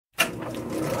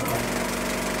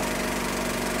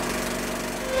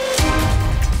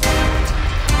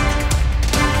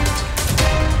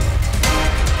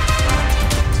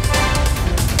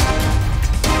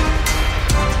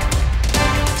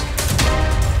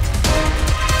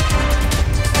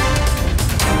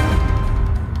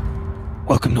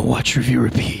Welcome to Watch Review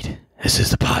Repeat. This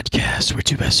is the podcast where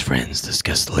two best friends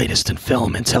discuss the latest in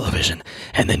film and television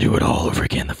and then do it all over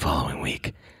again the following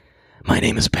week. My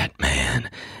name is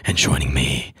Batman, and joining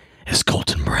me is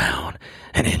Colton Brown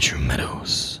and Andrew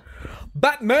Meadows.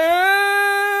 Batman!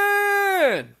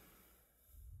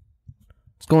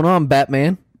 What's going on,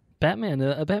 Batman?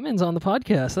 Batman's on the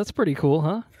podcast. That's pretty cool,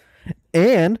 huh?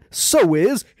 And so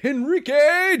is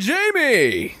Enrique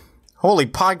Jamie! Holy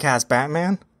podcast,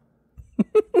 Batman.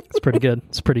 It's pretty good.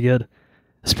 It's pretty good.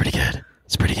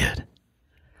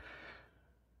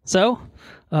 So,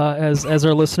 as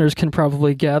our listeners can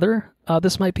probably gather,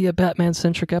 this might be a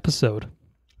Batman-centric episode.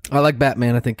 I like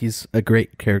Batman. I think he's a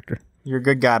great character. You're a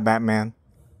good guy, Batman.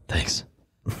 Thanks.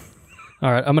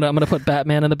 All right, I'm gonna put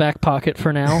Batman in the back pocket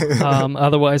for now.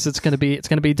 Otherwise, it's gonna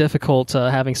be difficult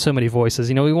having so many voices.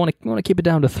 You know, we want to keep it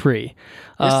down to 3. He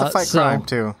has to fight crime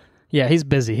too. Yeah, he's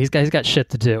busy. He's got shit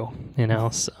to do. You know,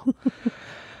 so.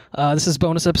 This is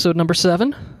bonus episode number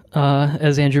 7.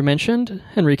 As Andrew mentioned,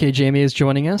 Enrique Jamie is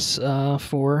joining us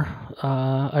for,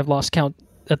 I've lost count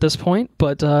at this point,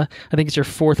 but I think it's your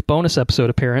 4th bonus episode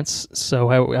appearance, so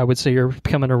I would say you're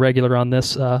becoming a regular on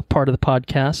this part of the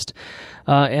podcast.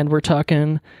 And we're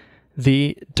talking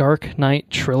the Dark Knight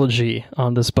Trilogy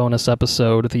on this bonus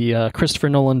episode, the Christopher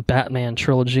Nolan Batman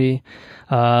Trilogy.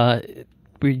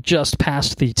 We just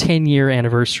passed the 10-year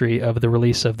anniversary of the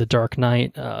release of The Dark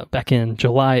Knight back in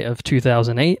July of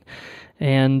 2008.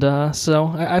 And so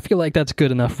I feel like that's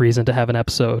good enough reason to have an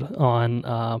episode on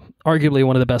arguably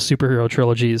one of the best superhero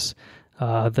trilogies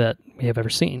that we have ever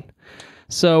seen.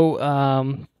 So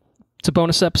it's a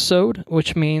bonus episode,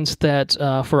 which means that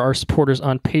for our supporters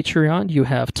on Patreon, you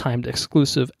have timed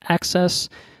exclusive access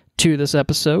to this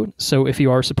episode. So if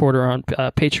you are a supporter on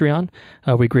Patreon,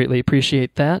 we greatly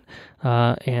appreciate that.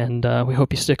 And we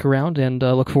hope you stick around and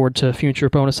look forward to future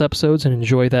bonus episodes and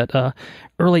enjoy that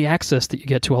early access that you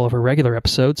get to all of our regular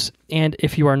episodes. And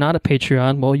if you are not a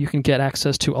Patreon, well, you can get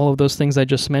access to all of those things I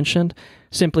just mentioned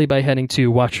simply by heading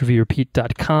to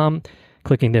watchreviewrepeat.com,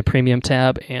 clicking the premium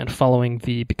tab, and following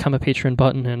the Become a Patron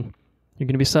button, and you're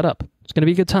going to be set up. It's going to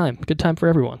be a good time for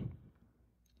everyone.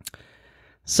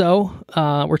 So,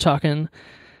 we're talking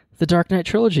the Dark Knight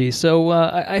Trilogy. So,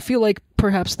 I feel like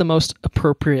perhaps the most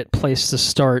appropriate place to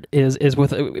start is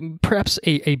with perhaps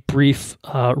a brief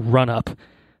run-up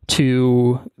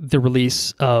to the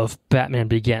release of Batman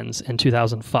Begins in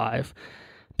 2005.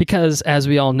 Because, as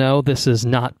we all know, this is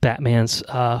not Batman's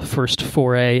first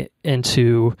foray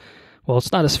into... Well,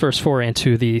 it's not his first foray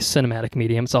into the cinematic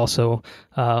medium. It's also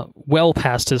well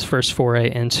past his first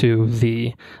foray into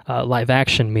the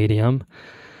live-action medium.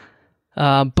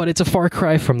 But it's a far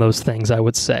cry from those things, I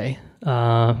would say.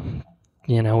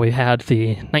 You know, we had the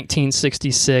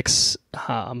 1966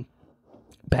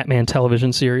 Batman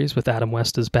television series with Adam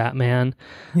West as Batman.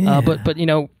 Yeah. But you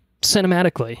know,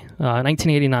 cinematically,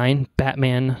 1989,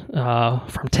 Batman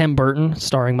from Tim Burton,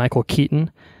 starring Michael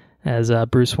Keaton as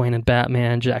Bruce Wayne and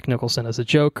Batman, Jack Nicholson as a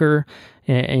Joker.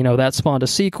 And, you know, that spawned a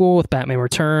sequel with Batman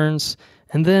Returns.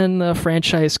 And then the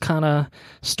franchise kind of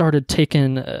started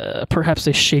taking perhaps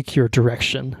a shakier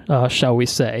direction, shall we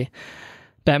say.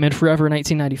 Batman Forever in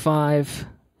 1995.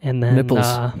 And then, Nipples.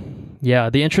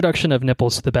 The introduction of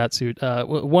nipples to the Batsuit.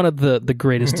 One of the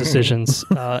greatest decisions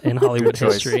in Hollywood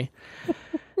history.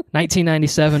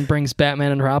 1997 brings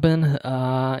Batman and Robin.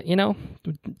 You know,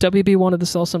 WB wanted to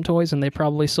sell some toys, and they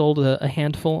probably sold a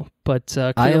handful. But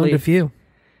clearly, I owned a few.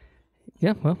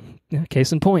 Yeah, well,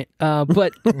 case in point.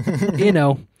 But you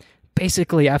know,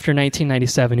 basically after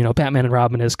 1997, you know, Batman and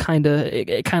Robin is kind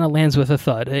of lands with a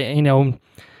thud. You know,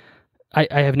 I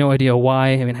have no idea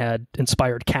why. I mean, it had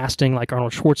inspired casting like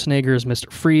Arnold Schwarzenegger as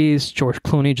Mr. Freeze, George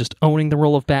Clooney just owning the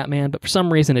role of Batman, but for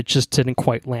some reason it just didn't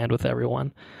quite land with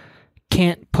everyone.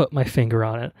 Can't put my finger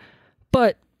on it.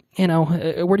 But, you know,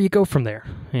 where do you go from there?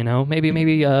 You know, maybe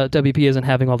WB isn't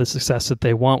having all the success that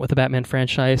they want with the Batman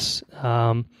franchise.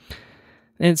 And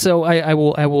so I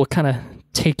will kind of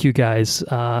take you guys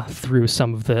through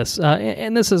some of this.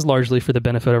 And this is largely for the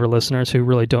benefit of our listeners who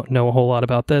really don't know a whole lot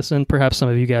about this. And perhaps some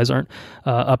of you guys aren't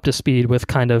up to speed with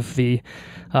kind of the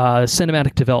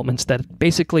cinematic developments that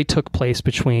basically took place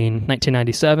between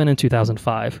 1997 and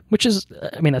 2005, which is,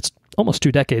 I mean, that's almost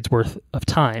 2 decades worth of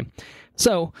time.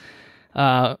 So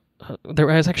there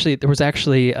was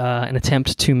actually an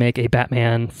attempt to make a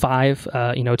Batman 5,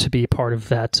 you know, to be part of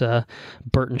that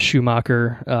Burton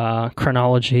Schumacher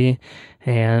chronology.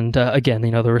 And again,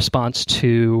 you know, the response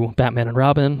to Batman and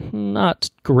Robin, not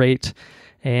great.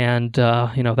 And,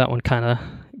 you know, that one kind of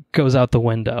goes out the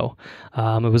window.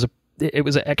 It was it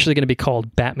was actually going to be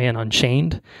called Batman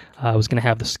Unchained. It was going to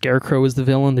have the Scarecrow as the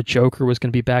villain. The Joker was going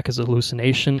to be back as a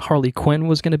hallucination. Harley Quinn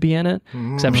was going to be in it,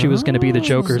 except she was going to be the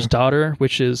Joker's daughter,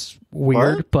 which is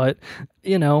weird. What? But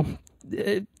they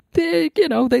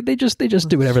just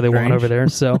do whatever they want over there.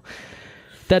 So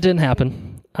that didn't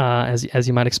happen, as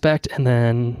you might expect. And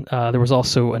then there was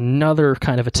also another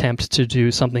kind of attempt to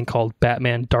do something called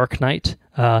Batman Dark Knight.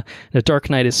 The Dark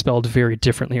Knight is spelled very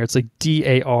differently. It's like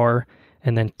DAR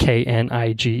and then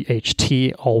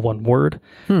KNIGHT, all one word.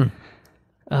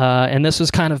 And this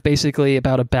was kind of basically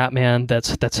about a Batman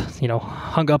that's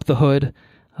hung up the hood.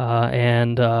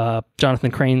 And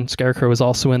Jonathan Crane, Scarecrow, is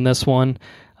also in this one.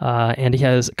 And he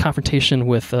has a confrontation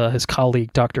with his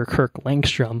colleague, Dr. Kirk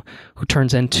Langstrom, who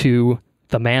turns into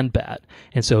the Man-Bat.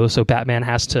 And so Batman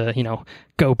has to,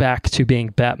 go back to being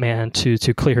Batman to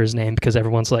clear his name, because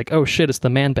everyone's like, oh shit, it's the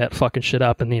Man-Bat fucking shit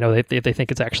up. And, they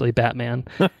think it's actually Batman.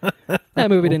 That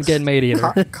movie didn't get made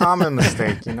either. Common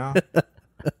mistake, May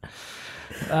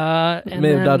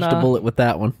have dodged a bullet with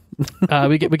that one.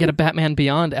 we get a Batman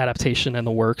Beyond adaptation in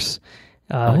the works.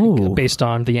 Based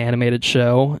on the animated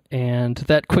show, and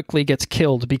that quickly gets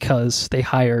killed because they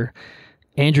hire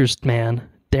Andrew's man,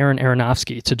 Darren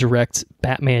Aronofsky, to direct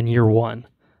Batman Year One.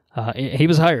 He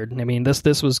was hired. I mean,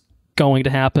 this was going to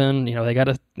happen.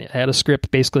 They had a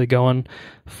script basically going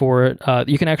for it.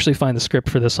 You can actually find the script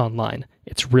for this online.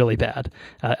 It's really bad,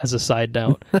 as a side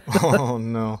note. Oh,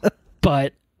 no.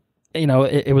 But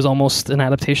it was almost an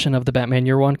adaptation of the Batman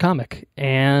Year One comic.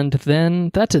 And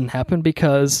then that didn't happen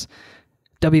because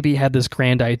WB had this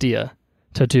grand idea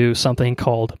to do something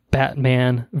called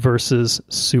Batman versus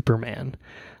Superman.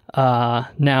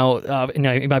 Now,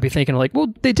 you might be thinking like, well,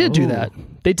 they did do that.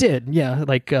 They did, yeah,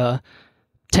 like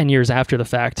 10 years after the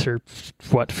fact, or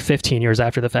 15 years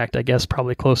after the fact, I guess,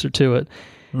 probably closer to it.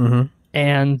 Mm-hmm.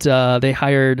 And they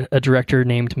hired a director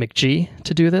named McGee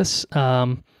to do this.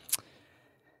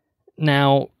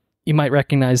 Now, you might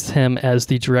recognize him as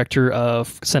the director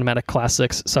of cinematic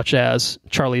classics such as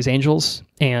Charlie's Angels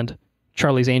and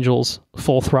Charlie's Angels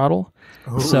Full Throttle.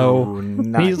 Ooh, so,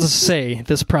 nice. Needless to say,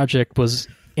 this project was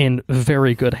in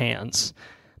very good hands.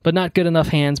 But not good enough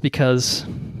hands because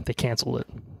they canceled it.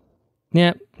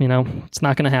 Yeah, it's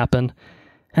not going to happen.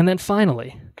 And then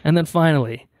finally,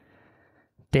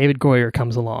 David Goyer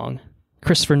comes along.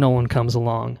 Christopher Nolan comes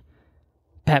along.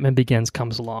 Batman Begins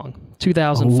comes along.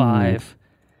 2005.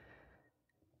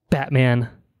 Batman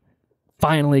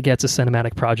finally gets a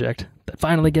cinematic project that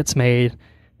finally gets made,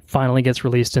 finally gets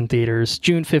released in theaters.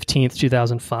 June 15th,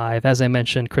 2005. As I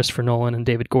mentioned, Christopher Nolan and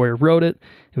David Goyer wrote it.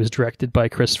 It was directed by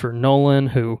Christopher Nolan,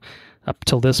 who up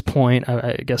till this point,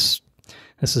 I guess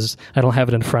I don't have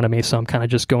it in front of me, so I'm kind of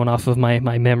just going off of my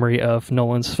memory of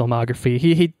Nolan's filmography.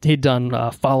 He'd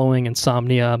done Following,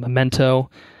 Insomnia, Memento,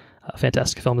 a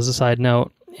fantastic film as a side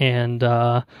note, and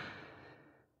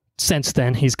since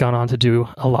then, he's gone on to do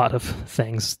a lot of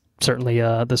things. Certainly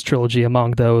this trilogy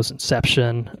among those,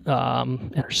 Inception,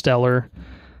 Interstellar,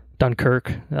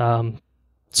 Dunkirk.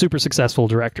 Super successful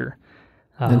director.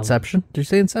 Inception? Did you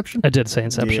say Inception? I did say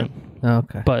Inception. Yeah. Oh,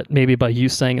 okay. But maybe by you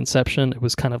saying Inception, it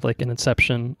was kind of like an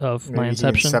inception of Maybe my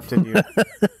inception. He incepted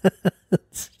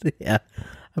you. Yeah.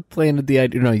 I planted the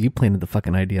idea. No, you planted the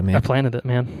fucking idea, man. I planted it,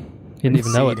 man. You didn't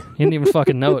even know it. You didn't even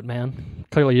fucking know it, man.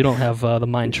 Clearly, you don't have the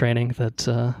mind training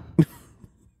that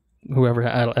whoever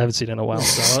I haven't seen in a while.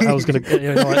 So I was gonna,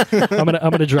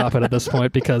 I'm gonna drop it at this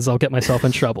point because I'll get myself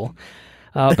in trouble.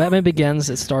 Batman Begins.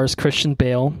 It stars Christian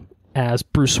Bale as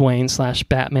Bruce Wayne /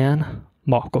 Batman,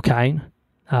 Michael Caine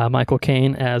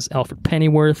as Alfred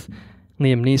Pennyworth,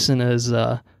 Liam Neeson as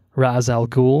Ra's al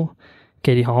Ghul,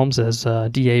 Katie Holmes as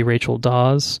D.A. Rachel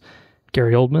Dawes,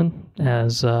 Gary Oldman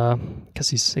as I guess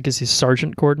he's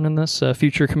Sergeant Gordon in this,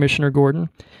 future Commissioner Gordon,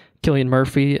 Cillian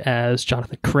Murphy as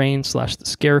Jonathan Crane / the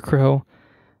Scarecrow,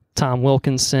 Tom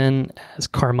Wilkinson as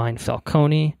Carmine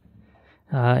Falcone,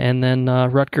 and then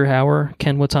Rutger Hauer,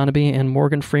 Ken Watanabe, and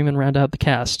Morgan Freeman round out the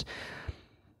cast.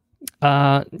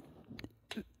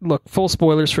 Look, full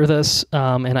spoilers for this,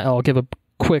 and I'll give a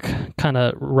quick kind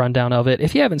of rundown of it.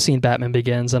 If you haven't seen Batman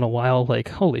Begins in a while, like,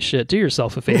 holy shit, do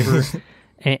yourself a favor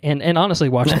and honestly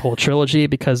watch the whole trilogy,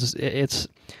 because it's...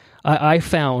 I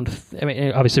found, I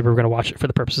mean, obviously we're going to watch it for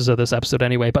the purposes of this episode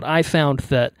anyway, but I found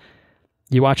that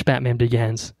you watch Batman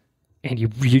Begins and you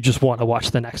just want to watch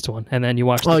the next one, and then you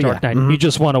watch The Dark Knight and you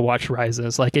just want to watch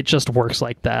Rises. Like, it just works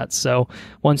like that. So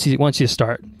once you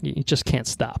start, you just can't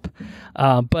stop.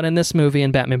 But in this movie,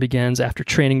 in Batman Begins, after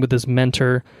training with his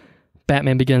mentor,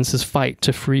 Batman begins his fight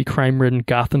to free crime-ridden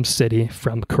Gotham City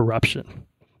from corruption.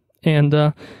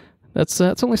 And that's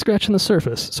only scratching the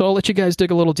surface. So I'll let you guys dig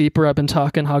a little deeper. I've been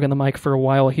hogging the mic for a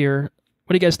while here.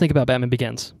 What do you guys think about Batman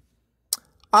Begins?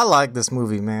 I like this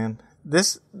movie, man.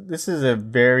 This is a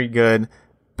very good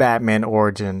Batman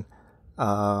origin,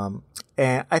 and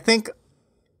I think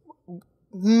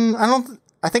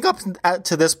I think up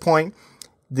to this point,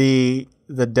 the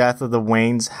death of the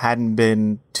Waynes hadn't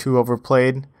been too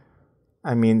overplayed.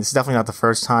 I mean, this is definitely not the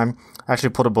first time. I actually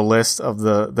pulled up a list of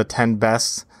the 10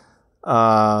 best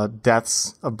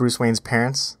deaths of Bruce Wayne's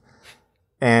parents.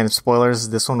 And spoilers,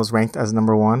 this one was ranked as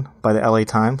number 1 by the LA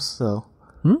Times. So,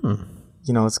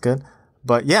 it's good.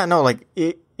 But yeah, no, like,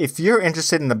 if you're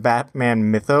interested in the Batman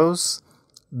mythos,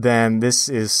 then this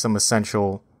is some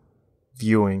essential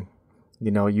viewing.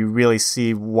 You really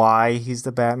see why he's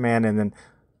the Batman, and then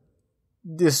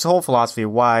this whole philosophy,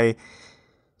 why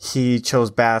he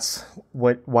chose bats,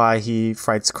 why he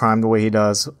fights crime the way he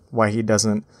does, why he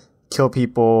doesn't kill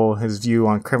people, his view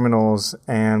on criminals,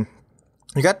 and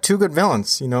you got 2 good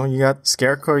villains. You got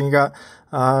Scarecrow and you got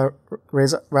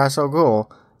Ra's al Ghul.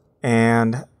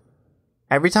 And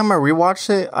every time I rewatch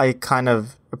it, I kind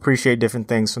of appreciate different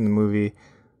things from the movie.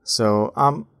 So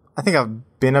I think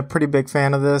I've been a pretty big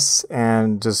fan of this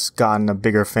and just gotten a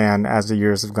bigger fan as the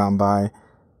years have gone by.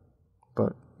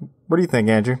 But what do you think,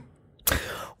 Andrew?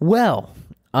 Well,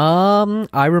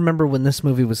 I remember when this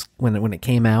movie was when it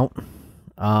came out,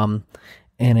 and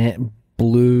it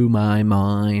blew my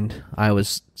mind. I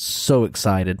was so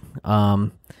excited.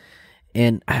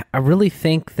 And I really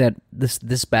think that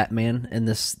this Batman and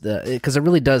because it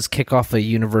really does kick off a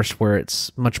universe where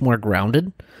it's much more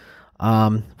grounded.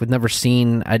 We've never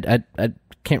seen, I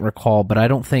can't recall, but I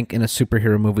don't think in a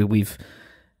superhero movie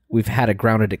we've had a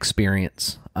grounded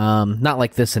experience. Not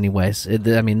like this, anyways.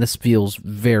 This feels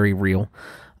very real.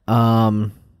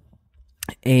 And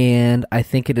I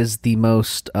think it is the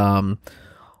most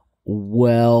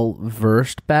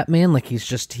well-versed Batman. Like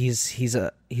he's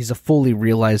a fully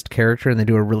realized character, and they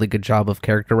do a really good job of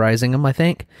characterizing him, I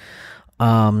think.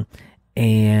 And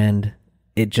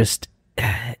it just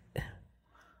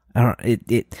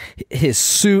his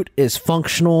suit is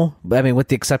functional. With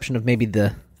the exception of maybe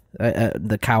the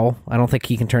cowl. I don't think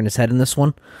he can turn his head in this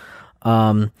one.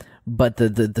 But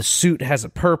the suit has a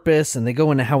purpose, and they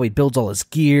go into how he builds all his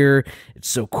gear. It's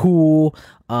so cool.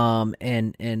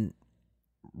 And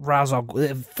Ra's al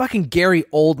Ghul, fucking Gary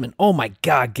Oldman. Oh my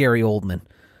God, Gary Oldman.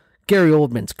 Gary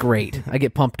Oldman's great. I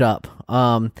get pumped up.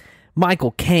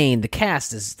 Michael Caine. The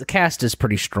cast is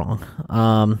pretty strong.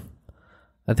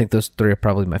 I think those 3 are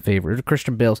probably my favorite.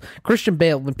 Christian Bale.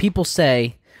 When people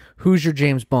say, "Who's your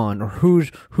James Bond?" or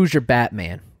 "Who's your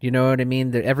Batman?" You know what I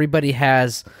mean? Everybody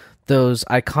has those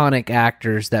iconic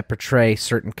actors that portray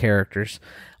certain characters.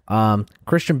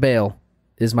 Christian Bale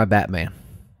is my Batman.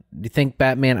 You think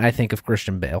Batman, I think of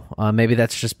Christian Bale. Maybe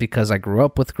that's just because I grew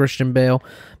up with Christian Bale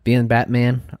being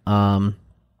Batman.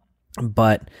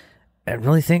 But I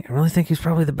really think he's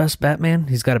probably the best Batman.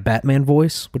 He's got a Batman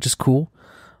voice, which is cool.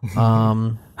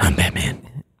 I'm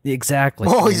Batman. Exactly.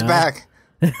 Oh, he's back.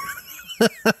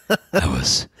 I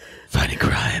was fighting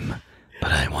crime,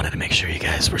 but I wanted to make sure you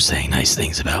guys were saying nice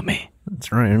things about me.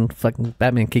 That's right. And fucking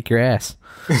Batman kick your ass.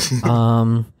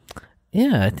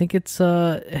 Yeah, I think it's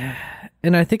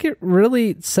and I think it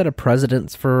really set a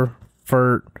precedence for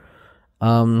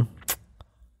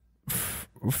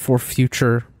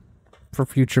future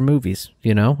movies.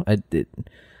 I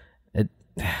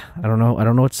don't know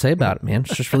what to say about it, man.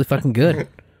 It's just really fucking good.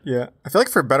 Yeah, I feel like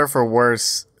for better or for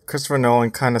worse, Christopher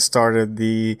Nolan kind of started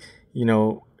the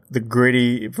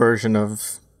gritty version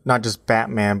of not just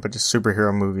Batman, but just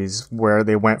superhero movies, where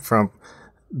they went from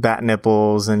bat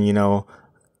nipples and,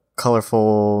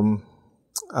 colorful,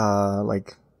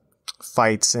 like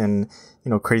fights and,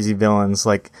 crazy villains,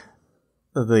 like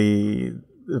the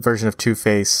version of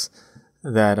Two-Face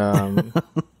that,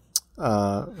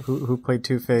 who played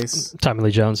Two-Face? Tommy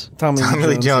Lee Jones. Tommy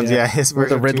Lee Jones, yeah, his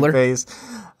version of Riddler. Two-Face.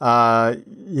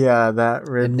 Yeah, that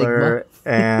Riddler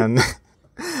and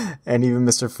even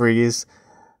Mr. Freeze,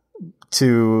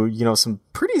 to some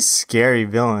pretty scary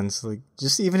villains. Like,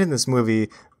 just even in this movie,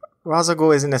 Ra's al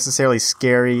Ghul isn't necessarily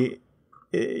scary,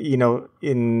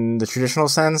 in the traditional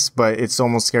sense, but it's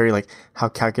almost scary, like how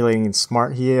calculating and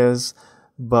smart he is.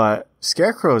 But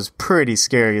Scarecrow is pretty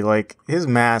scary. Like, his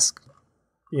mask,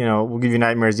 will give you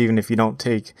nightmares even if you don't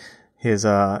take his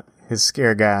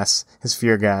scare gas, his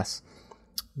fear gas.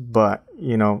 But,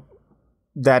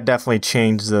 that definitely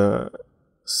changed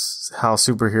how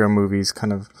superhero movies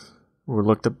kind of were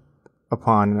looked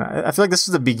upon. I feel like this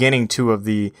is the beginning too of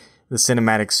the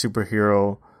cinematic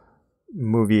superhero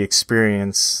movie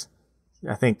experience.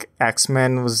 I think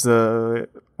X-Men was the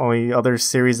only other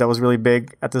series that was really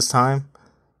big at this time.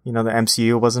 the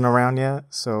MCU wasn't around yet.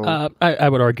 So I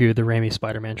would argue the Raimi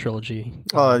Spider-Man trilogy.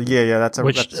 Yeah, that's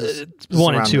which just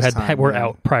 1 and 2 were yeah.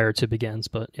 out prior to Begins,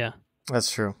 but yeah,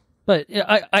 That's true. But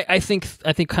yeah, I think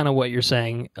kind of what you're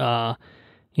saying,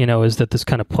 is that this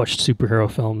kind of pushed superhero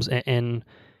films, and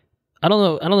I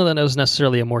don't know that it was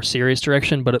necessarily a more serious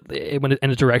direction, but it went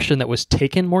in a direction that was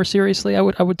taken more seriously. I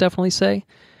would definitely say,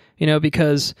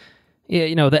 because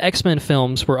the X-Men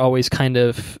films were always kind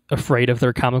of afraid of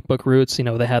their comic book roots.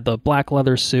 They had the black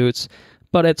leather suits,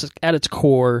 but at its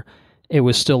core, it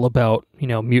was still about,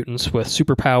 mutants with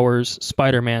superpowers.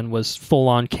 Spider-Man was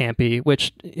full-on campy,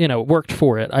 which, worked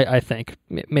for it, I think.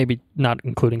 Maybe not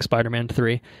including Spider-Man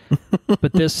 3.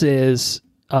 But this is,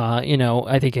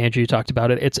 I think, Andrew, you talked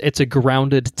about it. It's a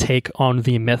grounded take on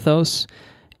the mythos.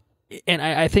 And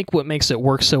I think what makes it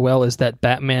work so well is that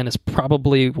Batman is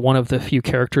probably one of the few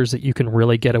characters that you can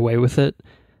really get away with it.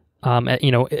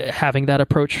 Having that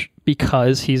approach,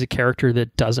 because he's a character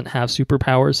that doesn't have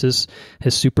superpowers. His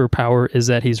superpower is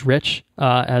that he's rich,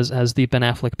 as the Ben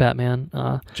Affleck Batman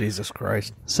Jesus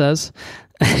Christ says.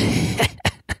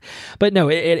 But no,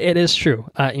 it is true.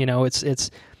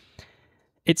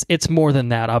 It's more than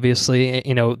that. Obviously,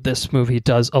 this movie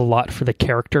does a lot for the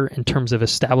character in terms of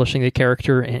establishing the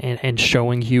character and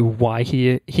showing you why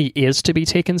he is to be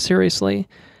taken seriously.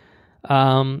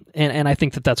 And I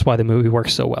think that's why the movie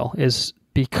works so well, is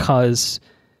because,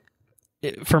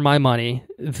 for my money,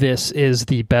 this is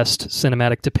the best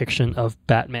cinematic depiction of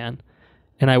Batman.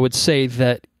 And I would say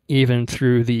that even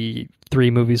through the 3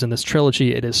 movies in this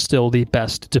trilogy, it is still the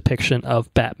best depiction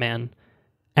of Batman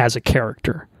as a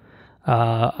character.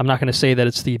 I'm not going to say that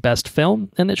it's the best film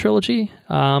in the trilogy,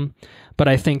 but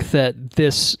I think that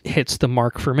this hits the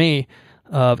mark for me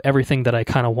of everything that I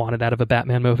kind of wanted out of a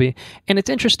Batman movie. And it's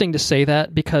interesting to say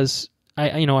that because I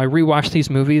rewatched these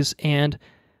movies and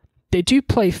they do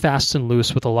play fast and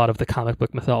loose with a lot of the comic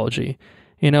book mythology.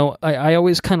 I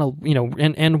always kind of,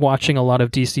 and watching a lot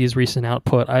of DC's recent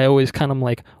output, I always kind of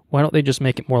like, why don't they just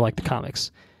make it more like the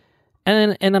comics?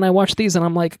 And then I watch these and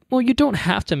I'm like, well, you don't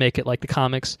have to make it like the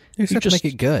comics. You just have to make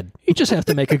it good. You just have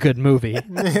to make a good movie.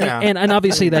 Yeah. And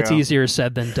obviously that's easier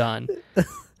said than done.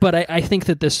 But I think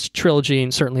that this trilogy,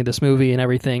 and certainly this movie and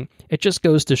everything, it just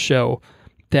goes to show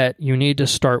that you need to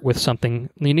start with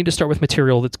something. You need to start with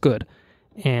material that's good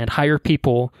and hire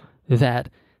people that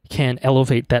can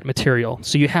elevate that material.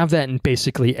 So you have that in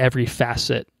basically every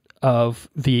facet of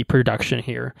the production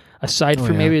here, aside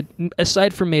from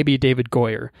maybe David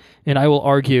Goyer. And I will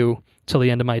argue till the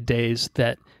end of my days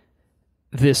that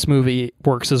this movie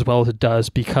works as well as it does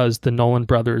because the Nolan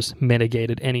brothers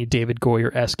mitigated any David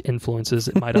Goyer-esque influences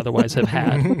it might otherwise have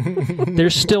had.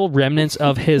 There's still remnants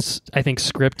of his, I think,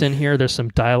 script in here. There's some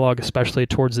dialogue, especially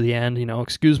towards the end.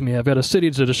 Excuse me, I've got a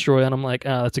city to destroy. And I'm like,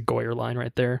 that's a Goyer line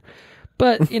right there.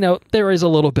 But, there is a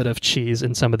little bit of cheese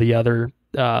in some of the other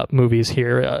movies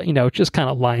here. Just kind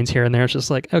of lines here and there. It's just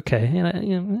like, okay,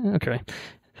 okay.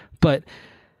 But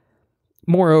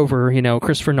moreover,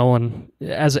 Christopher Nolan,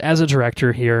 as a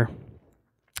director here,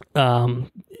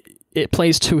 it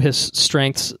plays to his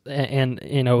strengths, and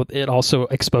it also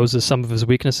exposes some of his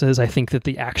weaknesses. I think that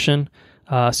the action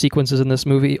sequences in this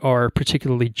movie are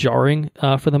particularly jarring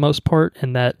for the most part,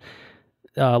 and that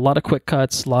a lot of quick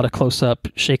cuts, a lot of close-up,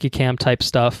 shaky cam type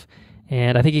stuff.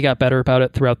 And I think he got better about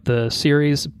it throughout the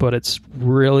series, but it's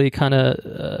really kind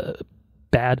of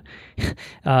bad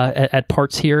at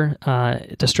parts here,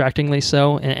 distractingly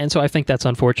so. And so I think that's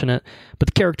unfortunate. But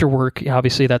the character work,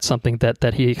 obviously, that's something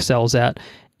that he excels at.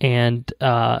 And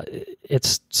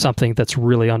it's something that's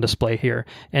really on display here.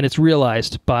 And it's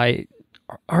realized by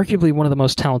arguably one of the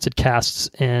most talented casts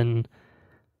in,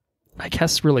 I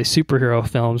guess, really superhero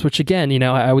films, which again,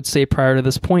 I would say prior to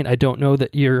this point, I don't know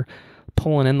that you're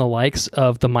pulling in the likes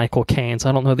of the Michael Caine's.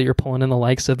 I don't know that you're pulling in the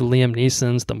likes of the Liam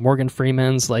Neeson's, the Morgan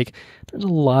Freeman's. Like, there's a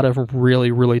lot of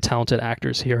really, really talented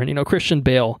actors here. And, Christian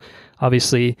Bale,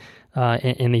 obviously,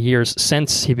 in the years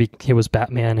since he was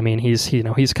Batman, I mean, he's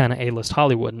kind of A-list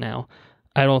Hollywood now.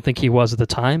 I don't think he was at the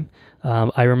time.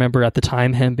 I remember at the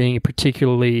time him being a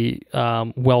particularly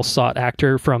well-sought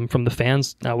actor from the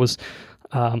fans. I was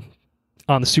on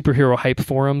the superhero hype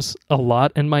forums a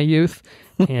lot in my youth,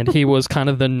 and he was kind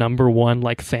of the number one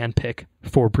fan pick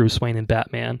for Bruce Wayne and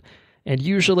Batman. And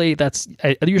usually that's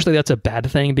a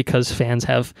bad thing because fans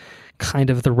have kind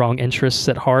of the wrong interests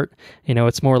at heart.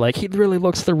 It's more like he really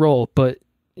looks the role, but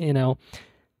they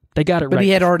got it right. But he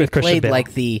had already played Bale.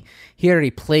 he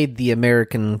already played the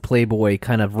American playboy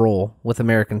kind of role with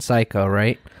American Psycho,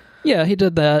 right? Yeah, he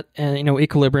did that, and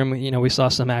Equilibrium. We saw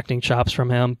some acting chops from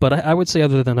him, but I would say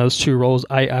other than those 2 roles,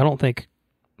 I don't think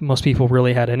most people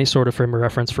really had any sort of frame of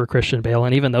reference for Christian Bale,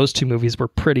 and even those two movies were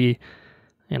pretty,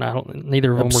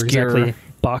 neither of them were exactly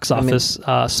box office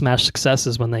smash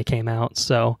successes when they came out.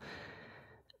 So,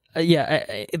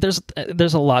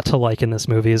 there's a lot to like in this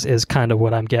movie is kind of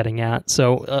what I'm getting at.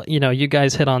 So, you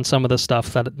guys hit on some of the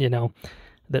stuff that,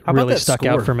 that really stuck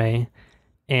out for me.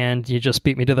 And you just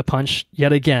beat me to the punch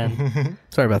yet again.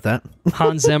 Sorry about that.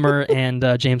 Hans Zimmer and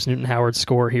James Newton Howard's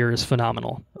score here is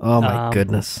phenomenal. Oh my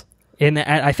goodness. And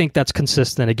I think that's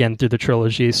consistent again through the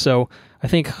trilogy. So I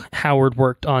think Howard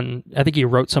I think he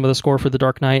wrote some of the score for The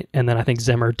Dark Knight, and then I think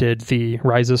Zimmer did the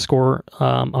Rises score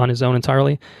on his own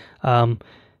entirely.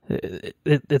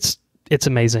 It's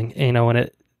amazing, and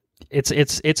it's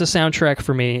a soundtrack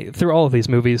for me through all of these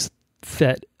movies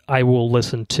that I will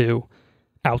listen to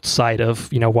outside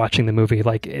of watching the movie.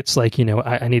 Like it's like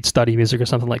I need study music or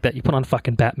something like that, you put on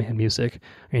fucking Batman music.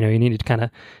 You need to kind of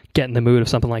get in the mood of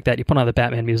something like that, you put on the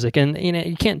Batman music. And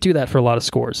you can't do that for a lot of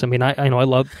scores. I mean, I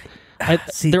love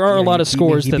there are a lot of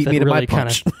scores that really kind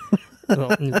of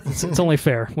well, it's only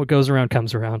fair, what goes around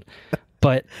comes around.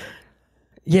 But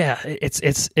yeah, it's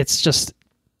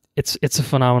a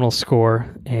phenomenal score.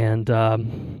 And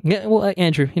well,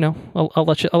 Andrew, I'll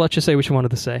let you say what you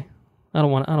wanted to say. I don't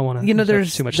want to.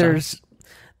 There's too much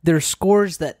there's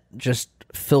scores that just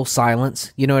fill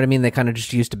silence. You know what I mean? They kind of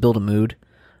just used to build a mood.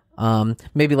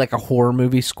 Maybe like a horror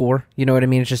movie score. You know what I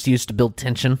mean? It's just used to build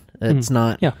tension. It's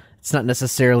not. Yeah. It's not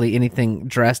necessarily anything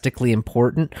drastically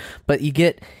important, but you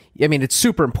get. I mean, it's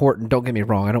super important. Don't get me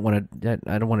wrong. I don't want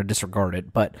to disregard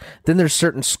it. But then there's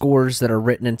certain scores that are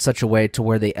written in such a way to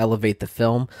where they elevate the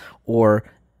film, or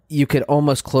you could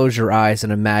almost close your eyes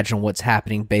and imagine what's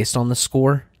happening based on the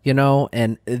score.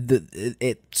 And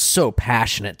it's so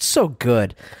passionate, so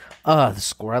good. The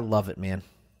score, I love it, man.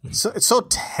 It's so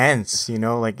tense,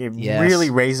 like it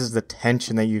really raises the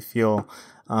tension that you feel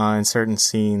in certain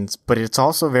scenes, but it's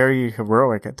also very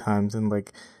heroic at times, and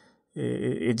like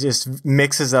it just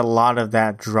mixes a lot of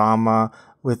that drama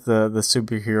with the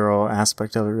superhero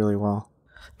aspect of it really well.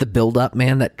 The build up,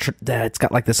 man, that it's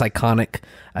got like this iconic.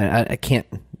 I can't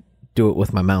do it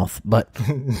with my mouth, but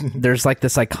there's like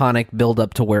this iconic build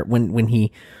up to where when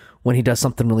he does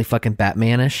something really fucking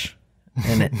Batmanish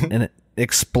and it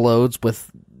explodes with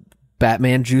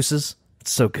Batman juices.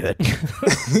 It's so good.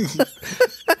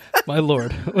 My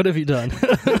lord, what have you done?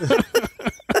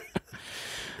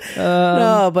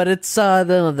 No, but it's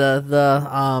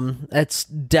it's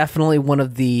definitely one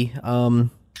of the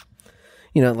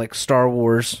like Star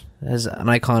Wars has an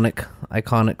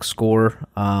iconic score.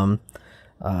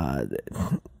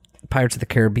 Pirates of the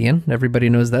Caribbean, everybody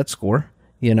knows that score,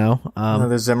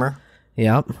 There's Zimmer.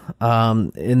 Yeah.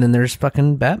 And then there's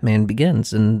fucking Batman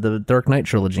Begins and the Dark Knight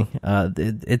trilogy.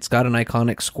 It's got an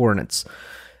iconic score, and it's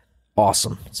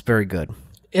awesome. It's very good.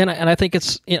 And I think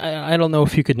it's, I don't know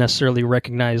if you could necessarily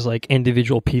recognize like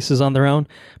individual pieces on their own,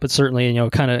 but certainly,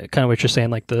 kind of what you're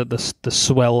saying, like the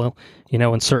swell,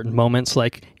 in certain moments,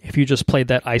 like if you just played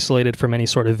that isolated from any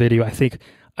sort of video, I think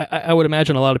I would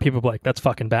imagine a lot of people would be like, that's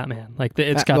fucking Batman. Like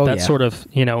it's got sort of,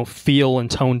 feel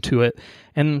and tone to it.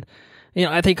 And,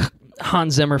 I think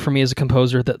Hans Zimmer for me is a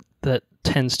composer that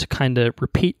tends to kind of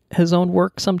repeat his own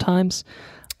work sometimes.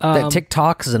 That tick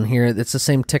tocks in here. It's the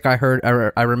same tick I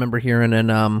remember hearing in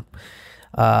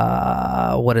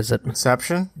what is it?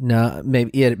 Inception? No,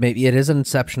 maybe it is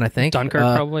Inception. I think Dunkirk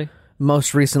probably.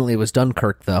 Most recently it was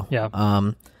Dunkirk though.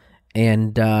 Yeah.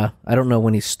 And I don't know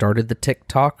when he started the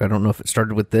TikTok. I don't know if it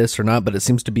started with this or not, but it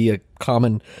seems to be a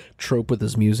common trope with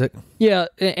his music. Yeah,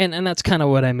 and that's kind of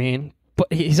what I mean.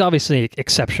 But he's obviously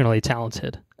exceptionally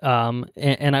talented.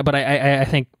 But I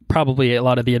think probably a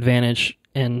lot of the advantage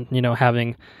in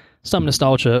having some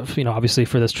nostalgia, obviously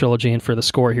for this trilogy and for the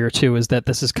score here too, is that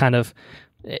this is kind of,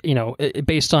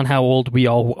 based on how old we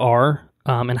all are.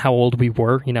 And how old we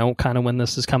were, kind of when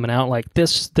this is coming out, like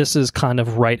this is kind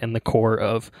of right in the core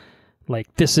of,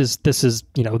 like this is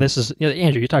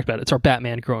Andrew, you talked about it. It's our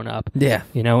Batman growing up, yeah.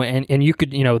 And you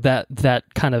could that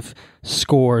kind of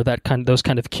score, those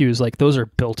kind of cues, like those are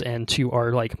built into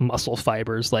our like muscle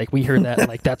fibers. Like we hear that, and,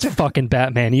 like that's fucking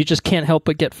Batman. You just can't help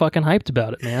but get fucking hyped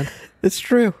about it, man. It's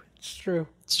true.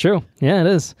 Yeah, it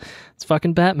is. It's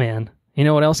fucking Batman. You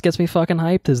know what else gets me fucking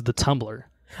hyped is the Tumblr.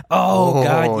 Oh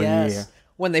God, yes. Yeah.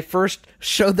 When they first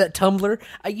showed that Tumblr,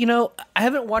 I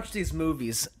haven't watched these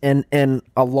movies in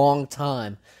a long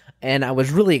time, and I was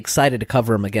really excited to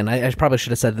cover them again. I probably should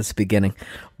have said this at the beginning,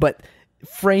 but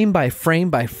frame by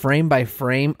frame by frame by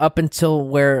frame, up until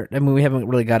where, we haven't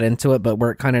really got into it, but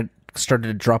where it kind of started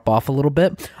to drop off a little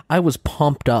bit, I was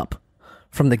pumped up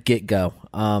from the get-go.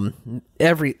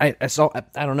 I saw,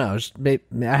 I don't know,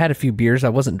 I had a few beers. I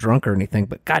wasn't drunk or anything,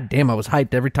 but goddamn, I was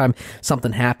hyped every time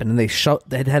something happened. And they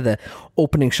had the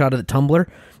opening shot of the tumbler.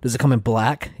 Does it come in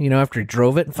black, after he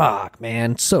drove it? Fuck,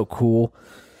 man, so cool.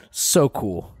 So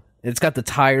cool. It's got the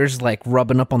tires like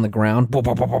rubbing up on the ground,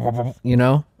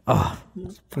 Oh,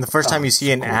 and the first time you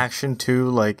see it in action too,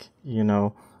 like,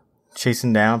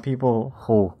 chasing down people.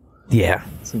 Oh, yeah,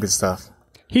 some good stuff.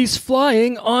 He's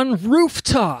flying on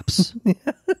rooftops.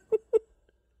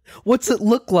 What's it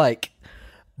look like?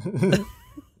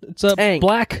 It's a Tank.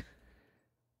 black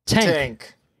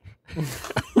tank.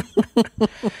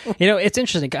 It's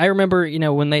interesting. I remember,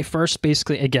 when they first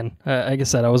basically, again, like I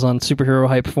said, I was on superhero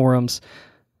hype forums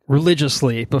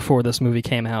religiously before this movie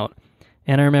came out.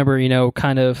 And I remember,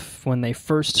 kind of when they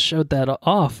first showed that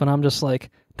off, and I'm just like,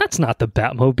 that's not the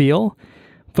Batmobile.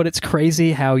 But it's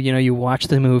crazy how, you watch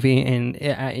the movie and,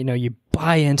 you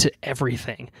buy into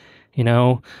everything.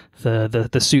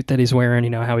 The suit that he's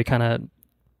wearing, how he kind of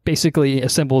basically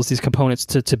assembles these components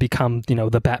to become,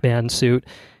 the Batman suit,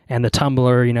 and the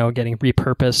tumbler, getting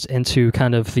repurposed into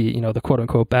kind of the, the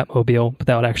quote-unquote Batmobile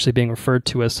without actually being referred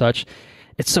to as such.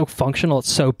 It's so functional.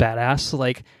 It's so badass.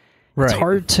 Like, right.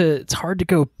 It's hard to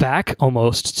go back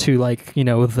almost to, like,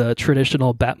 the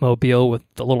traditional Batmobile with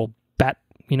the little bat,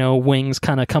 wings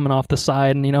kind of coming off the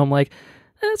side. And, I'm like,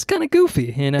 that's kind of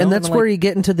goofy, And that's where you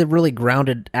get into the really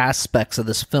grounded aspects of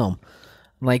this film.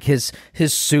 Like his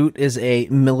suit is a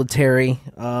military,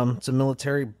 it's a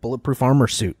military bulletproof armor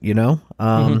suit,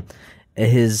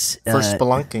 His For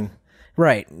spelunking.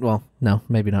 Right. Well, no,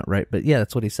 maybe not right, but yeah,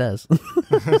 that's what he says.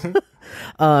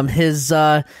 His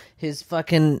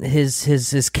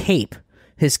cape.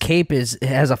 His cape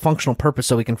has a functional purpose,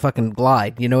 so he can fucking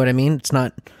glide. You know what I mean? It's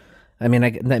not. I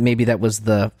mean, maybe that was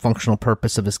the functional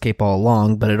purpose of his cape all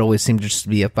along, but it always seemed just to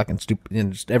be a fucking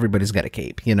stupid. Just everybody's got a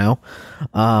cape,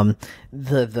 The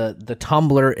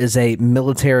tumbler is a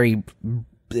military.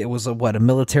 It was a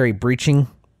military breaching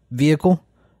vehicle.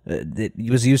 It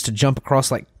was used to jump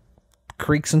across like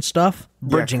creeks and stuff.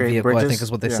 Bridging vehicle, bridges. I think is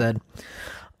what they said.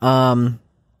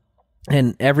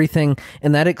 And everything,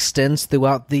 and that extends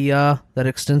throughout the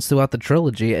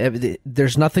trilogy.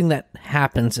 There's nothing that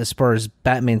happens as far as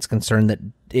Batman's concerned that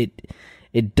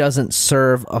it doesn't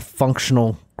serve a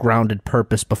functional, grounded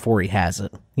purpose before he has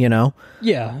it. Yeah,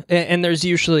 and there's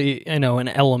usually an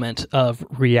element of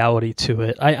reality to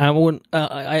it.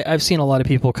 I've seen a lot of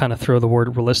people kind of throw the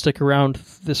word realistic around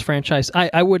this franchise.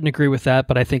 I wouldn't agree with that,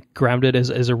 but I think grounded is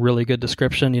a really good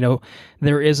description.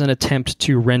 There is an attempt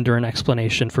to render an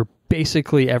explanation for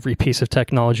basically every piece of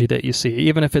technology that you see,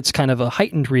 even if it's kind of a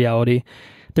heightened reality.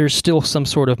 There's still some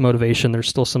sort of motivation. There's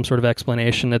still some sort of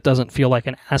explanation that doesn't feel like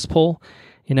an ass pull,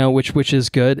 which is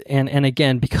good. And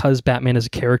again, because Batman is a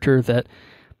character that.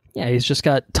 Yeah, he's just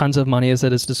got tons of money at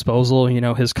his disposal.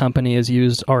 His company has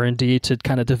used R&D to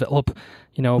kind of develop,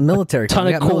 military, a ton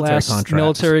of cool ass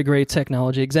military grade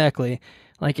technology. Exactly.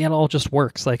 Like, it all just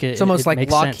works. Like, it's almost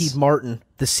like Lockheed sense. Martin,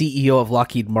 the CEO of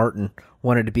Lockheed Martin,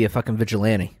 wanted to be a fucking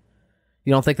vigilante.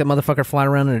 You don't think that motherfucker flying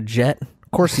around in a jet?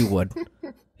 Of course he would.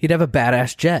 He'd have a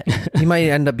badass jet. He might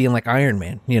end up being like Iron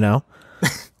Man,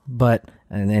 But,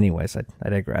 and anyways, I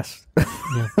digress.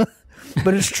 Yeah.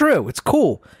 But it's true. It's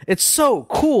cool. It's so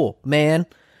cool, man.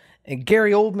 And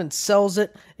Gary Oldman sells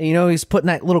it. And, he's putting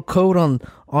that little coat on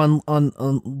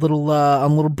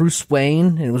little Bruce Wayne,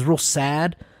 and it was real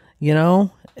sad,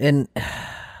 And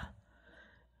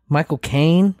Michael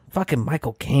Caine, fucking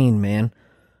Michael Caine, man,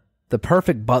 the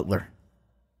perfect butler.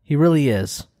 He really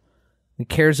is. He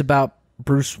cares about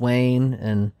Bruce Wayne.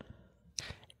 And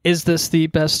is this the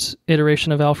best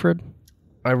iteration of Alfred?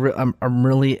 I'm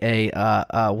really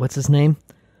what's his name?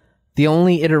 The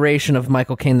only iteration of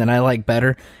Michael Caine that I like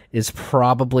better is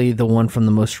probably the one from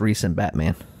the most recent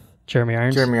Batman. Jeremy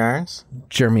Irons?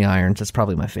 Jeremy Irons. That's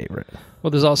probably my favorite. Well,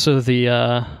 there's also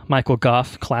the Michael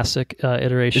Gough classic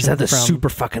iteration. Is that the super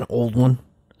fucking old one?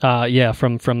 Yeah,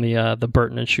 from the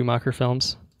Burton and Schumacher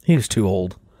films. He was too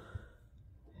old.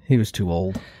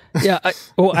 Yeah.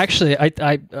 Actually,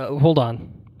 I hold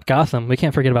on. Gotham. We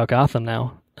can't forget about Gotham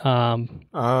now.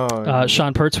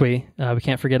 Sean Pertwee. We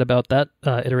can't forget about that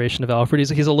iteration of Alfred.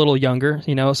 He's a little younger,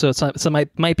 so it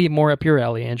might be more up your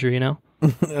alley, Andrew. No,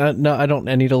 I don't.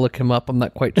 I need to look him up. I'm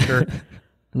not quite sure.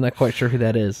 I'm not quite sure who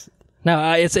that is.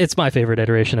 No, it's my favorite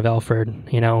iteration of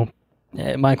Alfred.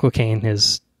 Michael Caine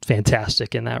is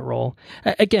fantastic in that role.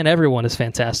 Again, everyone is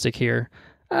fantastic here.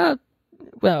 Well,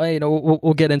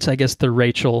 we'll get into, I guess, the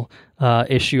Rachel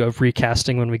issue of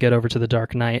recasting when we get over to The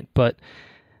Dark Knight, but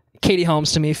Katie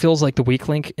Holmes to me feels like the weak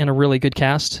link in a really good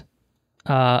cast.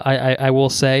 I will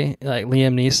say, like,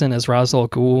 Liam Neeson as Ra's al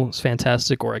Ghul is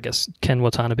fantastic, or I guess Ken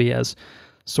Watanabe as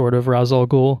sort of Ra's al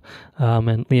Ghul,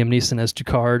 and Liam Neeson as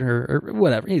Ducard, or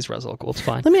whatever. He's Ra's al Ghul. It's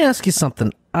fine. Let me ask you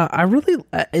something. I really,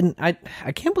 and I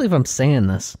can't believe I'm saying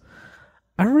this.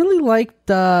 I really liked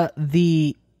I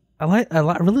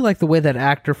really like the way that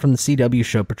actor from the CW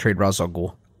show portrayed Ra's al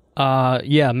Ghul.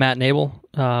 Yeah, Matt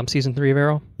Nable, season 3 of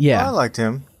Arrow. Yeah, I liked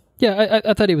him. Yeah,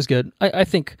 I thought he was good. I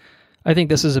think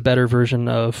this is a better version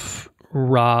of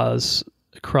Ra's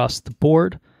across the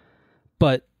board,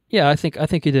 but yeah, I think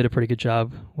he did a pretty good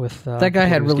job with that guy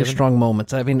had really strong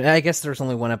moments. I mean, I guess there's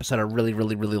only one episode I really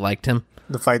liked him.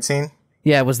 The fight scene?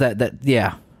 Yeah, it was that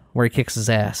yeah, where he kicks his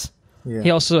ass. Yeah.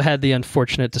 He also had the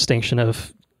unfortunate distinction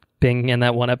of being in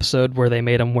that one episode where they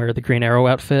made him wear the Green Arrow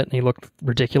outfit and he looked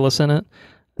ridiculous in it.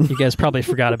 You guys probably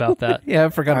forgot about that. Yeah, I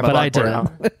forgot about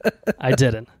that. But I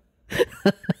didn't.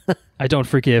 I don't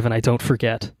forgive and I don't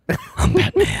forget. I'm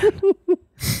Batman.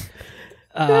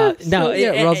 Ra's al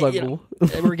Ghul.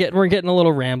 We're getting a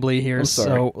little rambly here,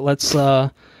 so let's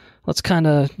kind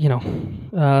of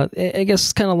I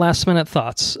guess kind of last minute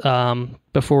thoughts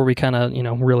before we kind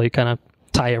of really kind of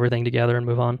tie everything together and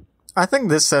move on. I think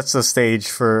this sets the stage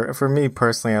for me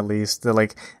personally, at least. That,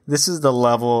 like, this is the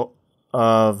level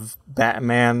of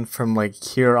Batman from like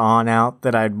here on out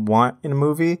that I'd want in a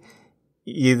movie.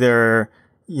 Either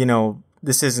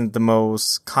this isn't the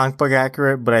most comic book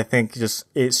accurate, but I think just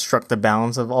it struck the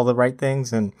balance of all the right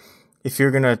things. And if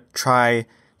you're going to try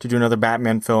to do another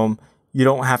Batman film, you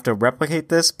don't have to replicate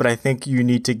this, but I think you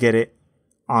need to get it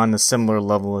on a similar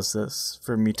level as this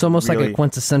for me. It's almost like a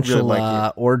quintessential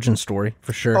origin story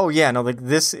for sure. Oh yeah, no, like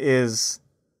this is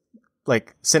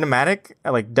like cinematic.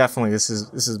 Like definitely, this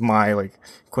is my like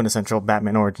quintessential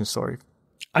Batman origin story.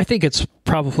 I think it's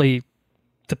probably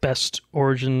the best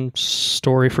origin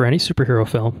story for any superhero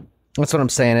film. That's what I'm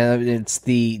saying.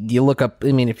 You look up.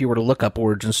 I mean, if you were to look up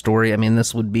origin story, I mean,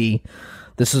 this would be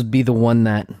the one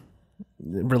that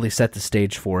really set the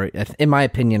stage for it. In my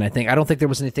opinion, I don't think there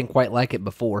was anything quite like it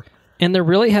before. And there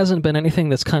really hasn't been anything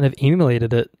that's kind of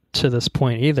emulated it to this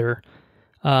point either.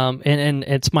 And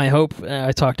it's my hope.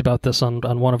 I talked about this on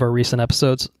one of our recent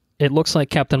episodes. It looks like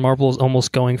Captain Marvel is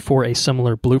almost going for a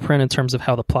similar blueprint in terms of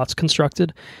how the plot's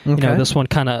constructed. Okay. This one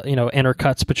kind of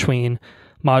intercuts between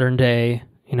modern day,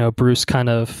 Bruce kind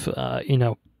of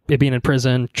being in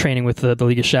prison, training with the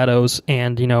League of Shadows,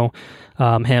 and him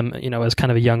as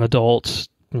kind of a young adult,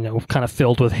 kind of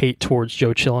filled with hate towards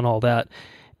Joe Chill and all that.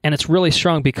 And it's really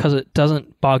strong because it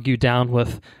doesn't bog you down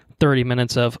with 30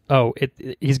 minutes of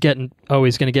he's going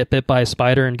to get bit by a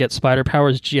spider and get spider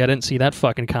powers. Gee, I didn't see that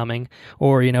fucking coming.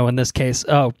 Or in this case,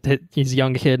 he's a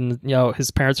young kid and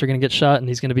his parents are going to get shot and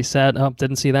he's going to be sad. Oh,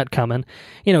 didn't see that coming.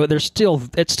 It's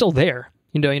still there.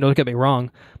 Don't get me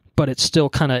wrong, but it's still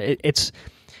kind of it's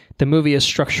the movie is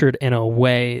structured in a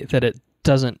way that it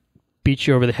doesn't beat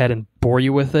you over the head and bore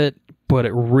you with it, but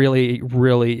it really,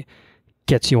 really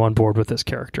gets you on board with this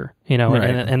character. Right.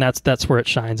 And that's where it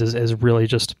shines is really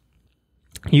just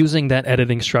using that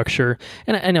editing structure.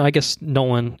 And I know, I guess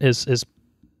Nolan is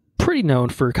pretty known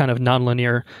for kind of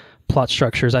nonlinear plot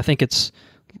structures. I think it's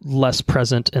less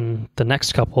present in the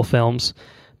next couple of films,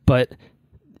 but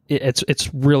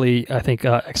it's really, I think,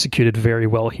 executed very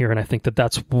well here. And I think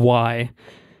that's why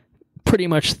pretty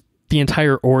much the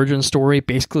entire origin story,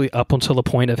 basically up until the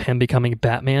point of him becoming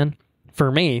Batman,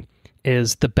 for me,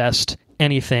 is the best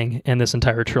anything in this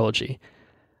entire trilogy.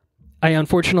 I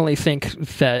unfortunately think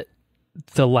that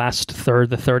the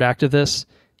third act of this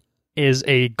is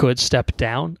a good step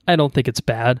down. I don't think it's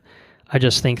bad. I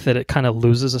just think that it kind of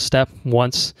loses a step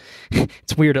once.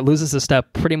 It's weird. It loses a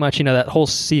step pretty much. That whole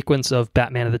sequence of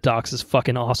Batman at the docks is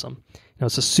fucking awesome.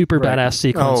 It's a super badass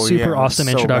sequence, super awesome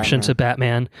introduction to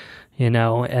Batman,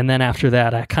 and then after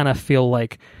that, I kind of feel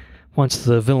like once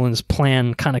the villain's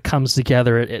plan kind of comes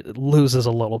together, it loses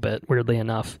a little bit, weirdly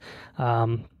enough.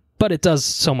 But it does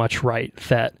so much right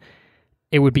that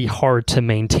it would be hard to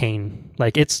maintain.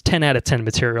 Like, it's 10 out of 10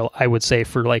 material, I would say,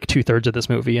 for like 2/3 of this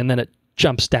movie, and then it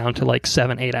jumps down to like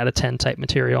 7, 8 out of 10 type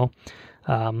material.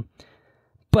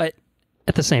 But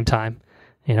at the same time,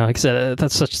 like I said,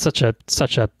 that's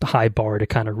such a high bar to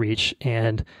kind of reach,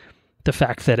 and the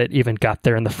fact that it even got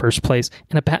there in the first place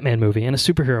in a Batman movie, in a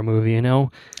superhero movie,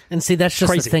 And see, that's just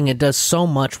crazy. The thing. It does so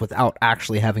much without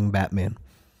actually having Batman.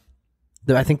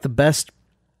 I think the best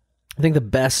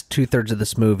 2/3 of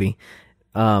this movie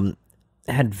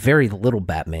had very little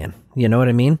Batman. You know what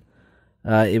I mean?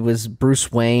 It was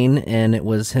Bruce Wayne, and it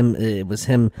was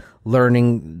him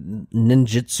learning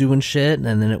ninjutsu and shit,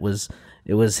 and then it was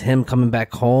It was him coming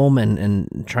back home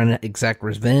and trying to exact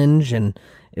revenge, and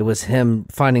it was him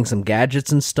finding some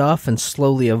gadgets and stuff and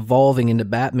slowly evolving into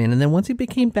Batman. And then once he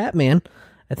became Batman,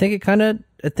 I think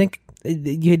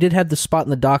you did have the spot in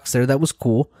the docks there. That was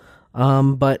cool.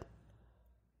 But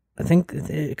I think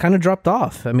it kind of dropped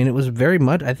off. I mean, it was very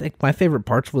much, I think my favorite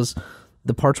parts was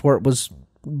the parts where it was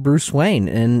Bruce Wayne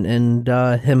and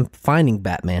him finding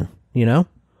Batman, you know?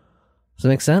 Does that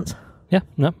make sense? Yeah,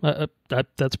 no,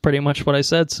 that's pretty much what I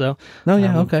said. So, no,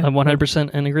 yeah, okay. I'm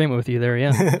 100% in agreement with you there.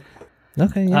 Yeah.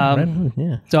 Okay, yeah, right on,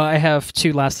 yeah. So I have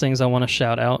two last things I want to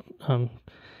shout out.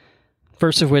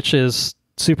 First of which is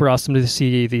super awesome to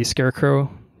see the Scarecrow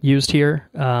used here.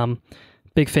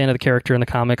 Big fan of the character in the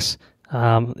comics.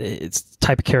 It's the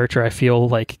type of character I feel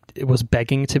like it was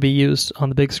begging to be used on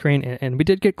the big screen, and we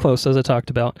did get close, as I talked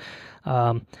about.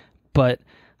 But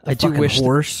I do wish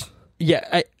horse.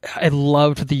 Yeah, I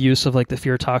loved the use of like the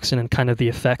fear toxin and kind of the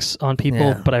effects on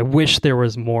people, but I wish there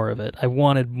was more of it. I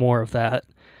wanted more of that.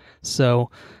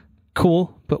 So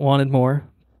cool, but wanted more.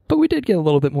 But we did get a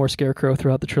little bit more Scarecrow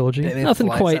throughout the trilogy. Nothing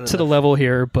quite to the level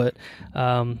here, but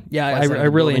I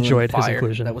really enjoyed his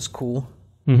inclusion. That was cool.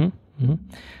 Mm-hmm.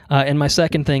 Mm-hmm. And my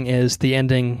second thing is the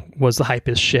ending was the hype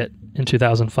as shit in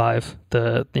 2005.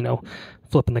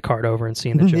 Flipping the card over and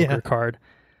seeing the Joker card.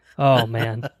 Oh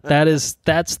man, that's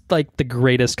like the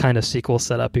greatest kind of sequel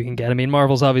setup you can get. I mean,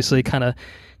 Marvel's obviously kind of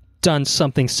done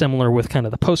something similar with kind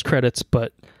of the post credits,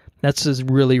 but that's this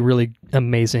really, really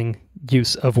amazing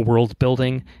use of world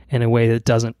building in a way that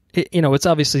doesn't. It's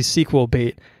obviously sequel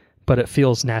bait, but it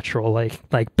feels natural.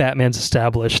 Like Batman's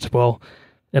established. Well,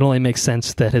 it only makes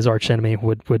sense that his archenemy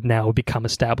would now become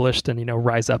established and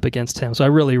rise up against him. So I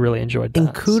really, really enjoyed that.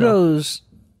 And kudos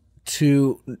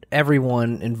to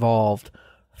everyone involved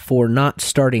for not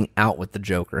starting out with the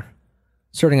Joker,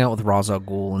 starting out with Ra's al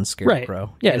Ghul and Scarecrow.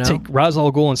 Right. Yeah, take Ra's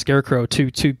al Ghul and Scarecrow,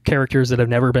 two characters that have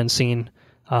never been seen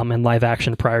in live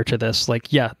action prior to this.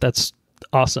 Like, yeah, that's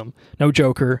awesome. No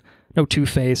Joker, no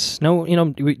Two-Face,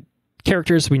 no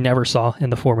characters we never saw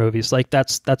in the 4 movies. Like,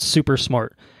 that's super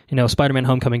smart. Spider-Man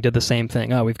Homecoming did the same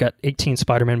thing. Oh, we've got 18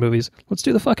 Spider-Man movies. Let's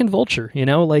do the fucking Vulture.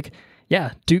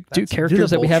 Do characters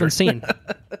that we haven't seen.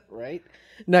 Right.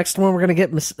 Next one, we're going to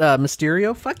get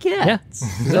Mysterio. Fuck yeah. Yeah.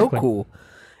 Exactly. So cool.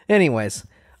 Anyways,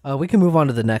 we can move on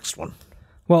to the next one.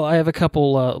 Well, I have a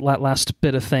couple last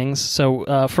bit of things.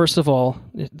 So, first of all,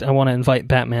 I want to invite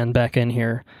Batman back in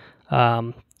here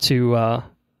to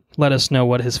let us know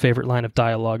what his favorite line of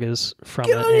dialogue is from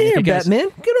Get it. on here, Batman.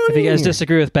 Get on If you guys here.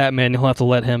 disagree with Batman, you'll have to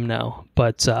let him know.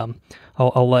 But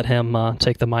I'll let him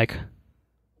take the mic.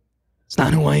 It's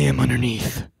not who I am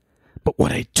underneath, but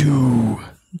what I do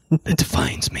that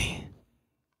defines me.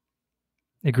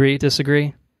 Agree,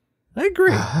 disagree? I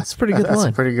agree. That's a pretty good line. That's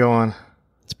a pretty good one.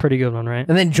 It's a pretty good one, right?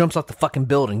 And then jumps off the fucking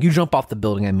building. You jump off the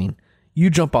building, I mean. You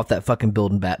jump off that fucking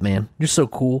building, Batman. You're so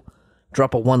cool.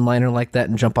 Drop a one-liner like that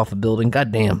and jump off a building.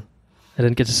 God damn. I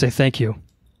didn't get to say thank you.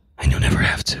 And you'll never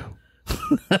have to.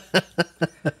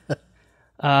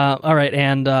 All right,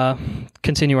 and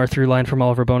continue our through line from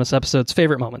all of our bonus episodes.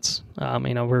 Favorite moments.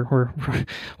 We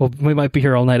might be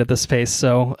here all night at this pace,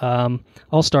 so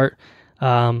I'll start.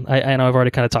 I know I've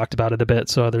already kind of talked about it a bit,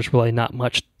 so there's really not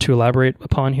much to elaborate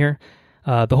upon here.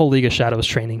 The whole League of Shadows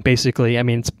training, basically, I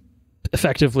mean, it's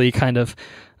effectively kind of,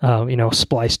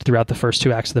 spliced throughout the first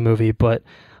 2 acts of the movie, but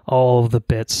all the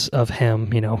bits of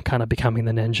him, kind of becoming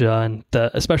the ninja, and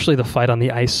especially the fight on the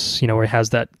ice, where he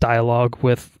has that dialogue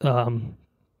with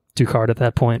Ducard at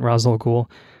that point, Ra's al Ghul.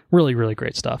 Really, really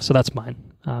great stuff. So that's mine.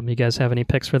 You guys have any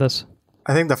picks for this?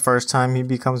 I think the first time he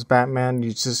becomes Batman,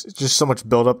 you just so much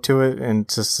build up to it, and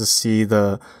just to see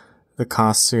the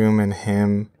costume and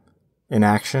him in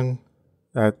action,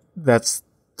 that's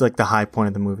like the high point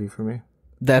of the movie for me.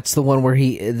 That's the one where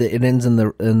it ends in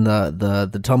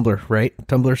the tumbler, right?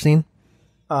 Tumbler scene?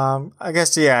 I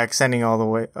guess, yeah, extending all the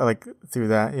way, like, through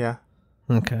that, yeah.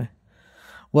 Okay.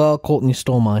 Well, Colton, you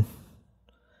stole mine.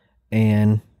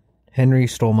 And Henry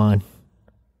stole mine.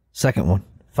 Second one.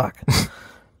 Fuck.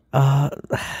 Well,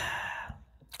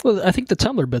 I think the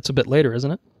Tumblr bit's a bit later,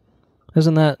 isn't it?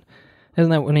 Isn't that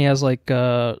when he has like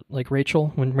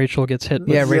Rachel, when Rachel gets hit?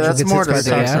 Yeah, Rachel gets hit by the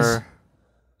gas.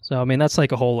 So I mean, that's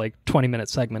like a whole 20-minute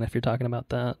segment if you're talking about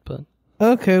that. But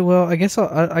okay, well, I guess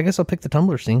I'll pick the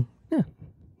Tumblr scene. Yeah,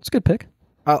 it's a good pick.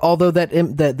 Although that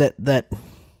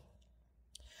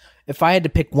if I had to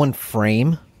pick one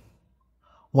frame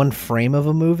of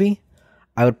a movie,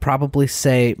 I would probably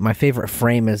say my favorite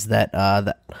frame is that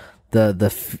the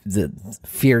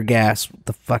fear gas,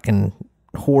 the fucking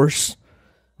horse,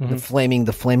 the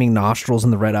flaming nostrils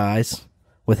and the red eyes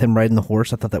with him riding the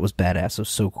horse. I thought that was badass. It was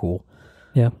so cool.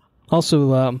 Yeah.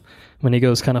 Also, when he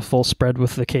goes kind of full spread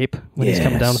with the cape, when he's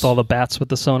coming down with all the bats with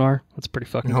the sonar, that's pretty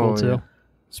fucking cool too. Yeah.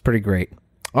 It's pretty great.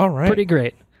 All right. Pretty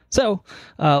great. So,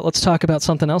 let's talk about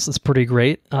something else that's pretty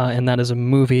great, and that is a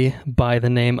movie by the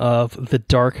name of The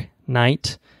Dark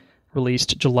Knight,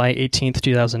 released July 18th,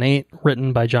 2008,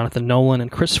 written by Jonathan Nolan and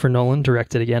Christopher Nolan,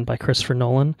 directed again by Christopher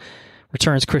Nolan.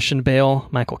 Returns Christian Bale,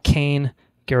 Michael Caine,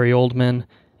 Gary Oldman,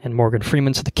 and Morgan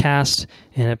Freeman to the cast,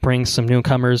 and it brings some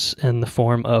newcomers in the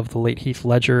form of the late Heath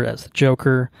Ledger as the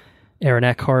Joker, Aaron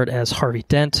Eckhart as Harvey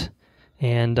Dent,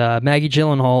 and Maggie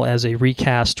Gyllenhaal as a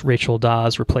recast Rachel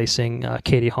Dawes, replacing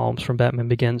Katie Holmes from Batman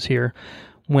Begins here.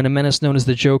 When a menace known as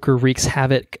the Joker wreaks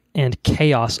havoc and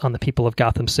chaos on the people of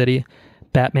Gotham City,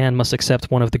 Batman must accept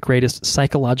one of the greatest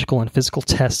psychological and physical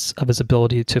tests of his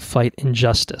ability to fight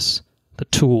injustice, the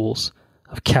tools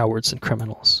of cowards and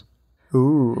criminals.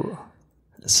 Ooh.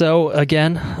 So,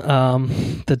 again,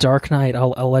 The Dark Knight,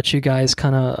 I'll let you guys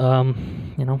kind of,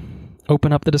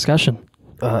 open up the discussion.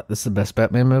 This is the best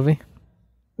Batman movie?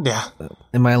 Yeah.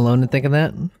 Am I alone in thinking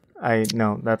that?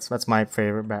 No, that's my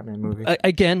favorite Batman movie.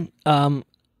 Again,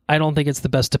 I don't think it's the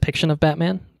best depiction of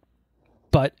Batman,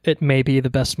 but it may be the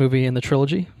best movie in the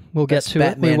trilogy. We'll get to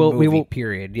Batman it. We will.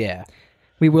 Period. Yeah.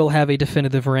 We will have a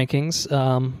definitive rankings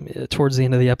towards the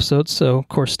end of the episode, so of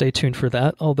course stay tuned for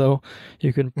that. Although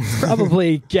you can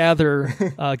probably gather,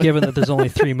 given that there's only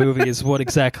 3 movies, what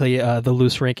exactly the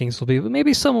loose rankings will be. But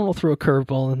maybe someone will throw a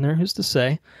curveball in there. Who's to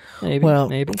say? Maybe.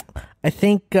 I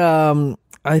think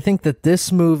that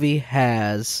this movie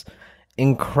has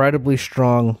incredibly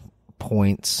strong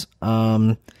points.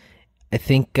 I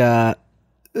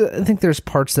think there's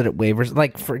parts that it wavers.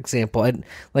 Like, for example,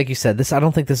 like you said, I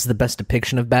don't think this is the best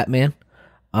depiction of Batman.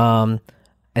 I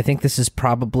think this is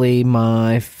probably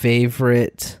my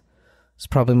favorite. It's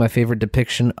probably my favorite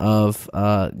depiction of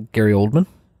Gary Oldman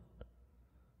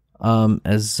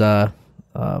as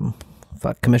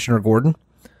Commissioner Gordon.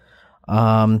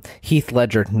 Heath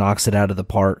Ledger knocks it out of the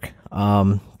park.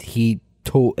 He's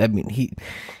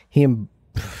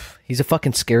a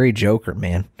fucking scary Joker,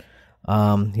 man.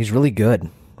 He's really good.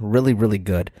 Really, really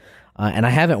good. And I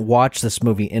haven't watched this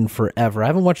movie in forever. I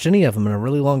haven't watched any of them in a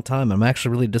really long time. I'm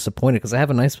actually really disappointed because I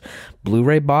have a nice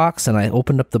Blu-ray box and I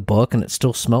opened up the book and it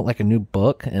still smelled like a new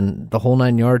book and the whole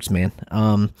 9 yards, man.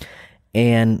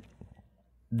 And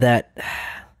that,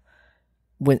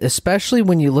 especially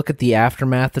when you look at the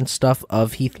aftermath and stuff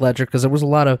of Heath Ledger, because there was a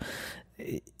lot of,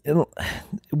 it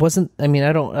wasn't, I mean,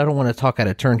 I don't want to talk out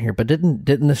of turn here, but didn't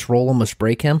this role almost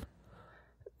break him?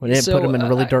 When it put him in a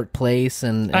really dark place,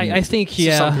 and I think,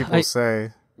 yeah, some people say,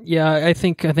 yeah, I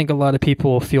think a lot of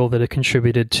people feel that it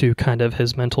contributed to kind of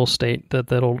his mental state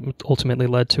that ultimately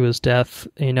led to his death.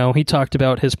 You know, he talked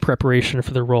about his preparation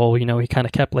for the role. You know, he kind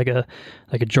of kept like a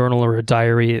journal or a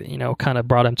diary. You know, kind of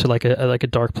brought him to like a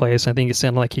dark place. I think it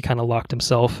sounded like he kind of locked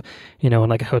himself, you know,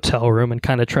 in like a hotel room and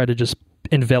kind of tried to just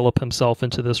envelop himself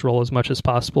into this role as much as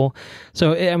possible.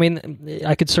 So, I mean,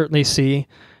 I could certainly see,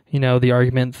 you know, the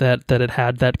argument that it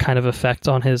had that kind of effect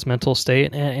on his mental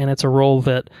state, and it's a role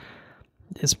that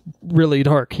is really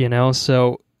dark, you know.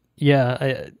 So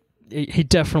yeah, he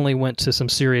definitely went to some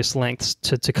serious lengths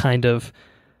to kind of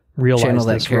realize channel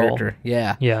that this character. role.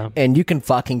 Yeah, and you can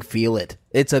fucking feel it.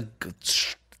 It's a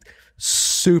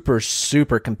super,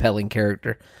 super compelling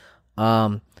character.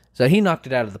 So he knocked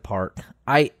it out of the park.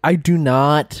 I do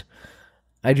not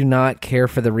care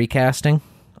for the recasting.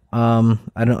 I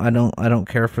don't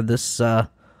care for this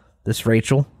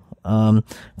Rachel. I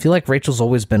feel like Rachel's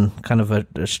always been kind of I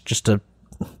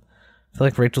feel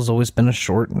like Rachel's always been a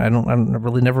short, and I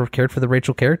really never cared for the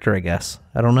Rachel character, I guess.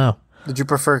 I don't know. Did you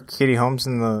prefer Katie Holmes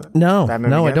in the No,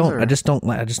 Batman I Begins, don't. or? I just don't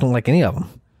like any of them.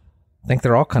 I think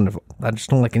they're all kind of, I just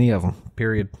don't like any of them,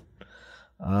 period.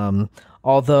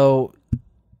 Although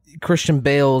Christian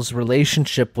Bale's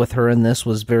relationship with her in this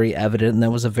was very evident, and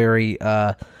that was a very,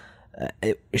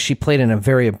 she played in a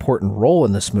very important role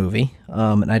in this movie,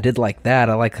 and I did like that.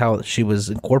 I like how she was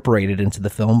incorporated into the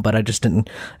film, but I just didn't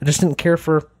care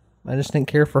for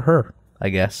her, I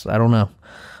guess. I don't know.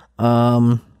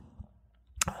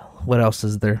 What else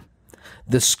is there?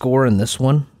 The score in this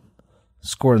one's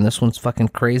fucking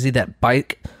crazy. That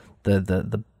bike,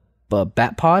 the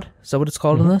bat pod, is that what it's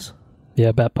called in this?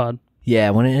 Yeah, bat pod.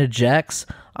 Yeah, when it ejects,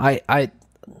 I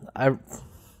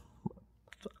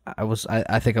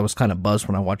think I was kind of buzzed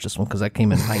when I watched this one because I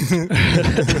came in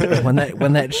hyped. when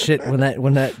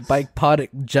that bike pod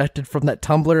ejected from that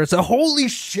tumbler, it's a holy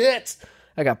shit.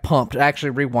 I got pumped. I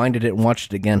actually rewinded it and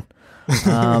watched it again.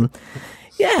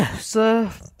 Yeah, it's an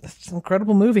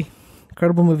incredible movie.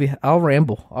 I'll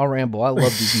ramble. I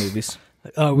love these movies.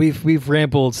 We've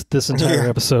rambled this entire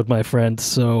episode, my friend.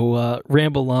 So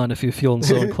ramble on if you feel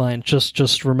so inclined.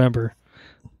 Just remember,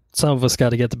 some of us got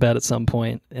to get to bed at some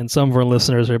point, and some of our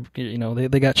listeners are,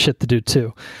 they got shit to do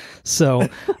too. So,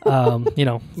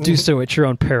 do so at your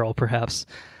own peril, perhaps.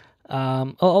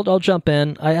 I'll jump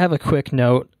in. I have a quick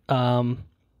note.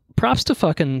 Props to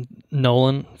fucking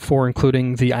Nolan for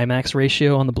including the IMAX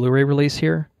ratio on the Blu-ray release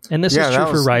here, and this is true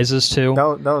for Rises too.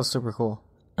 That was super cool.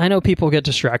 I know people get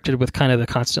distracted with kind of the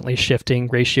constantly shifting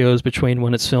ratios between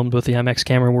when it's filmed with the IMAX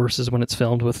camera versus when it's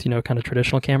filmed with, kind of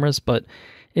traditional cameras. But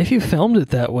if you filmed it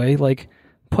that way, like,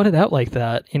 put it out like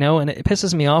that, and it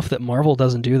pisses me off that Marvel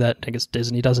doesn't do that. I guess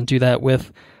Disney doesn't do that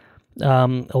with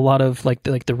a lot of, like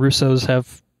the Russos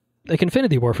have, like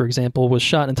Infinity War, for example, was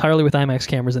shot entirely with IMAX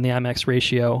cameras in the IMAX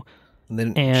ratio.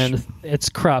 And it's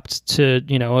cropped to, a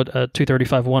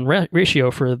 235:1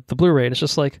 ratio for the Blu-ray. And it's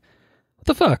just like, what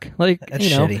the fuck? Like, that's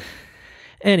shitty.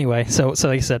 Anyway, so like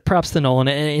I said, props to Nolan,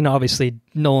 and obviously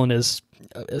Nolan is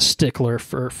a stickler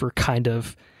for kind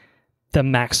of the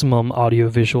maximum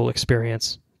audio-visual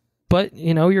experience. But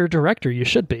you're a director, you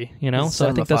should be, So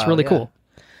I think that's really cool.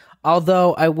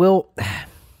 Although I will,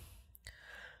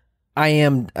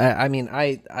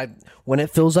 I when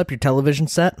it fills up your television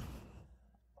set,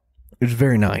 it's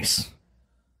very nice.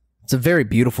 It's a very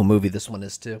beautiful movie. This one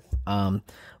is too.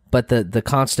 But the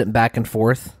constant back and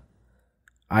forth,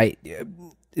 and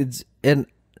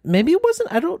maybe it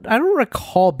wasn't. I don't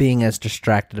recall being as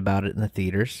distracted about it in the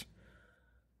theaters,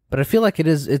 but I feel like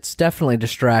it's definitely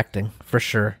distracting for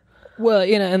sure. Well,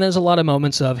 and there's a lot of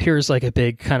moments of here's like a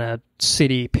big kind of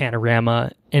city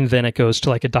panorama, and then it goes to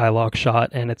like a dialogue shot,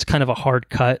 and it's kind of a hard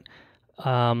cut.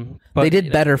 But they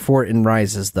did better for it in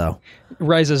Rises, though.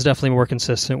 Rises is definitely more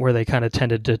consistent, where they kind of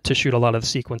tended to shoot a lot of the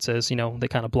sequences. They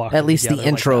kind of block at least the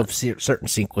intro like of certain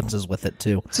sequences with it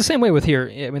too. It's the same way with here.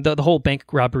 I mean, the whole bank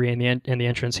robbery and the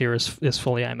entrance here is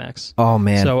fully IMAX. Oh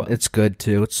man, so it's good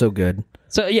too. It's so good.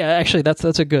 So yeah, actually, that's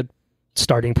a good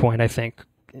starting point. I think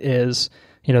is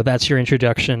that's your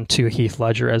introduction to Heath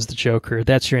Ledger as the Joker.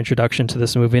 That's your introduction to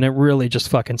this movie, and it really just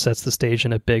fucking sets the stage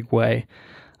in a big way.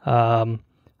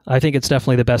 I think it's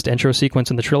definitely the best intro sequence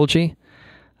in the trilogy,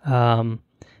 and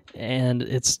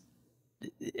it's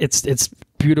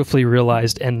beautifully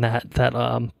realized in that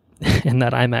in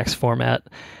that IMAX format,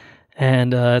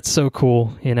 and it's so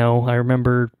cool. I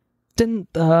remember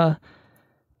didn't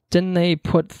they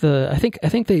put the I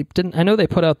think they didn't. I know they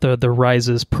put out the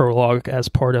Rises prologue as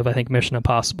part of, I think, Mission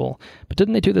Impossible, but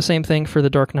didn't they do the same thing for The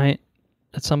Dark Knight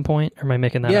at some point? Or am I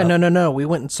making that up? Yeah, no. We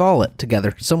went and saw it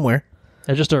together somewhere.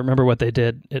 I just don't remember what they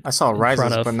did. I saw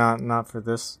Rises, but not for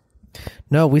this.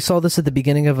 No, we saw this at the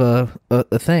beginning of a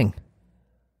thing.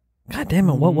 God damn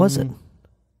it, what was it?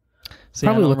 See,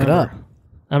 probably look remember. it up.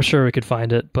 I'm sure we could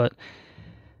find it, but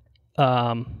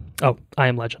I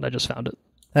Am Legend. I just found it.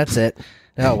 That's it.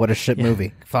 Oh, what a shit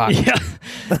movie. Fuck. Yeah.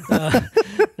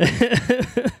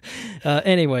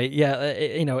 Anyway,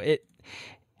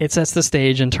 it sets the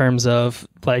stage in terms of,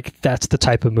 like, that's the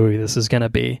type of movie this is going to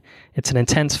be. It's an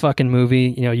intense fucking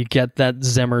movie. You get that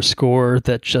Zimmer score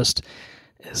that just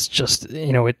is just,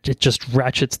 it just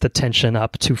ratchets the tension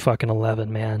up to fucking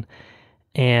 11, man.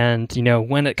 And,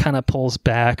 when it kind of pulls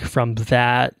back from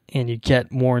that and you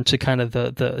get more into kind of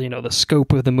the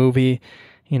scope of the movie,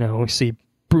 we see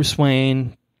Bruce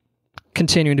Wayne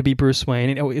continuing to be Bruce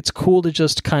Wayne. It's cool to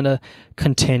just kind of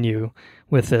continue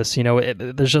with this.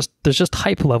 There's just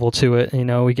hype level to it.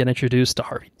 We get introduced to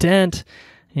Harvey Dent.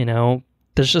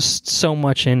 There's just so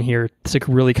much in here to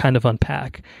really kind of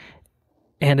unpack,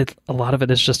 and a lot of it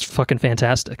is just fucking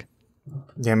fantastic.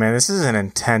 Yeah, man, this is an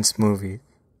intense movie.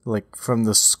 Like, from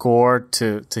the score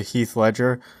to Heath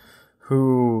Ledger,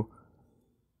 who,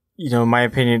 in my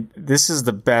opinion, this is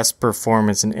the best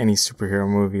performance in any superhero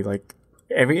movie. Like,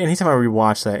 anytime I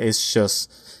rewatch that, it's just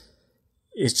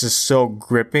so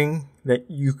gripping that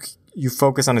you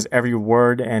focus on his every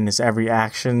word and his every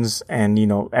actions, and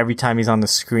every time he's on the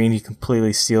screen he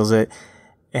completely steals it,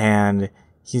 and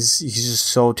he's just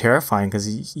so terrifying because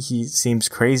he seems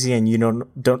crazy, and you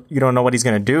don't know what he's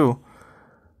gonna do,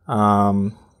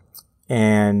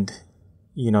 and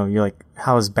you're like,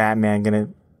 how is Batman gonna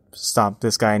stop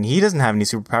this guy? And he doesn't have any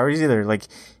superpowers either. Like,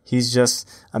 he's just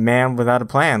a man without a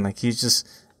plan. Like, he's just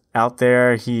out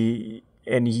there.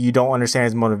 And you don't understand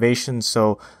his motivation.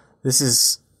 So this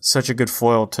is such a good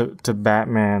foil to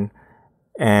Batman.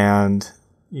 And,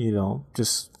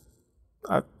 just,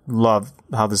 I love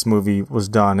how this movie was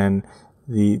done and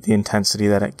the intensity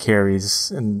that it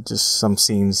carries, and just some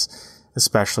scenes,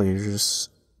 especially, you're just,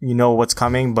 what's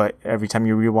coming, but every time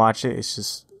you rewatch it, it's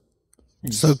just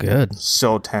so good.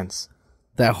 So tense.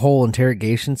 That whole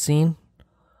interrogation scene.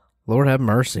 Lord have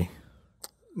mercy.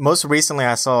 Most recently,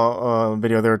 I saw a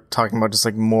video. They were talking about just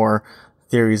like more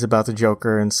theories about the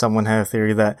Joker, and someone had a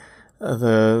theory that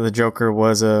the Joker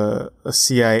was a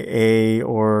CIA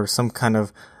or some kind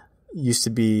of used to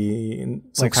be in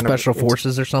some Like kind special of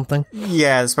forces or something?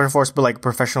 Yeah, the special force, but like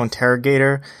professional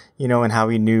interrogator, you know, and how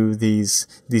he knew these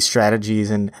strategies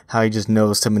and how he just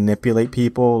knows to manipulate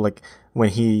people. Like when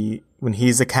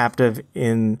he's a captive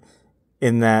in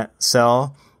that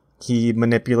cell, he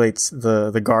manipulates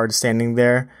the guard standing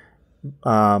there,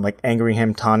 like angering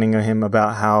him, taunting him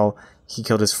about how he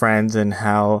killed his friends and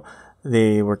how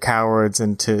they were cowards,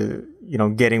 and to, you know,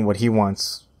 getting what he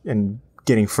wants and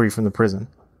getting free from the prison.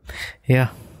 Yeah.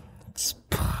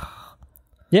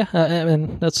 Yeah, I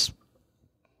mean, that's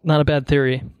not a bad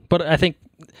theory. But I think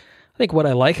what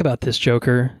I like about this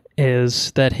Joker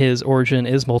is that his origin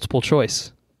is multiple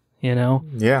choice. You know?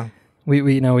 Yeah.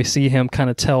 We see him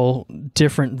kind of tell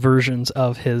different versions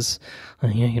of his.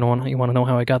 You want to know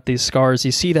how I got these scars?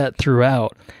 You see that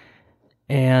throughout,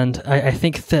 and I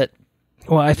think that.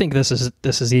 Well, I think this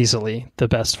is easily the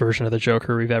best version of the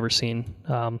Joker we've ever seen.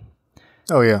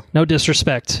 Oh yeah. No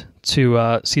disrespect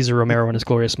to Cesar Romero and his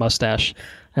glorious mustache,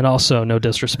 and also no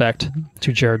disrespect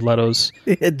to Jared Leto's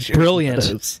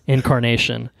brilliant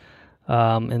incarnation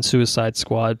in Suicide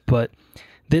Squad, but.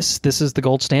 This is the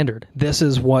gold standard. This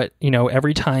is what, you know,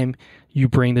 every time you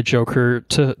bring the Joker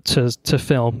to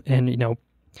film, and, you know,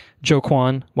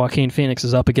 Joaquin Phoenix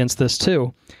is up against this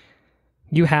too.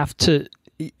 You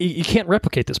can't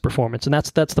replicate this performance, and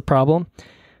that's the problem.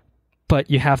 But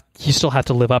you still have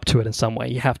to live up to it in some way.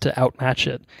 You have to outmatch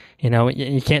it. You know,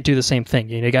 you can't do the same thing.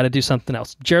 You got to do something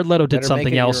else. Jared Leto did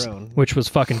something else, which was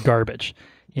fucking garbage.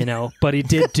 You know, but he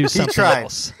did do something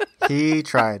else. He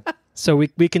tried. So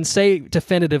we can say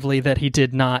definitively that he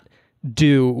did not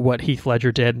do what Heath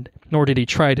Ledger did, nor did he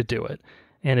try to do it,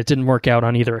 and it didn't work out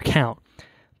on either account.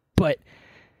 But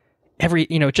this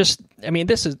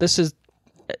is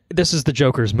the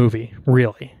Joker's movie,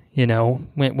 really. You know,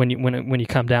 when you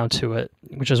come down to it,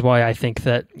 which is why I think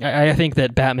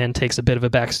that Batman takes a bit of a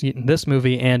backseat in this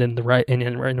movie and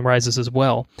in Rises as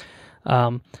well.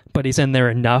 But he's in there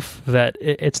enough that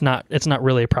it's not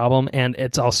really a problem, and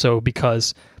it's also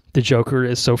because the Joker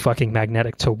is so fucking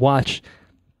magnetic to watch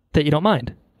that you don't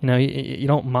mind. You know, you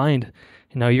don't mind.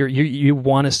 You know, you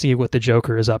want to see what the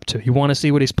Joker is up to. You want to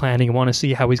see what he's planning. You want to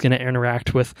see how he's going to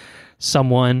interact with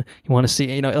someone. You want to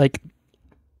see, you know, like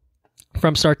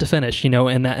from start to finish. You know,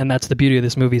 and that's the beauty of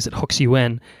this movie, is it hooks you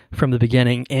in from the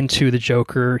beginning into the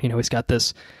Joker. You know, he's got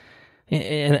this,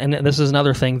 and this is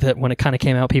another thing that when it kind of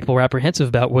came out, people were apprehensive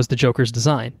about, was the Joker's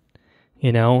design.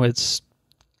 You know, it's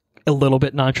a little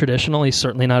bit non-traditional. He's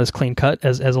certainly not as clean cut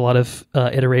as a lot of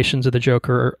iterations of the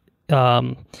Joker, are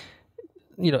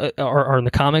in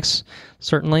the comics,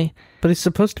 certainly. But he's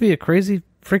supposed to be a crazy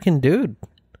freaking dude.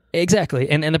 Exactly,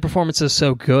 and the performance is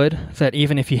so good that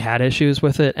even if he had issues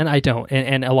with it, and I don't,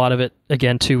 and a lot of it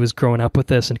again too was growing up with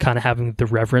this and kind of having the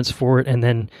reverence for it, and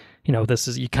then, you know, this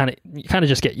is you kind of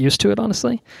just get used to it,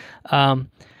 honestly. But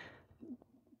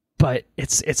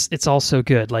it's also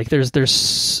good. Like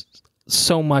there's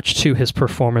so much to his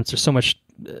performance. There's so much.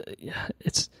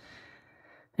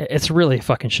 It's really a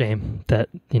fucking shame that,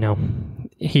 you know,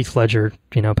 Heath Ledger,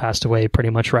 you know, passed away pretty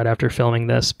much right after filming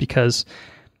this, because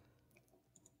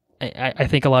I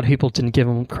think a lot of people didn't give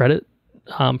him credit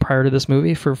prior to this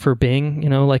movie for being, you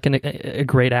know, like a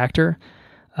great actor.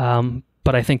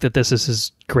 But I think that this is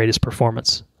his greatest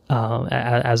performance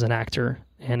as an actor,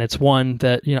 and it's one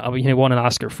that, you know, he won an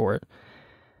Oscar for it.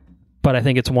 But I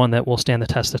think it's one that will stand the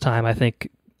test of time. I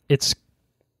think it's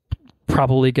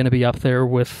probably going to be up there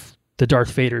with the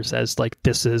Darth Vaders as, like,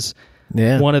 this is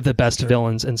one of the best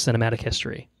villains in cinematic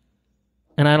history.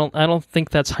 And I don't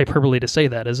think that's hyperbole to say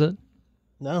that, is it?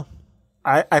 No.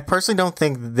 I personally don't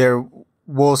think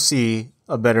we'll see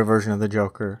a better version of the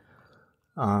Joker.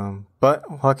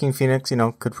 But Joaquin Phoenix, you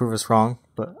know, could prove us wrong.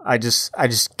 But I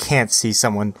just can't see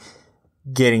someone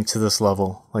getting to this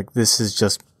level. Like, this is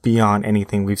just beyond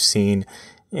anything we've seen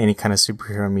in any kind of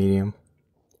superhero medium.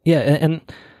 Yeah, and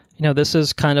you know, this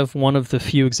is kind of one of the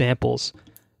few examples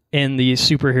in the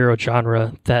superhero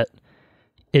genre that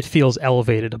it feels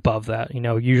elevated above that. You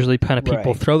know, usually kind of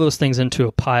people throw those things into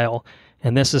a pile,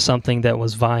 and this is something that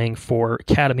was vying for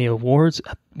Academy Awards.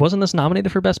 Wasn't this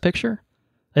nominated for Best Picture?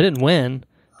 It didn't win,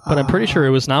 but I'm pretty sure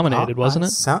it was nominated, wasn't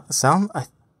it?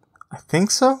 I think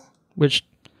so. Which,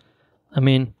 I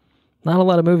mean, not a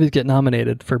lot of movies get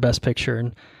nominated for Best Picture,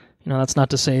 and, you know, that's not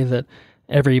to say that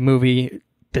every movie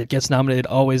that gets nominated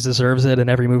always deserves it, and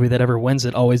every movie that ever wins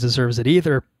it always deserves it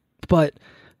either. But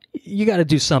you got to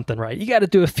do something right. You got to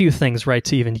do a few things right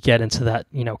to even get into that,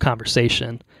 you know,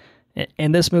 conversation.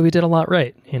 And this movie did a lot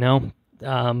right, you know.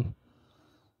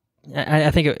 I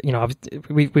think, you know,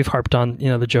 we've harped on, you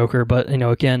know, the Joker, but, you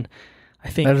know, again, I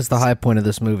think that is the high point of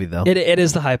this movie, though. It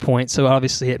is the high point, so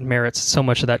obviously it merits so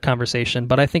much of that conversation.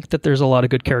 But I think that there's a lot of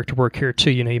good character work here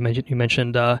too. You know, you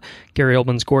mentioned Gary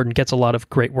Oldman's Gordon gets a lot of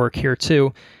great work here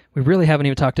too. We really haven't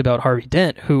even talked about Harvey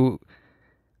Dent, who,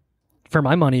 for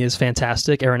my money, is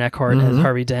fantastic. Aaron Eckhart as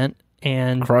Harvey Dent,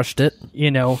 and crushed it.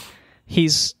 You know,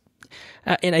 he's.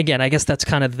 And again, I guess that's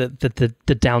kind of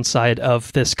the downside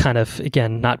of this kind of,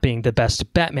 again, not being the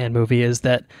best Batman movie, is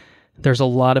that there's a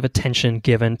lot of attention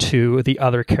given to the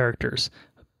other characters.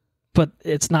 But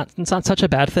it's not such a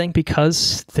bad thing,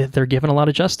 because they're given a lot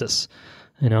of justice.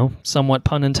 You know, somewhat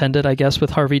pun intended, I guess,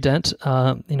 with Harvey Dent,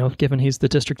 you know, given he's the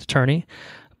district attorney.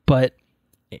 But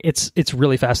it's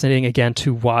really fascinating, again,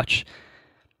 to watch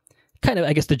kind of,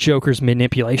 I guess, the Joker's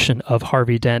manipulation of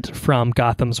Harvey Dent from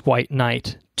Gotham's White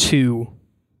Knight to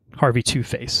Harvey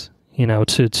Two-Face, you know,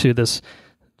 to this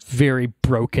very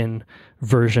broken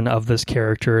version of this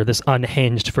character, this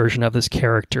unhinged version of this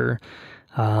character,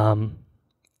 and,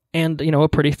 you know, a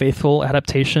pretty faithful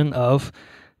adaptation of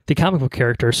the comic book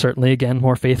character, certainly, again,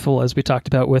 more faithful, as we talked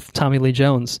about with Tommy Lee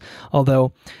Jones.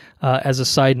 Although, as a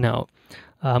side note,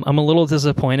 I'm a little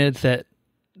disappointed that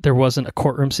there wasn't a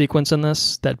courtroom sequence in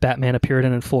this, that Batman appeared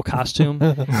in full costume,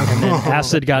 and then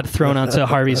acid got thrown onto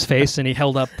Harvey's face, and he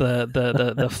held up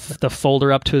the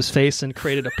folder up to his face and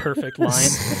created a perfect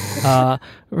line,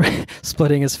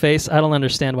 splitting his face. I don't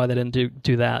understand why they didn't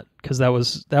do that, because that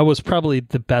was probably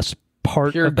the best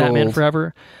part Pure of Batman gold.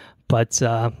 Forever. But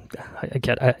I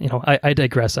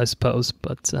digress, I suppose.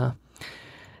 But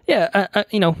yeah,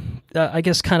 I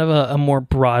guess kind of a more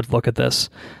broad look at this.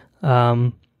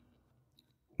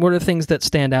 What are the things that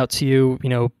stand out to you, you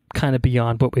know, kind of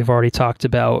beyond what we've already talked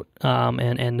about,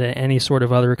 and any sort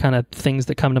of other kind of things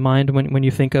that come to mind when you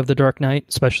think of The Dark Knight,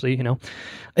 especially, you know,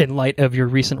 in light of your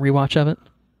recent rewatch of it?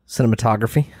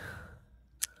 Cinematography.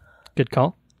 Good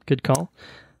call.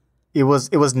 It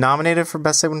was nominated for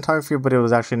Best Cinematography, but it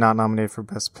was actually not nominated for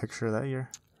Best Picture that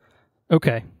year.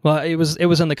 Okay. Well, it was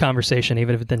in the conversation,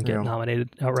 even if it didn't get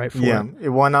nominated outright for it. Yeah, it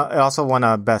also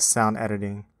won Best Sound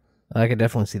Editing. I could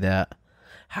definitely see that.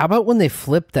 How about when they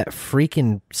flipped that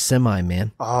freaking semi,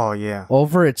 man? Oh, yeah.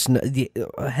 Over its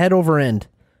head over end.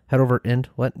 Head over end?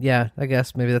 What? Yeah, I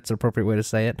guess maybe that's the appropriate way to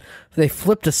say it. They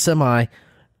flipped a semi.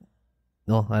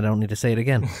 Well, I don't need to say it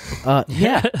again.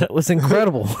 Yeah, that was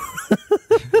incredible.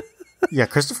 Yeah,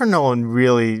 Christopher Nolan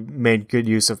really made good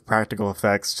use of practical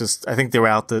effects. Just, I think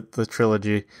throughout the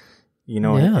trilogy, you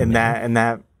know, Yeah, and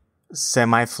that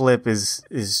semi flip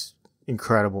is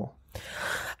incredible.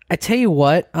 I tell you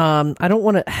what, I don't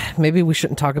want to. Maybe we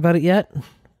shouldn't talk about it yet.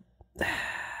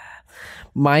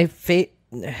 My fate.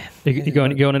 You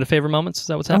going into favorite moments? Is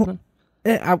that what's happening?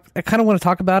 I kind of want to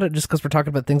talk about it just because we're talking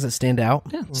about things that stand out.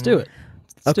 Yeah, let's do it.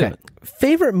 Okay.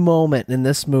 Favorite moment in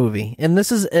this movie, and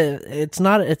this is it's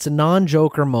a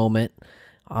non-Joker moment,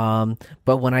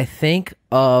 but when I think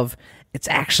of, it's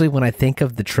actually when I think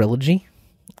of the trilogy,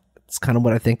 it's kind of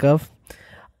what I think of.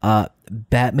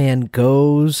 Batman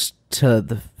goes to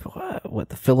the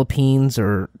Philippines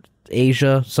or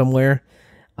Asia somewhere,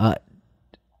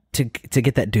 to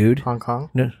get that dude. Hong Kong?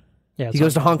 No. Yeah, He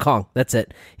goes to Hong Kong. That's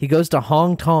it. He goes to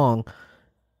Hong Kong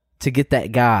to get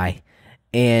that guy,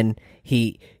 and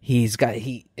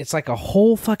it's like a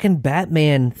whole fucking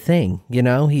Batman thing, you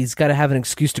know? He's got to have an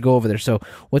excuse to go over there. So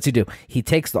what's he do? He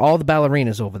takes all the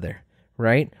ballerinas over there,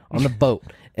 right? On the boat.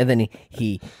 And then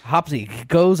he hops, he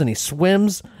goes and he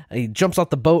swims, and he jumps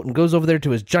off the boat and goes over there to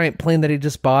his giant plane that he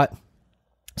just bought,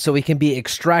 so he can be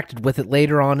extracted with it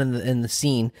later on in the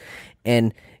scene.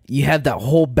 And you have that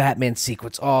whole Batman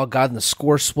sequence. Oh, God, and the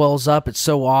score swells up. It's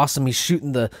so awesome. He's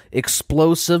shooting the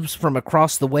explosives from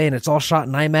across the way, and it's all shot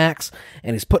in IMAX,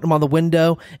 and he's putting them on the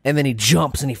window, and then he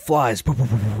jumps and he flies.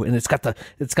 And it's got the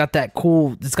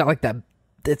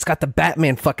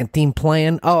Batman fucking theme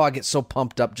playing. Oh, I get so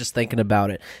pumped up just thinking about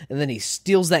it. And then he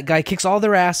steals that guy, kicks all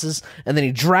their asses, and then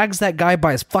he drags that guy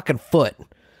by his fucking foot.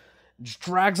 Just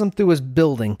drags him through his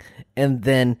building, and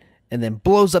then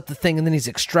blows up the thing, and then he's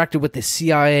extracted with the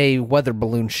CIA weather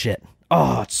balloon shit.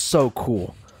 Oh, it's so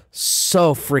cool.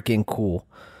 So freaking cool.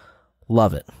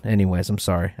 Love it. Anyways, I'm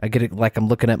sorry. I get it like I'm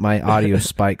looking at my audio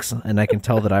spikes, and I can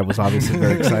tell that I was obviously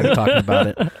very excited talking about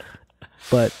it.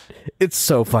 But it's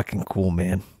so fucking cool,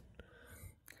 man.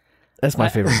 That's my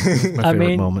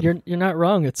favorite. Moment. You're not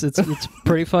wrong. It's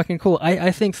pretty fucking cool.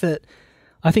 I think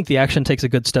the action takes a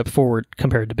good step forward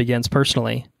compared to Begins,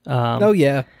 personally. Oh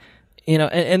yeah. You know,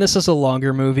 and this is a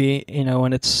longer movie, you know,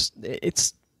 and it's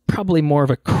probably more of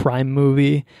a crime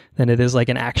movie than it is like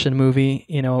an action movie,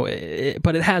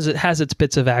 but it has its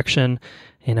bits of action.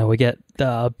 We get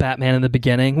Batman in the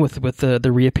beginning with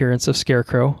the reappearance of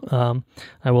Scarecrow.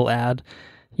 I will add,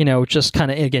 just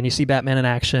kind of, again, you see Batman in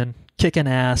action, kicking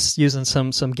ass, using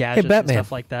some gadgets and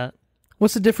stuff like that.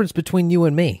 What's the difference between you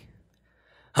and me?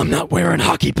 I'm not wearing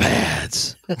hockey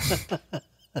pads.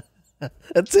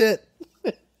 That's it.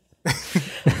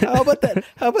 How about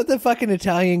that fucking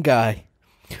Italian guy?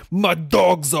 My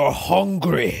dogs are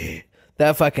hungry.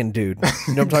 That fucking dude.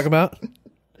 You know what I'm talking about?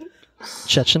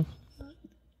 Chechen?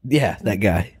 Yeah, that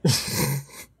guy.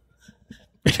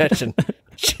 Chechen.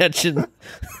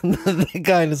 The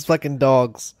guy and his fucking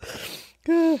dogs.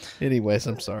 Anyways,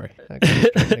 I'm sorry. I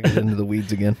get into the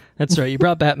weeds again. That's right. You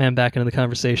brought Batman back into the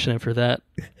conversation, and for that,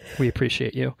 we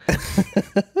appreciate you.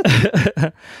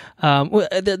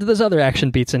 There's other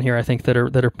action beats in here, I think, that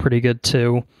are pretty good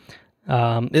too.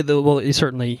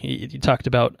 You talked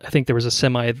about, I think there was a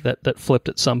semi that flipped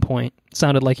at some point.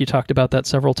 Sounded like you talked about that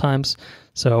several times.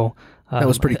 So that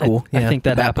was pretty cool. I think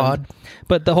that happened.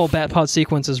 But the whole Batpod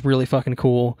sequence is really fucking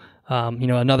cool.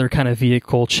 Another kind of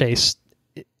vehicle chase,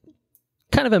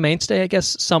 kind of a mainstay, I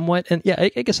guess, somewhat. And yeah,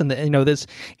 I guess there's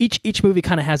each movie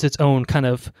kind of has its own kind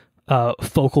of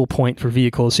focal point for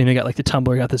vehicles. You got like the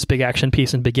Tumbler, got this big action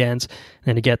piece and Begins,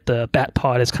 and you get the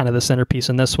Batpod as kind of the centerpiece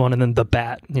in this one, and then the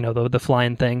Bat, the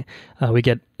flying thing. We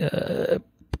get a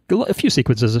few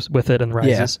sequences with it and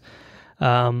Rises.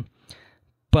 Yeah.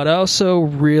 But I also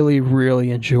really,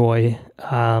 really enjoy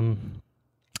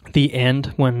the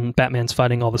end when Batman's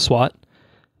fighting all the SWAT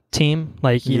team.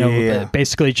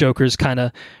 Basically Joker's kind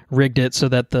of rigged it so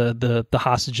that the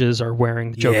hostages are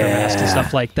wearing Joker masks and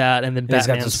stuff like that, and then Batman's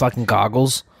got those fucking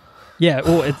goggles. Yeah,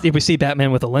 well, we see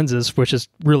Batman with the lenses, which is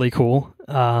really cool.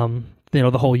 The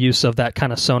whole use of that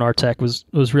kind of sonar tech was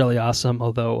really awesome,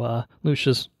 although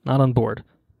Lucia's not on board.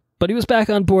 But he was back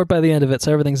on board by the end of it,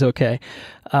 so everything's okay.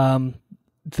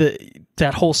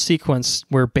 That whole sequence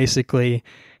where basically,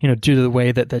 due to the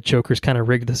way that Joker's kind of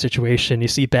rigged the situation, you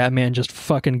see Batman just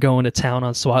fucking going to town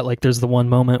on SWAT. Like, there's the one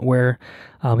moment where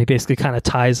he basically kind of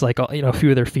ties like a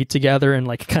few of their feet together and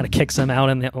like kind of kicks them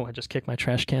out. And I just kicked my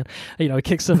trash can. He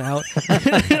kicks them out.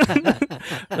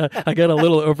 I got a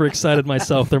little overexcited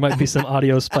myself. There might be some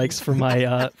audio spikes for my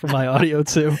audio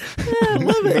too. Yeah, I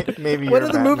love it. Maybe what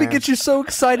did the movie get you so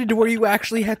excited to where you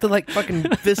actually had to like fucking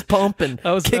fist pump and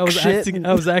I was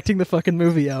acting the fucking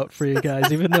movie out for you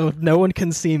guys, even though no one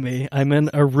can see me. I'm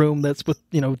in a room that's with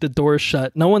the doors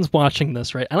shut. No one's watching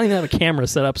this, right? I don't even have a camera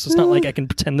set up, so it's not like I can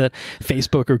pretend that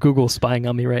Facebook or Google spying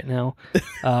on me right now.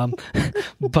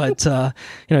 But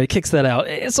he kicks that out.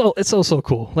 It's also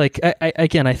cool. Like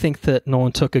I think that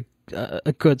Nolan took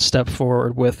a good step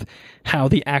forward with how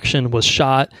the action was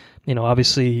shot.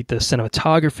 Obviously the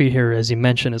cinematography here, as you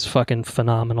mentioned, is fucking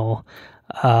phenomenal.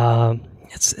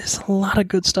 It's a lot of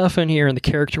good stuff in here, and the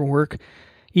character work,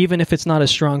 even if it's not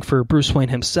as strong for Bruce Wayne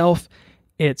himself,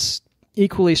 it's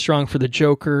equally strong for the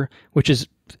Joker, which is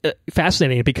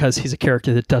fascinating because he's a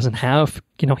character that doesn't have,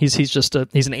 he's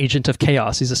an agent of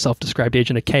chaos. He's a self-described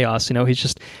agent of chaos.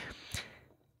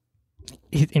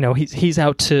 He's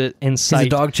out to incite. He's a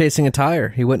dog chasing a tire.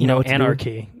 He wouldn't know what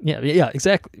anarchy. To do. Yeah,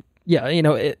 exactly.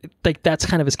 Yeah, that's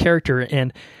kind of his character,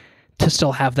 and to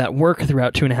still have that work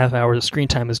throughout 2.5 hours of screen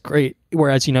time is great.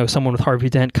 Whereas, someone with Harvey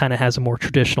Dent kind of has a more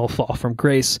traditional fall from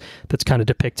grace that's kind of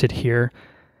depicted here.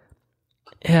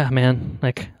 Yeah, man.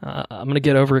 Like, I'm going to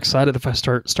get overexcited if I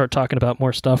start talking about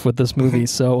more stuff with this movie.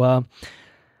 So,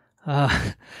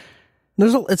 it's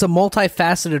a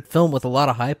multifaceted film with a lot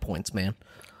of high points, man.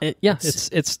 It's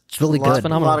really good. It's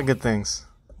phenomenal. A lot of good things.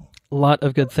 A lot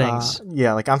of good things.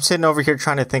 Like I'm sitting over here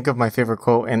trying to think of my favorite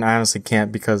quote, and I honestly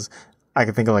can't because I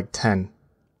can think of like 10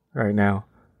 right now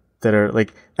that are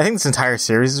like, I think this entire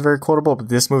series is very quotable, but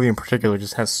this movie in particular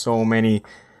just has so many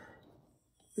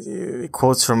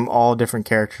quotes from all different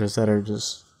characters that are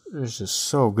just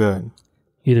so good.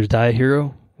 Either die a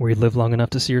hero or you live long enough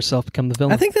to see yourself become the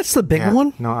villain. I think that's the big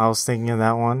one. No, I was thinking of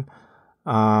that one.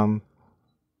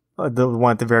 The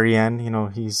one at the very end,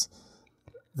 he's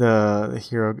the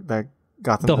hero that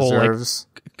Gotham deserves,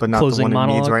 but not the one it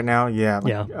needs right now. Yeah.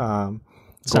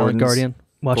 Silent Guardian,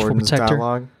 Watchful Gordon's Protector,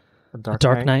 dialogue,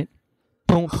 Dark Knight.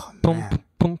 Boom, boom,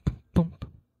 boom, boom.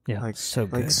 Yeah, like so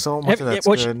good. Like so much of that's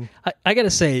good. I gotta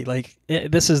say, like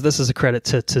this is a credit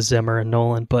to Zimmer and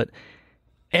Nolan, but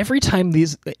every time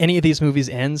any of these movies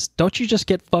ends, don't you just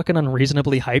get fucking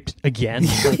unreasonably hyped again?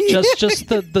 Like, just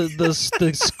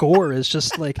the score is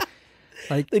just like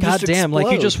Like, They just goddamn,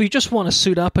 like explode. you just want to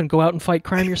suit up and go out and fight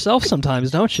crime yourself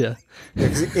sometimes, don't you?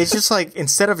 It's just like,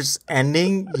 instead of just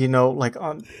ending, like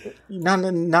on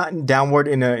not downward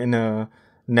in a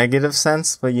negative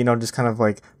sense, but just kind of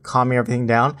like calming everything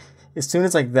down. As soon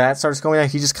as like that starts going on,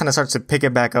 he just kind of starts to pick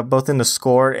it back up, both in the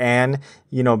score and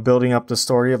building up the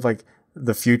story of like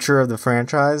the future of the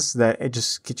franchise. That it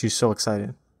just gets you so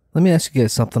excited. Let me ask you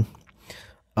guys something.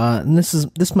 And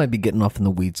this might be getting off in the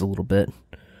weeds a little bit.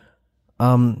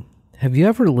 Have you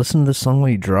ever listened to this song while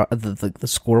you drive, the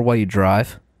score while you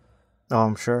drive? Oh,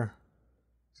 I'm sure.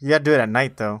 You gotta do it at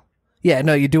night though. Yeah,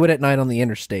 no, you do it at night on the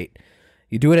interstate.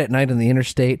 You do it at night on the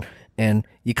interstate, and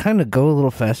you kind of go a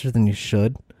little faster than you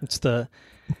should. It's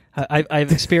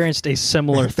I've experienced a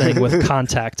similar thing with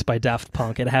Contact by Daft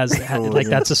Punk. It has like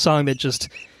that's a song that just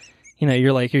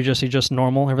you're just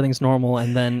normal, everything's normal,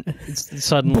 and then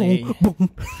suddenly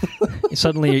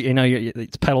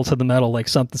it's pedal to the metal, like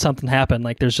something happened,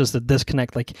 like there's just a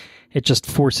disconnect, like it just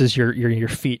forces your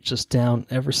feet just down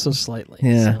ever so slightly.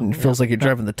 Yeah, so, and it feels like you're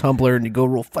driving the Tumbler and you go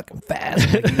real fucking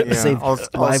fast. Like you gotta save all of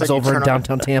a lives sudden you over in turn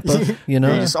downtown Tampa. You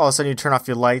just all of a sudden you turn off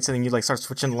your lights and then you like start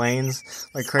switching lanes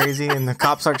like crazy, and the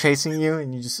cops start chasing you,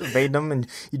 and you just evade them, and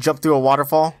you jump through a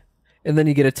waterfall. And then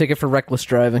you get a ticket for reckless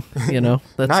driving. That's,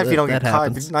 Not if you don't that get caught.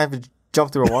 happens. Not if you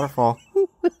jump through a waterfall.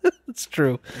 It's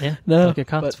true. yeah, No, don't get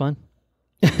caught, but- it's fun.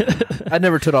 I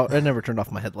never turned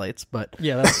off my headlights, but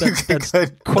Yeah, that's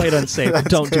Good. quite unsafe. That's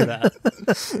Don't do good.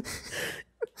 that.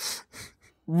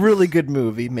 really good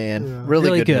movie, man.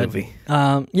 Really good movie.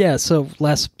 Yeah, so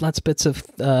last bits of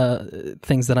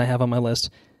things that I have on my list.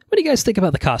 What do you guys think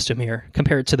about the costume here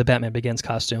compared to the Batman Begins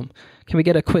costume? Can we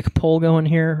get a quick poll going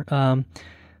here?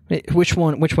 Which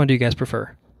one do you guys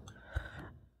prefer?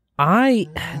 I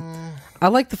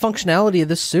like the functionality of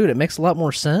this suit. It makes a lot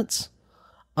more sense.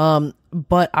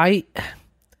 But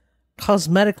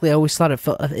cosmetically, I always thought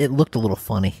it looked a little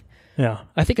funny. Yeah,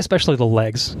 I think especially the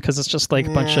legs, because it's just like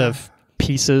a bunch of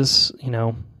pieces.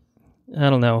 I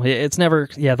don't know. It's never.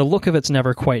 Yeah, the look of it's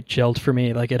never quite gelled for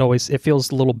me. Like it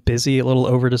feels a little busy, a little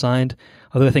over designed.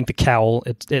 Although I think the cowl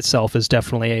itself is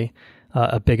definitely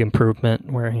a big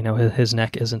improvement, where his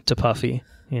neck isn't too puffy.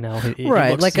 He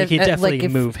Right, looks like he definitely like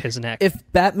if- move his neck. If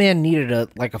Batman needed a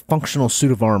functional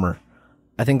suit of armor,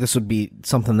 I think this would be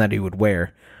something that he would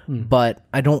wear. But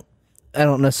I don't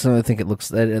necessarily think it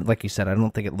looks like you said. I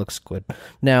don't think it looks good.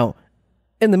 Now,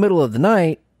 in the middle of the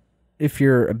night, if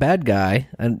you're a bad guy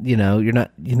and you're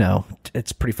not,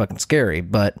 it's pretty fucking scary.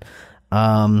 But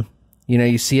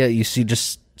you see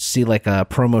like a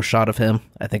promo shot of him.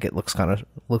 I think it looks kind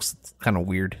of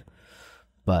weird,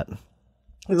 but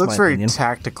It looks my very opinion.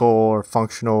 tactical or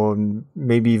functional, and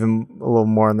maybe even a little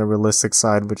more on the realistic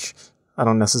side, which I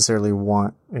don't necessarily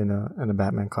want in a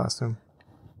Batman costume.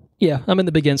 Yeah, I'm in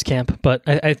the Begins camp, but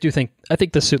I think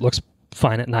the suit looks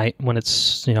fine at night when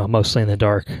it's mostly in the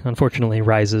dark. Unfortunately,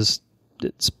 Rises,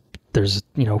 there's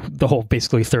the whole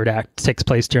basically third act takes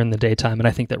place during the daytime, and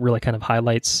I think that really kind of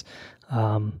highlights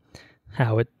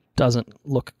how it doesn't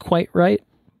look quite right.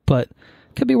 But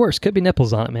could be worse. Could be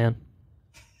nipples on it, man.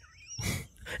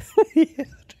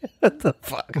 what the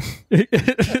fuck?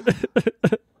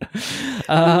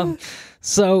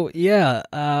 So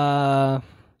yeah,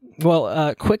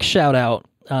 quick shout out.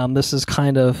 This is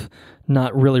kind of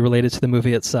not really related to the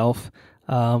movie itself,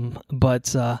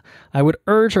 but I would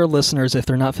urge our listeners, if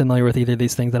they're not familiar with either of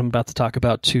these things that I'm about to talk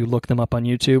about, to look them up on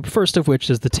YouTube. First of which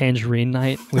is the Tangerine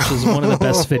Night, which is one of the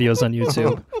best videos on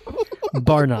YouTube,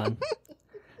 bar none.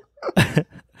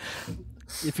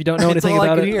 If you don't know anything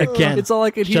about it, again, it's all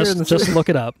I could hear. just look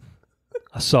it up.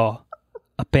 I saw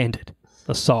a bandit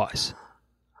the size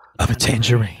Of a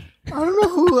tangerine. I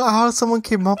don't know how someone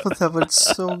came up with that, but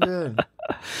it's so good.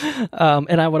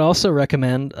 And I would also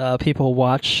recommend people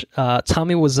watch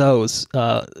Tommy Wiseau's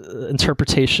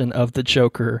interpretation of the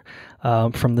Joker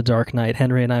from The Dark Knight.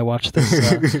 Henry and I watched this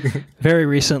very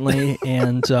recently,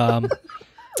 and That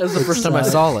was the first time I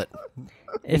saw it.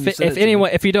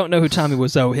 if you don't know who Tommy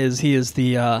Wiseau is, he is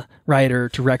the writer,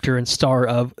 director, and star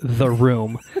of The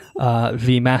Room,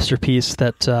 the masterpiece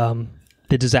that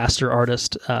The Disaster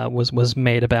Artist was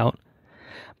made about.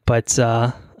 But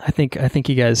I think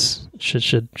you guys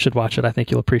should watch it. I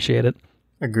think you'll appreciate it.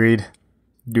 Agreed.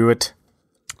 Do it.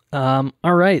 All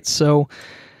right. So,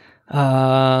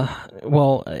 do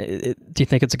you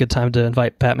think it's a good time to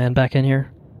invite Batman back in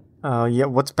here? Yeah.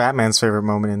 What's Batman's favorite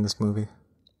moment in this movie?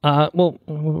 What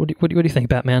do you think,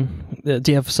 Batman? Do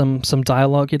you have some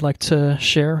dialogue you'd like to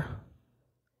share?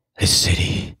 This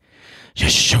city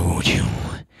just showed you,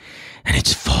 and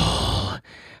it's full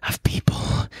of people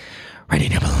ready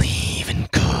to believe in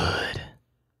good.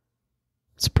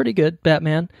 It's pretty good,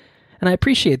 Batman. And I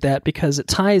appreciate that because it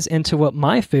ties into what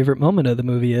my favorite moment of the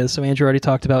movie is. So Andrew already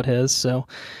talked about his, so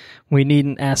we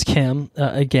needn't ask him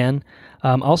again.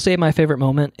 I'll say my favorite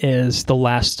moment is the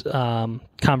last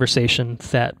conversation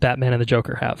that Batman and the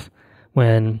Joker have.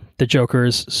 When the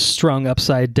Joker's strung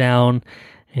upside down,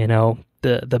 you know,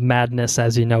 the madness,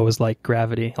 as you know, is like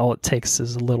gravity. All it takes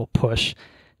is a little push.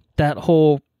 That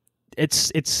whole,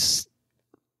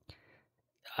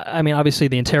 I mean, obviously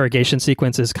the interrogation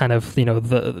sequence is kind of, you know,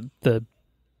 the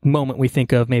moment we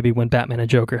think of maybe when Batman and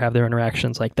Joker have their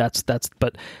interactions. Like that's,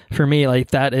 but for me,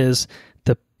 like that is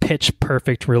the pitch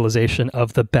perfect realization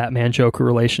of the Batman Joker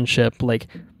relationship. Like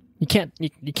you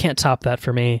can't top that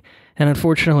for me. And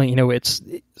unfortunately, you know, it's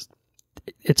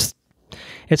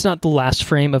not the last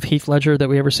frame of Heath Ledger that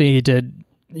we ever see. He did,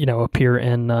 you know, appear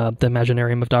in the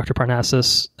Imaginarium of Dr.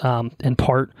 Parnassus in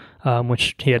part,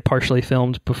 which he had partially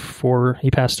filmed before he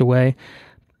passed away.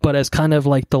 But as kind of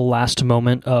like the last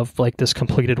moment of like this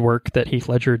completed work that Heath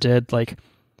Ledger did, like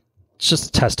it's just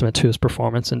a testament to his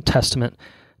performance and testament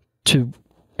to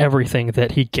everything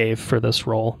that he gave for this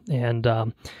role. And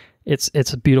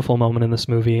it's a beautiful moment in this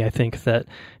movie. I think that,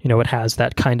 you know, it has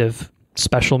that kind of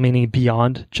special meaning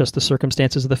beyond just the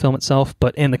circumstances of the film itself,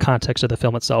 but in the context of the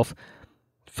film itself,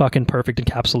 fucking perfect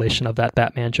encapsulation of that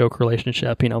Batman Joker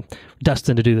relationship. You know,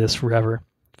 destined to do this forever.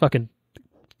 Fucking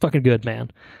good,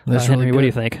 man. That's Henry, really what do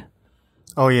you good. think?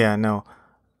 Oh yeah, no.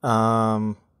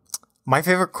 My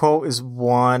favorite quote is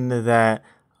one that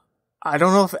I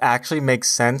don't know if it actually makes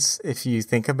sense if you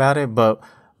think about it, but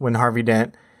when Harvey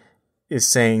Dent is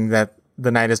saying that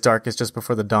the night is darkest just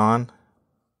before the dawn,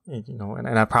 you know, and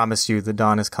I promise you the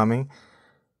dawn is coming.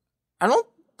 I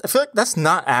feel like that's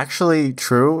not actually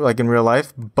true, like in real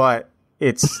life, but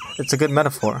it's a good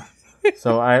metaphor.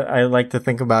 So I like to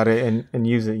think about it and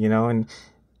use it, you know, and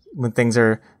when things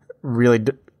are really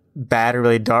bad or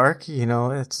really dark, you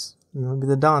know, it's, you know, maybe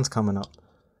the dawn's coming up.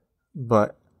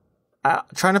 But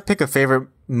trying to pick a favorite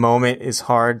moment is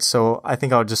hard, so I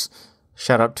think I'll just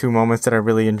shout out two moments that I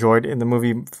really enjoyed in the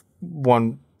movie.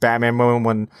 One Batman moment,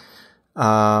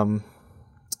 one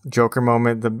Joker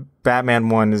moment. The Batman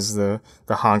one is the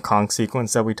Hong Kong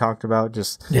sequence that we talked about.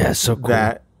 Just Yeah, it's so cool.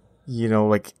 that, you know,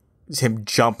 like him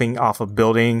jumping off a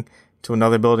building to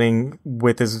another building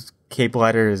with his cape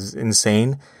lighter is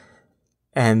insane.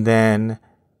 And then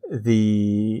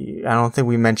I don't think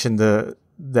we mentioned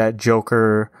that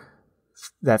Joker,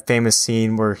 that famous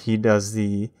scene where he goes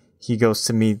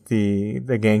to meet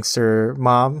the gangster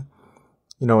mob,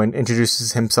 you know, and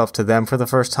introduces himself to them for the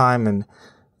first time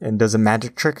and does a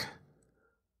magic trick.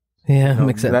 Yeah, You know,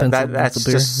 mix that pencil, that's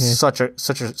pencil beer.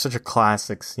 just such a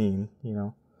classic scene, you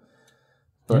know.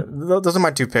 But those are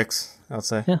my two picks, I'll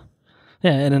say. Yeah.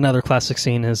 Yeah, and another classic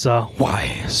scene is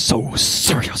Why so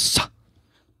serious?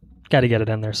 got to get it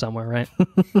in there somewhere, right?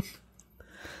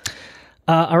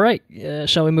 All right,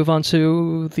 shall we move on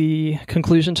to the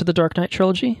conclusion to the Dark Knight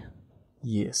trilogy?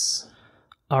 Yes.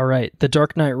 All right, The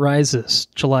Dark Knight Rises,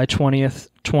 July 20th,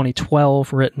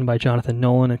 2012, written by Jonathan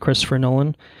Nolan and Christopher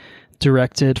Nolan,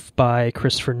 directed by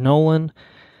Christopher Nolan,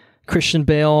 Christian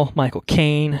Bale, Michael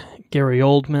Caine, Gary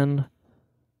Oldman,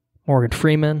 Morgan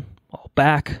Freeman, all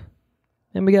back.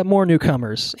 And we got more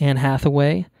newcomers. Anne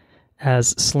Hathaway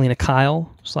as Selena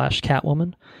Kyle /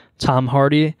 Catwoman, Tom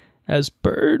Hardy as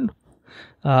Bird,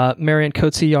 Marion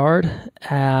Cotillard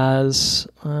as,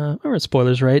 remember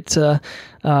spoilers, right?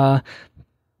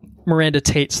 Miranda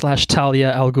Tate /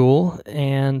 Talia al Ghul,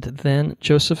 and then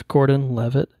Joseph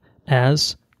Gordon-Levitt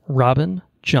as Robin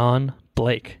John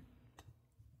Blake.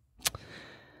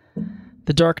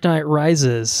 The Dark Knight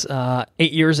Rises.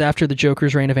 8 years after the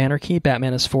Joker's reign of anarchy,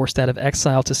 Batman is forced out of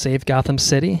exile to save Gotham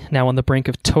City, now on the brink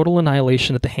of total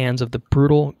annihilation at the hands of the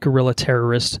brutal guerrilla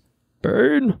terrorist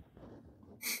Bird.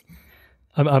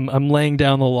 I'm laying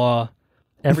down the law.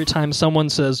 Every time someone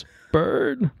says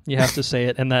Bird, you have to say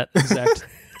it in that exact...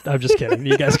 I'm just kidding.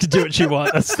 You guys can do what you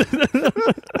want.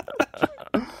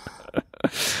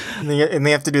 And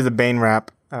they have to do the Bane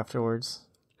rap afterwards.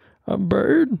 I'm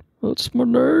Bird. That's my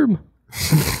name.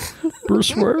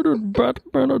 Bruce Wayne and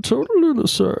Batman are totally the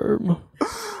same.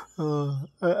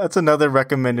 That's another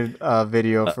recommended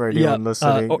video for anyone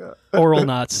listening. Oral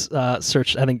Knots.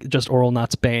 Search, I think, just Oral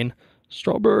Knots Bane.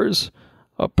 Strawberries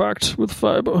are packed with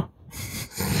fiber.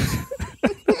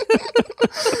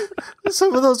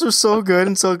 Some of those were so good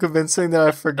and so convincing that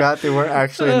I forgot they weren't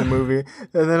actually in the movie.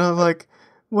 And then I'm like,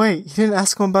 wait, he didn't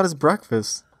ask him about his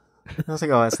breakfast. And I was like,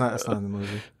 oh, that's not in the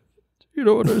movie. You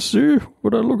know what I see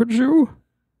when I look at you?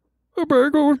 A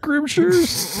bagel with cream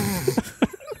cheese.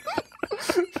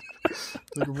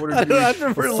 Like, what are these?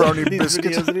 A brownie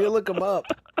biscuit. Videos, and you look them up.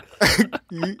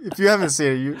 If you haven't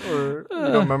seen it, you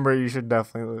don't remember, you should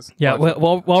definitely listen. Yeah,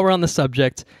 while we're on the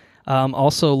subject,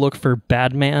 also look for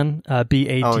Badman,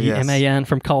 Badman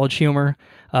from College Humor.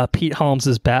 Pete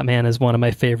Holmes' Batman is one of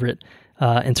my favorite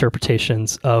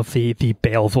interpretations of the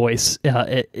Bale voice.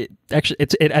 I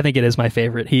think it is my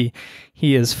favorite. He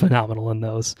is phenomenal in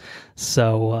those.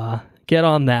 So get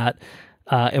on that,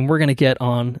 and we're gonna get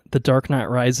on The Dark Knight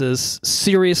Rises,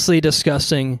 seriously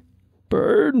discussing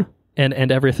Burn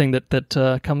and everything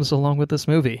that comes along with this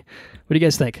movie. What do you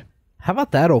guys think? How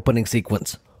about that opening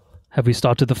sequence? Have we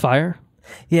started the fire?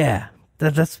 Yeah,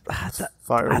 that's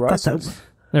Fire rises.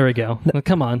 There we go. Well,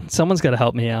 come on, someone's got to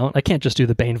help me out. I can't just do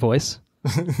the Bane voice.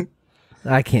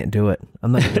 I can't do it.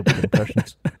 I'm not good with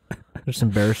impressions. I just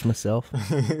embarrass myself.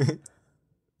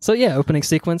 So yeah, opening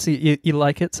sequence. You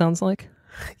like it? Sounds like.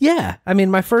 Yeah, I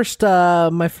mean, my first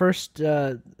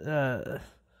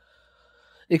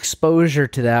exposure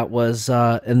to that was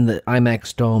in the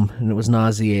IMAX dome, and it was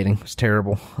nauseating. It was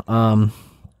terrible.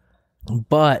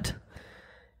 But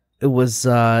it was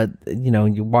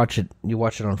you watch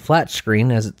it on flat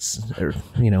screen as it's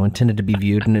intended to be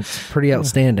viewed, and it's pretty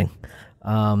outstanding.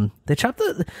 They chopped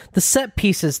the set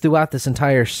pieces throughout this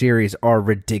entire series are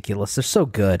ridiculous. They're so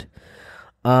good.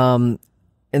 And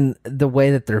the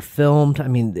way that they're filmed, I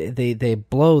mean, they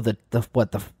blow the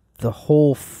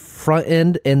whole front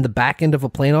end and the back end of a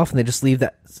plane off, and they just leave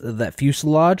that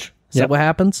fuselage. Is that what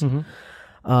happens? Mm-hmm.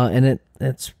 And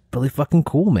it's really fucking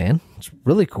cool, man. It's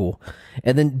really cool.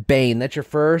 And then Bane, that's your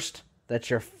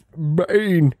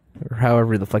Bane, or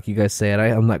however the fuck you guys say it.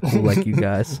 I'm not cool like you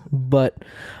guys, but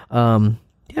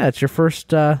it's your first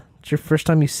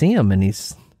time you see him, and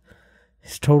he's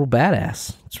total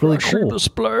badass. It's really cool.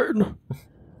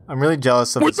 I'm really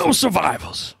jealous of those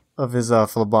survivals of his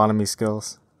phlebotomy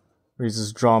skills. Where he's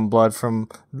just drawing blood from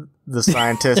the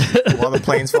scientist while the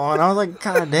plane's falling. I was like,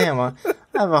 God damn, I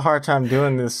have a hard time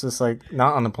doing this, just like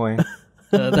not on the plane.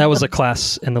 That was a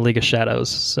class in the League of Shadows.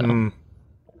 So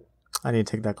I need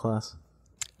to take that class.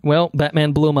 Well,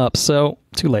 Batman blew him up, so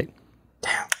too late.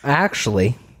 Damn.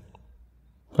 Actually,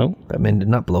 Batman did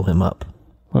not blow him up.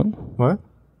 What?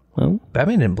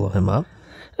 Batman didn't blow him up.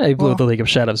 Yeah, he blew the League of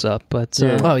Shadows up, but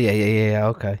yeah.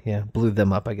 Okay, yeah, blew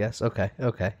them up, I guess. Okay,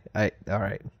 all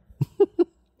right.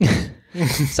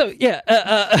 So yeah,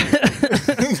 I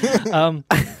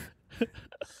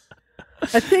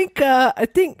think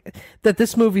that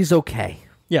this movie's okay.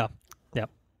 Yeah.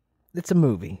 It's a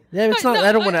movie. Yeah, it's not.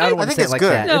 I don't want to say it like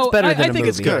good. that. No, it's better than I a think movie.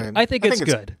 it's good. I think it's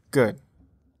good. Good.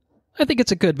 I think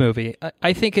it's a good movie.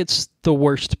 I think it's the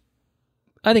worst.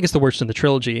 I think it's the worst in the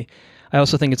trilogy. I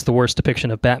also think it's the worst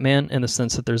depiction of Batman in the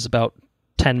sense that there's about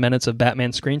 10 minutes of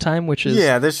Batman screen time, which is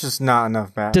there's just not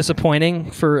enough Batman.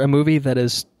 Disappointing for a movie that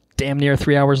is damn near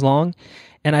 3 hours long.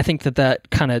 And I think that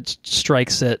kind of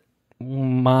strikes at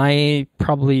my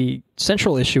probably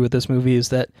central issue with this movie is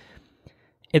that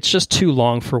it's just too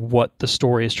long for what the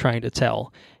story is trying to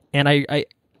tell. And I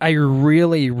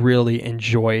really, really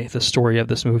enjoy the story of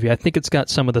this movie. I think it's got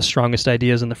some of the strongest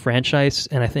ideas in the franchise,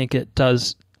 and I think it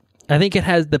does. I think it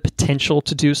has the potential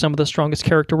to do some of the strongest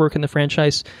character work in the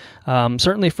franchise.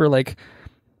 Certainly for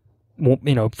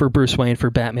for Bruce Wayne, for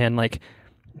Batman,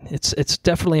 it's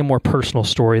definitely a more personal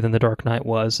story than The Dark Knight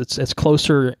was. It's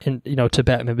closer to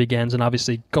Batman Begins, and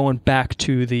obviously going back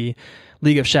to the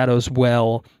League of Shadows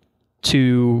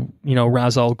to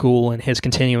Ra's al Ghul and his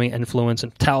continuing influence,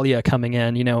 and Talia coming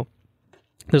in.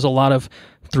 There's a lot of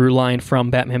through line from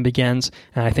Batman Begins,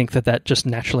 and I think that just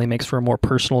naturally makes for a more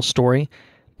personal story.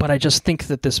 But I just think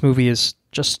that this movie is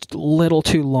just a little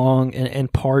too long in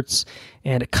parts,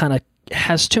 and it kind of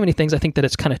has too many things. I think that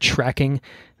it's kind of tracking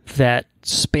that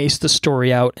space the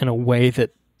story out in a way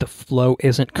that the flow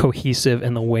isn't cohesive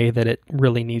in the way that it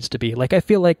really needs to be. I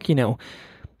feel like,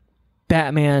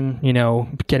 Batman,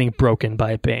 getting broken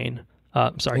by Bane.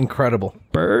 Incredible.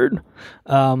 Bird.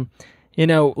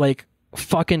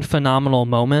 Fucking phenomenal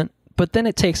moment. But then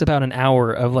it takes about an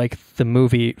hour of the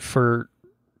movie for,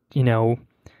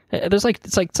 there's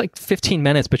it's like 15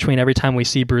 minutes between every time we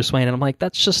see Bruce Wayne, and I'm like,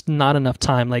 that's just not enough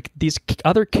time. These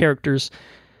other characters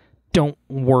don't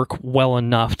work well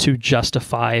enough to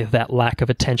justify that lack of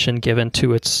attention given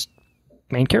to its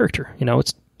main character.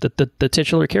 It's the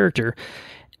titular character.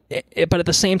 But at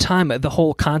the same time, the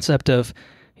whole concept of,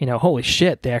 holy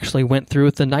shit, they actually went through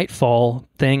with the Nightfall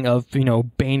thing of,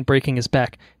 Bane breaking his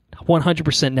back.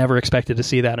 100% never expected to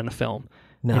see that in a film.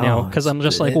 No, because I'm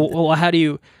just well, how do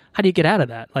you get out of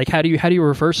that? How do you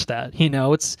reverse that?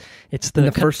 It's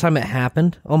the first time it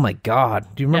happened. Oh my God!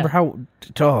 Do you remember how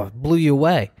it blew you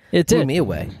away? It blew me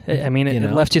away. I mean,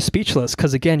 it left you speechless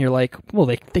because again, you're like, well,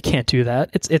 they can't do that.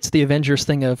 It's the Avengers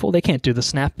thing of, well, they can't do the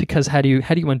snap because how do you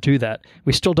undo that?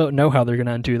 We still don't know how they're going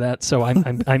to undo that. So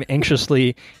I'm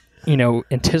anxiously,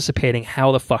 anticipating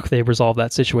how the fuck they resolve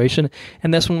that situation.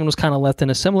 And this one was kind of left in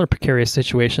a similar precarious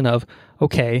situation of,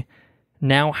 okay,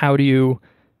 now how do you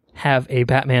have a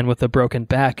Batman with a broken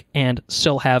back and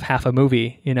still have half a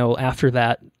movie, after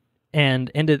that, and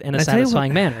end it in a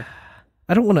satisfying manner?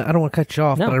 I don't want to cut you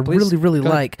off, but I really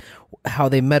like how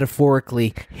they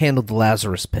metaphorically handled the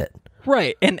Lazarus Pit.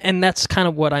 Right, and that's kind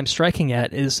of what I'm striking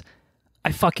at is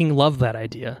I fucking love that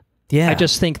idea. Yeah. I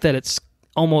just think that it's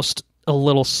almost a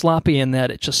little sloppy in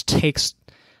that it just takes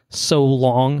so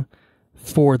long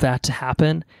for that to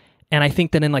happen. And I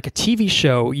think that in like a TV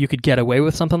show, you could get away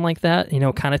with something like that,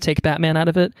 kind of take Batman out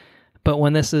of it. But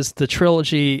when this is the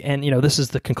trilogy and, this is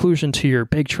the conclusion to your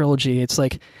big trilogy, it's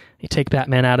like you take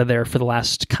Batman out of there for the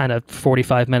last kind of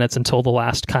 45 minutes until the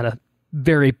last kind of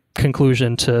very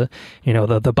conclusion to,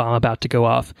 the bomb about to go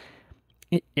off.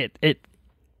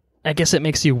 I guess it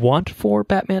makes you want for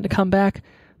Batman to come back,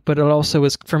 but it also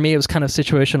is, for me, it was kind of a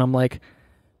situation I'm like,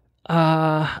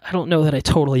 I don't know that I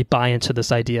totally buy into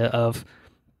this idea of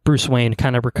Bruce Wayne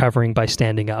kind of recovering by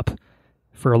standing up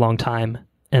for a long time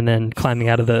and then climbing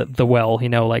out of the well,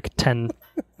 like 10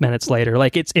 minutes later.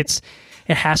 Like it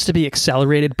has to be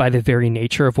accelerated by the very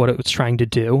nature of what it was trying to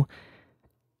do.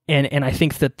 And I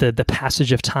think that the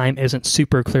passage of time isn't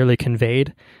super clearly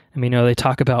conveyed. I mean, they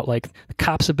talk about like the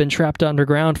cops have been trapped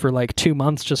underground for like 2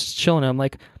 months just chilling. I'm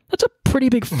like, that's a pretty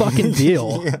big fucking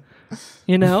deal.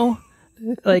 Yeah.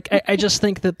 Like, I just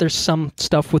think that there's some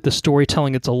stuff with the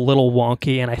storytelling that's a little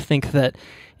wonky, and I think that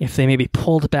if they maybe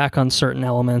pulled back on certain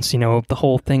elements, the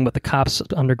whole thing with the cops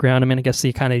underground, I mean, I guess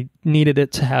they kind of needed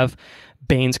it to have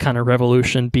Bane's kind of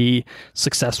revolution be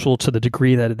successful to the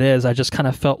degree that it is. I just kind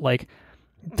of felt like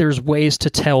there's ways to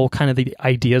tell kind of the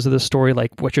ideas of the story,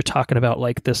 like what you're talking about,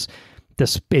 like this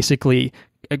basically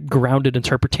a grounded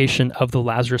interpretation of the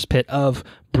Lazarus Pit, of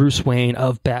Bruce Wayne,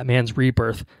 of Batman's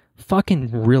rebirth. Fucking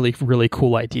really, really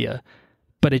cool idea.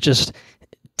 But it just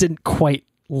didn't quite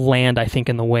land, I think,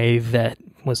 in the way that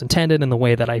was intended, in the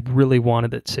way that I really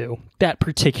wanted it to. That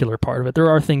particular part of it. There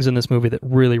are things in this movie that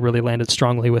really, really landed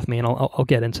strongly with me, and I'll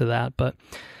get into that. But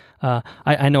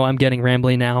I know I'm getting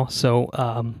rambly now,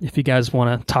 so if you guys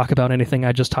want to talk about anything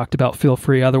I just talked about, feel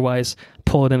free. Otherwise,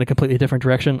 pull it in a completely different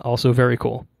direction. Also very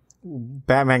cool.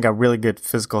 Batman got really good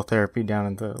physical therapy down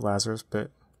in the Lazarus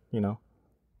Pit, You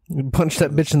punch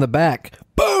that bitch in the back.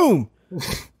 Boom!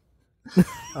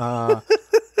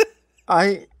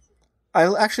 I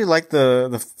actually like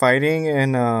the fighting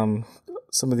and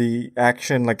some of the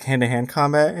action, like hand-to-hand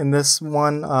combat in this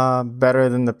one better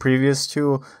than the previous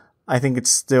two. I think it's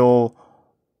still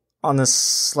on the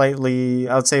slightly,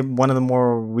 I would say, one of the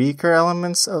more weaker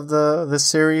elements of the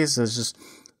series is just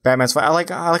Batman's fight. I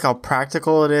like how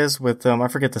practical it is with I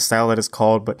forget the style that it's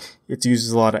called, but it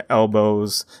uses a lot of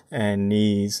elbows and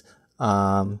knees.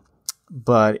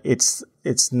 But it's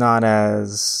not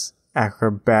as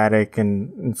acrobatic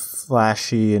and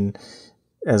flashy and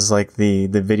as like the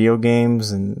video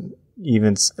games and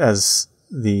even as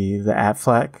the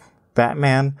Affleck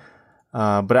Batman.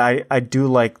 But I do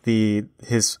like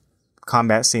his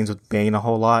combat scenes with Bane a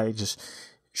whole lot. It just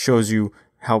shows you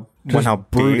how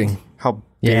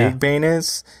big Bane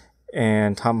is,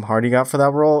 and Tom Hardy got for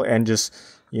that role, and just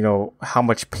how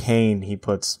much pain he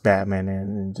puts Batman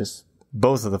in, and just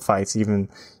both of the fights, even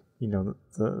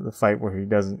the fight where he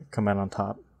doesn't come out on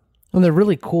top. And they're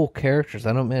really cool characters.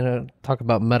 I don't mean to talk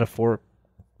about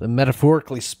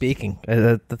metaphorically speaking.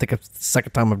 I think it's the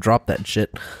second time I've dropped that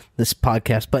shit this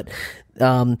podcast, but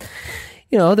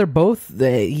they're both.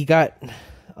 You got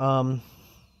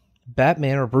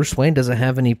Batman, or Bruce Wayne, doesn't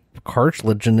have any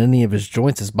cartilage in any of his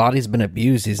joints. His body's been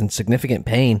abused. He's in significant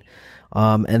pain.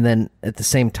 And then at the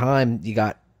same time, you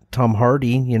got Tom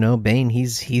Hardy, Bane.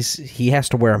 He has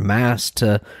to wear a mask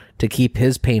to keep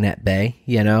his pain at bay,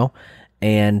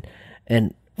 and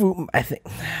I think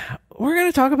we're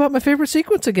going to talk about my favorite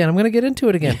sequence again. I'm going to get into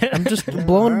it again. I'm just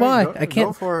blown by. I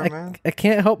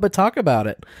can't help but talk about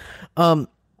it.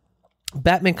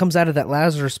 Batman comes out of that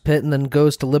Lazarus Pit and then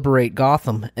goes to liberate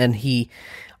Gotham, and he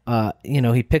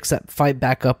picks that fight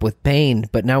back up with Bane,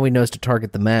 but now he knows to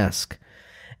target the mask.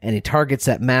 And he targets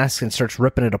that mask and starts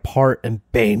ripping it apart, and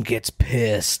Bane gets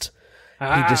pissed. He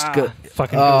just goes to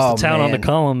town on the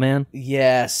column, man.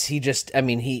 Yes, it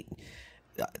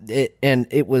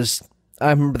was. I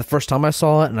remember the first time I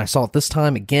saw it, and I saw it this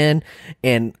time again,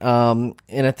 and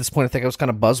at this point, I think I was kind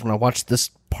of buzzed when I watched this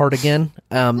part again.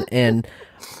 And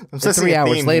 3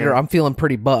 hours later, here. I'm feeling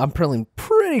pretty. I'm feeling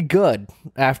pretty good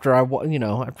after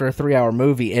after a 3-hour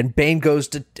movie. And Bane goes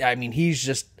to. I mean, he's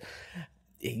just.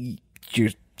 You're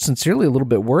sincerely a little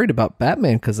bit worried about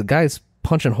Batman because the guy's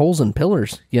punching holes in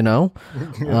pillars, and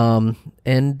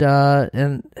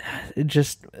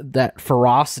just that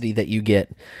ferocity that you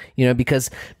get, because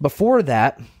before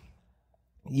that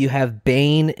you have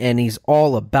Bane and he's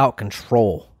all about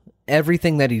control.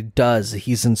 Everything that he does,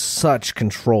 he's in such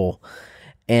control.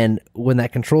 And when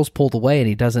that control's pulled away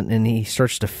and he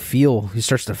starts to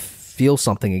feel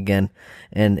something again,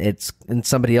 and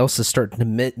somebody else is starting to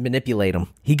manipulate him,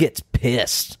 he gets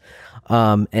pissed.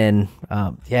 And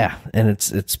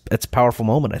it's a powerful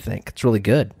moment. I think it's really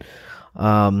good.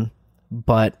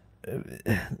 But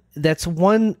that's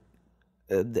one,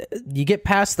 you get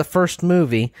past the first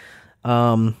movie,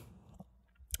 and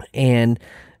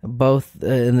both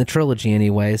in the trilogy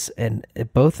anyways, and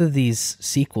both of these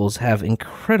sequels have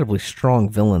incredibly strong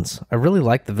villains. I really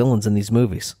like the villains in these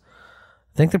movies.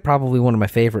 I think they're probably one of my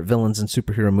favorite villains in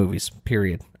superhero movies,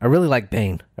 period. I really like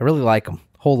Bane. I really like him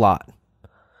a whole lot.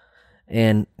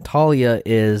 And Talia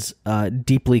is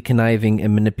deeply conniving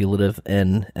and manipulative,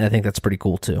 and I think that's pretty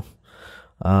cool too.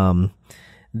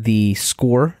 The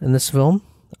score in this film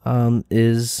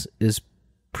is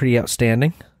pretty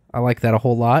outstanding. I like that a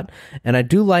whole lot. And I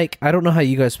don't know how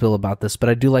you guys feel about this, but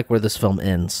I do like where this film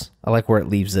ends. I like where it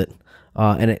leaves it.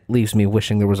 And it leaves me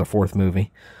wishing there was a fourth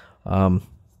movie. But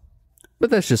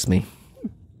that's just me.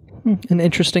 An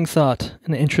interesting thought.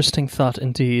 An interesting thought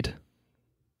indeed.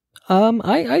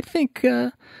 I think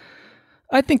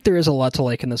there is a lot to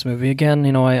like in this movie.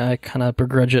 Again, I kind of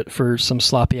begrudge it for some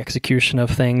sloppy execution of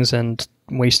things and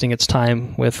wasting its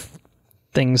time with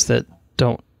things that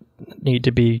don't need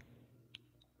to be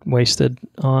wasted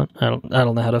on. I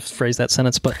don't know how to phrase that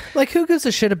sentence, but like, who gives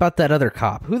a shit about that other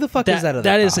cop? Who the fuck is that other cop?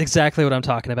 That is exactly what I'm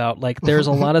talking about. Like, there's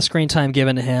a lot of screen time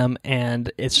given to him,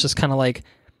 and it's just kind of like,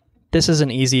 this is an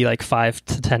easy 5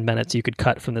 to 10 minutes you could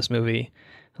cut from this movie.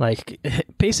 Like,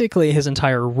 basically, his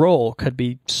entire role could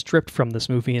be stripped from this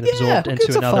movie and absorbed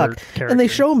into another character. And they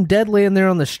show him dead laying there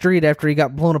on the street after he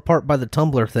got blown apart by the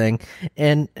tumbler thing.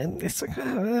 And it's like, I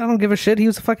don't give a shit. He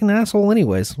was a fucking asshole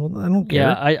anyways. I don't care.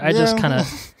 Yeah, I just kind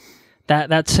of...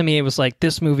 That to me, it was like,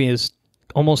 this movie is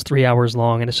almost 3 hours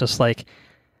long, and it's just like...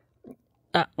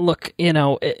 look,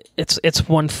 it's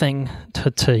one thing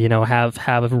to have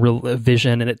a real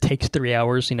vision, and it takes 3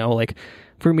 hours,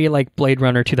 for me, Blade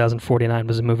Runner 2049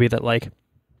 was a movie that,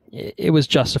 it was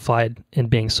justified in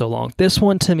being so long. This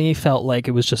one, to me, felt like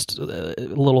it was just a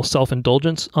little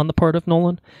self-indulgence on the part of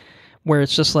Nolan, where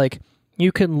it's just like,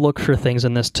 you can look for things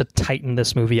in this to tighten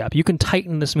this movie up. You can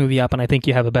tighten this movie up, and I think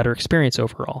you have a better experience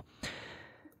overall.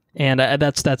 And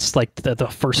that's the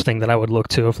first thing that I would look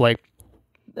to, of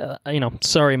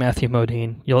sorry, Matthew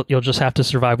Modine, you'll just have to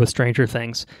survive with Stranger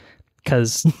Things,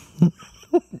 because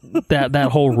that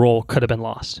whole role could have been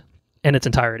lost in its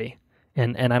entirety,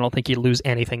 and I don't think you lose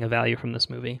anything of value from this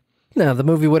movie. No, the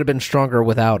movie would have been stronger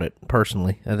without it,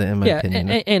 personally, in my opinion.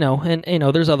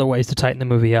 And there's other ways to tighten the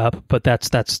movie up, but that's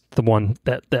the one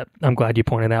that I'm glad you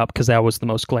pointed out, because that was the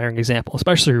most glaring example.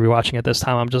 Especially rewatching it this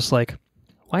time, I'm just like,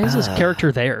 why is this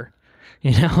character there?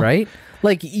 Right?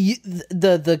 Like,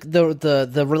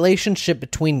 the relationship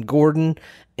between Gordon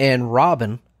and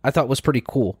Robin, I thought was pretty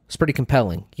cool. It's pretty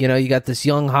compelling. You got this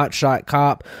young hotshot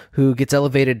cop who gets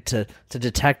elevated to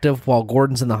detective while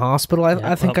Gordon's in the hospital.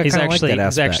 I think I kind of like that aspect.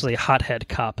 He's actually a hothead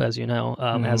cop, as you know,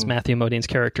 as Matthew Modine's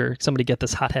character. Somebody get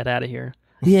this hothead out of here.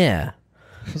 Yeah.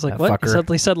 I was like, what?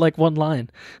 He said one line.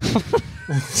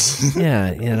 Yeah,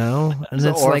 and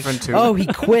it's like, too. He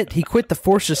quit. He quit the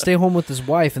force to stay home with his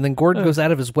wife, and then Gordon goes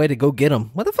out of his way to go get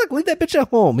him. What the fuck? Leave that bitch at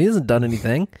home. He hasn't done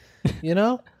anything,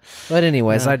 But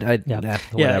anyways, whatever.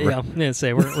 Yeah.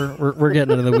 Say we're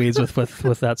getting into the weeds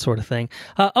with that sort of thing.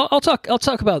 I'll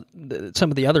talk about some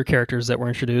of the other characters that were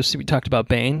introduced. We talked about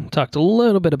Bane. Talked a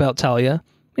little bit about Talia.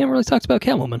 We haven't really talked about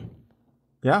Catwoman.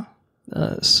 Yeah.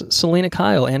 Selena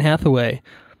Kyle, Anne Hathaway.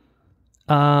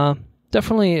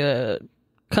 Definitely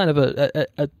kind of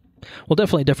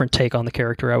definitely a different take on the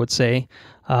character, I would say.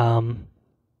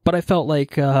 But I felt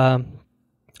like I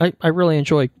really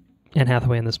enjoyed Anne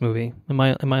Hathaway in this movie. Am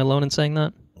I alone in saying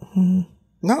that?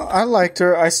 No, I liked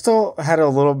her. I still had a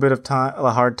little bit of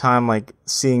a hard time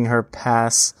seeing her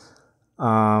pass.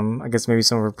 I guess maybe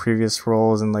some of her previous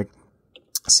roles, and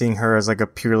seeing her as a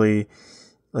purely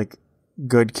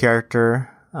good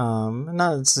character.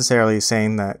 Not necessarily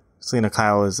saying that Selena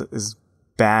Kyle is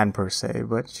bad per se,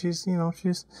 but she's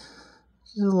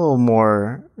she's a little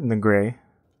more in the gray.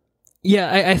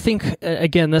 Yeah, I think,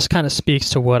 again, this kind of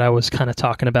speaks to what I was kind of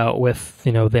talking about with,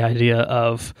 the idea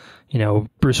of,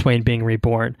 Bruce Wayne being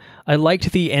reborn. I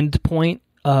liked the end point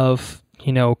of,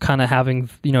 kind of having,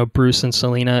 Bruce and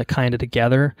Selina kind of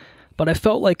together, but I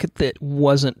felt like it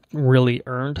wasn't really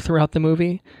earned throughout the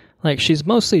movie. Like, she's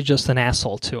mostly just an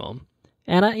asshole to him.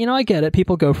 And, I get it.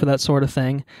 People go for that sort of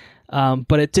thing.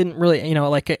 But it didn't really,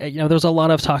 there's a lot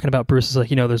of talking about Bruce is like,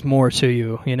 there's more to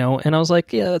you, and I was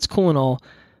like, yeah, that's cool and all.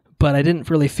 But I didn't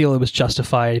really feel it was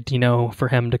justified, for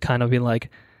him to kind of be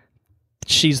like,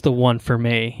 she's the one for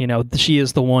me, she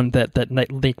is the one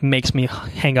that makes me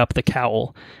hang up the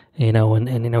cowl,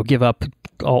 and give up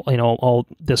all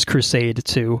this crusade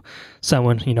to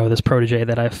someone, this protege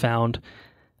that I've found.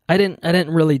 I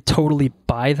didn't really totally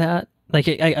buy that. Like,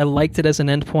 I liked it as an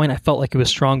endpoint. I felt like it was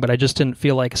strong, but I just didn't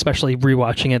feel like, especially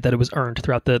rewatching it, that it was earned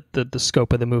throughout the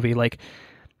scope of the movie. Like,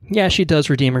 yeah, she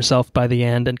does redeem herself by the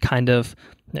end, and kind of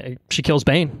she kills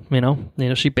Bane.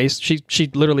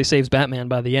 She literally saves Batman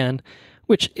by the end,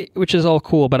 which is all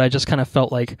cool. But I just kind of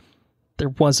felt like there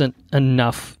wasn't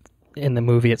enough in the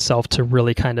movie itself to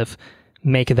really kind of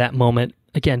make that moment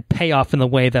again pay off in the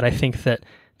way that I think that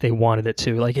they wanted it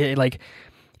to. Like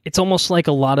it's almost like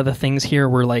a lot of the things here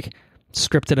were like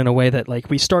scripted in a way that like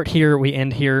we start here, we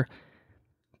end here.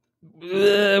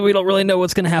 We don't really know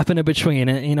what's going to happen in between,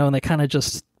 and they kind of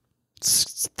just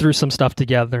threw some stuff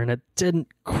together, and it didn't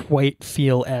quite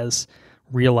feel as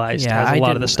realized as a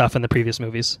lot of the stuff in the previous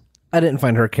movies. I didn't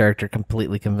find her character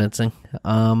completely convincing.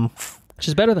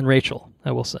 She's better than Rachel,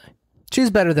 I will say. She's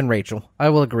better than Rachel. I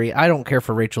will agree. I don't care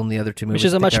for Rachel in the other two movies. Which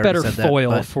is a much better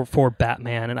foil for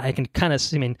Batman, and I can kind of,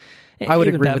 I would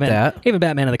agree with that. Even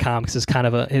Batman in the comics is kind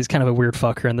of a weird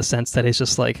fucker in the sense that he's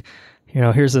just like,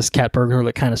 here's this cat burglar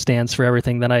that kind of stands for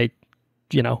everything that I,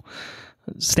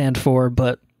 stand for,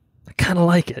 but I kind of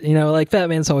like it. Like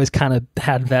Batman's always kind of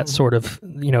had that sort of,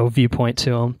 viewpoint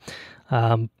to him.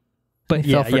 But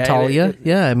he fell for Talia.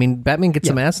 I mean, Batman gets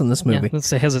some ass in this movie. Yeah, let's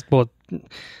say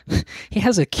he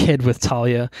has a kid with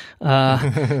Talia.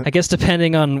 I guess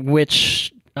depending on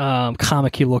which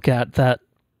comic you look at, that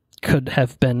could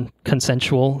have been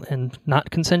consensual and not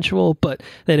consensual, but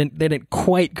they didn't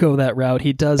quite go that route.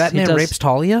 Batman rapes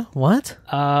Talia? What?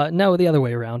 No, the other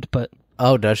way around. But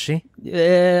oh, does she?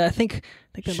 Yeah, I think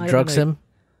that she drugs him.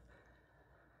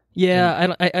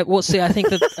 Yeah, I think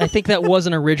that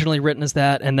wasn't originally written as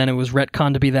that, and then it was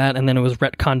retconned to be that, and then it was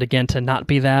retconned again to not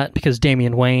be that, because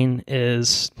Damian Wayne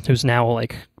who's now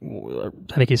like,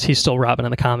 I think he's still Robin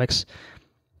in the comics.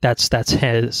 That's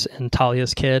his and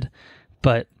Talia's kid,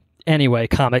 but anyway,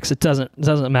 comics, it doesn't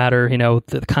matter.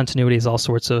 The continuity is all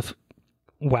sorts of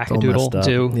wackadoodle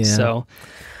too. Yeah. So,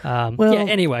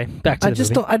 anyway, back to the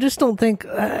movie. I just don't think,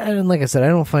 and like I said, I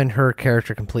don't find her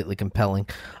character completely compelling.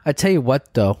 I tell you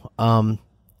what, though,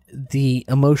 the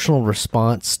emotional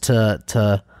response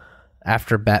to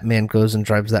after Batman goes and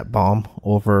drives that bomb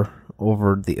over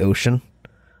the ocean,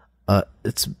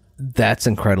 that's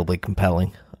incredibly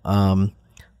compelling. That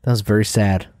was very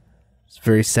sad. It's a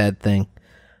very sad thing.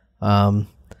 And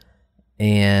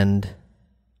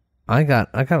I got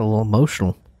a little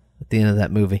emotional at the end of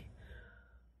that movie.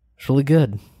 It's really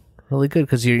good,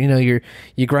 because you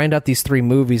grind out these 3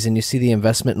 movies and you see the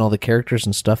investment in all the characters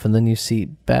and stuff, and then you see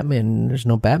Batman. And there's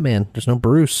no Batman. There's no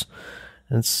Bruce,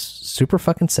 and it's super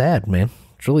fucking sad, man.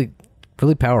 It's really,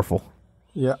 really powerful.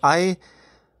 Yeah, I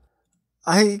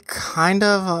kind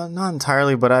of not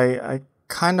entirely, but I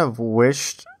kind of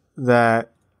wished that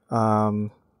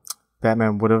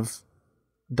Batman would have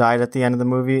died at the end of the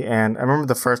movie. And I remember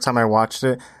the first time I watched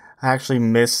it, I actually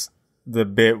missed the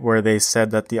bit where they said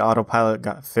that the autopilot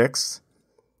got fixed.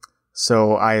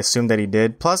 So I assumed that he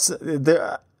did. Plus,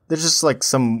 there's just like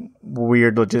some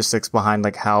weird logistics behind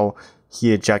like how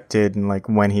he ejected and like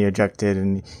when he ejected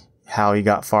and how he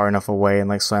got far enough away and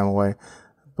like swam away.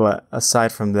 But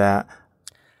aside from that,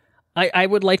 I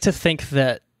would like to think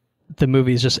that the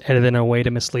movie is just edited in a way to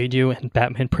mislead you, and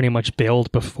Batman pretty much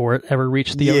bailed before it ever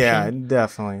reached the ocean. Yeah,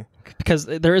 definitely. Because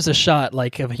there is a shot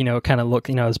like of kind of look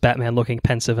as Batman looking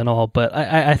pensive and all, but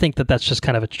I think that that's just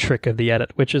kind of a trick of the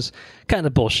edit, which is kind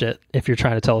of bullshit if you're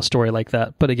trying to tell a story like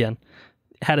that. But again,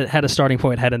 had a starting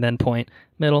point, had an end point,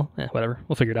 middle, whatever,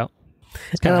 we'll figure it out.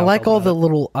 And I like all the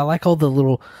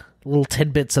little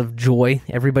tidbits of joy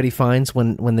everybody finds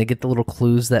when they get the little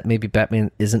clues that maybe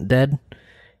Batman isn't dead.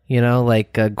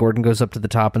 Like Gordon goes up to the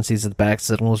top and sees that the back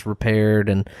signal is repaired,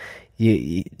 and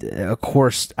of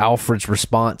course Alfred's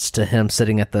response to him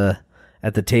sitting at the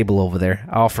table over there.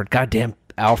 Alfred, goddamn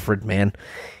Alfred, man.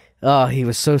 Oh, he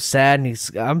was so sad, and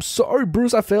I'm sorry,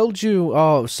 Bruce, I failed you.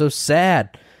 Oh, it was so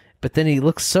sad. but then he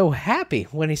looks so happy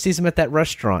when he sees him at that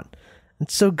restaurant.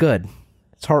 It's so good.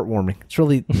 It's heartwarming. It's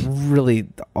really, really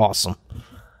awesome.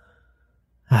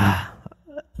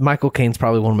 Michael Caine's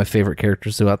probably one of my favorite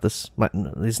characters throughout this.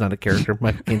 He's not a character.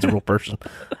 Michael Caine's a real person.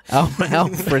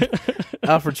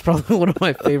 Alfred's probably one of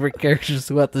my favorite characters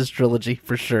throughout this trilogy,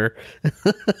 for sure.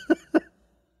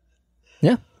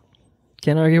 Yeah.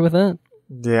 Can't argue with that.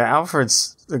 Yeah,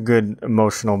 Alfred's a good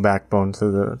emotional backbone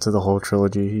to the whole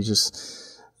trilogy. He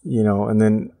just, and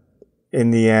then in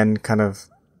the end, kind of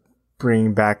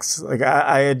bring back, like,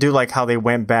 I do like how they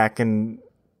went back and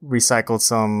recycled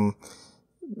some,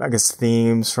 I guess,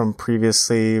 themes from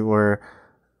previously, where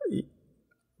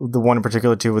the one in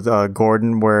particular too with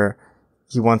Gordon, where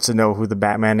he wants to know who the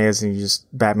Batman is, and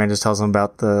Batman just tells him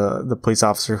about the police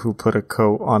officer who put a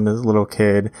coat on the little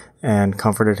kid and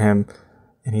comforted him,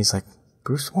 and he's like,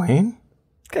 Bruce Wayne?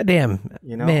 Goddamn,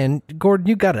 man, Gordon,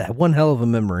 you got one hell of a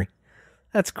memory.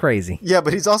 That's crazy. Yeah,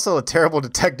 but he's also a terrible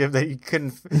detective that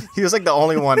he was like the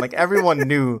only one, like everyone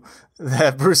knew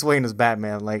that Bruce Wayne was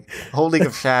Batman, like whole League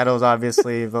of Shadows,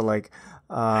 obviously, but like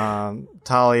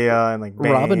Talia and like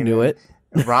Bane. Robin knew it.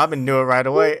 Robin knew it right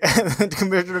away. And then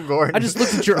Commissioner Gordon. I just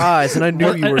looked at your eyes and I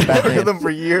knew you were I Batman. worked with them for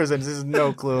years and just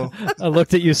no clue. I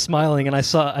looked at you smiling and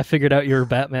I figured out you were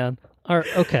Batman. All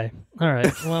right, okay. All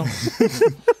right. Well,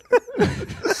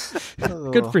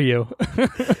 good for you.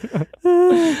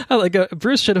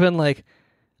 Bruce should have been like,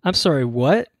 I'm sorry,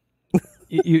 what?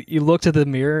 You looked at the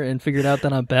mirror and figured out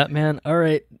that I'm Batman? All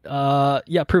right.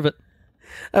 Yeah, prove it.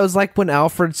 That was like when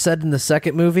Alfred said in the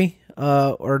second movie,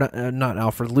 or not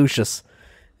Alfred, Lucius.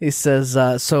 He says,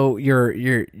 "So you're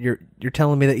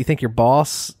telling me that you think your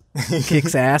boss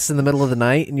kicks ass in the middle of the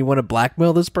night and you want to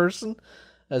blackmail this person?"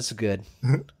 That's good.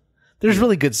 There's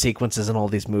really good sequences in all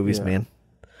these movies, man.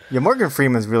 Yeah, Morgan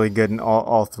Freeman's really good in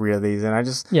all three of these, and I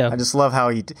just love how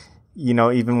he,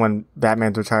 even when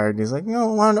Batman's retired, he's like,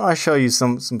 why don't I show you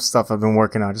some stuff I've been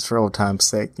working on just for old time's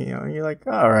sake? You're like,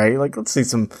 all right, like let's see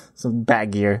some bat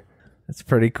gear. That's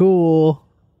pretty cool.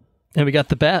 And we got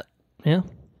the bat. Yeah,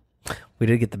 we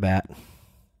did get the bat.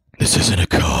 This isn't a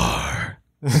car.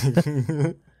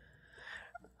 I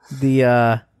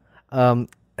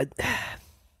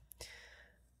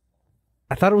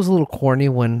thought it was a little corny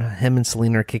when him and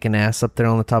Selena are kicking ass up there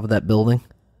on the top of that building.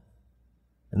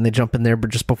 And they jump in there, but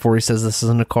just before he says this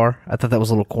isn't a car, I thought that was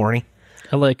a little corny.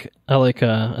 I like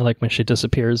when she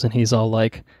disappears and he's all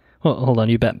like, "Well, hold on,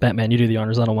 you Batman, you do the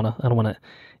honors. I don't want to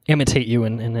imitate you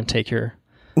and then take your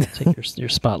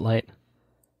spotlight."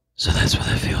 So that's what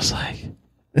that feels like.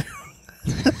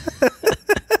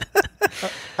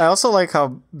 I also like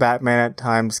how Batman at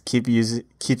times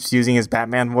keeps using his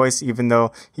Batman voice, even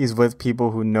though he's with people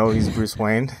who know he's Bruce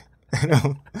Wayne.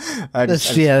 I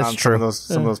just that's true.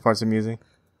 Some of those parts amusing.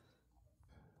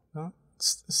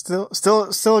 Still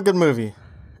a good movie.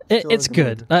 It's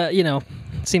good. It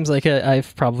seems like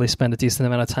I've probably spent a decent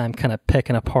amount of time kind of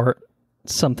picking apart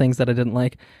some things that I didn't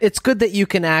like. It's good that you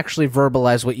can actually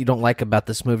verbalize what you don't like about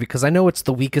this movie, because I know it's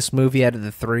the weakest movie out of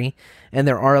the three, and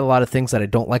there are a lot of things that I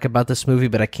don't like about this movie,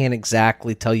 but I can't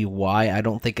exactly tell you why I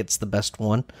don't think it's the best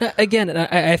one. Again,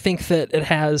 I think that it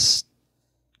has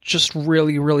just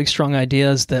really, really strong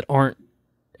ideas that aren't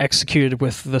executed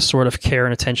with the sort of care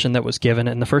and attention that was given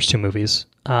in the first two movies.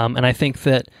 And I think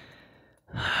that,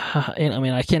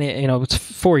 I can't, it's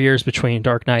 4 years between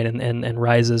Dark Knight and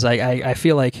Rises. I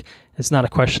feel like it's not a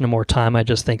question of more time. I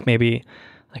just think maybe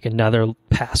like another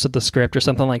pass at the script or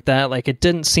something like that. Like, it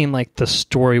didn't seem like the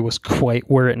story was quite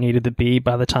where it needed to be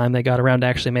by the time they got around to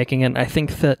actually making it. And I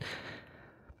think that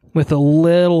with a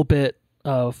little bit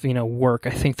of, work,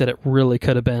 I think that it really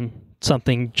could have been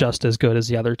something just as good as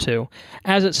the other two.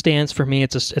 As it stands, for me,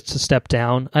 it's a step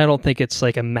down. I don't think it's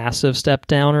like a massive step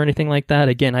down or anything like that.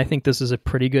 Again, I think this is a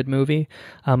pretty good movie.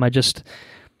 I just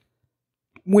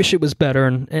wish it was better,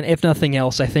 and if nothing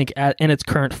else, I think in its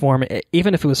current form,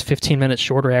 even if it was 15 minutes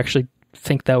shorter, I actually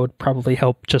think that would probably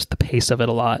help just the pace of it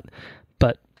a lot.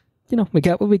 But we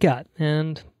got what we got,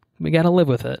 and we got to live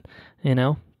with it.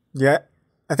 Yeah.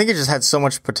 I think it just had so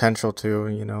much potential too,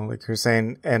 like you're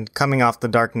saying, and coming off The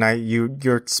Dark Knight,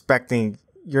 your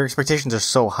expectations are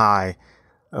so high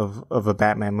of a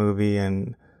Batman movie,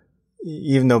 and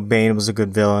even though Bane was a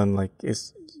good villain, like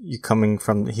you coming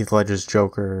from Heath Ledger's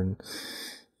Joker, and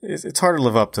it's hard to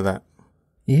live up to that.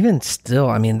 Even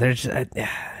still,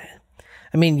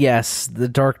 yes, The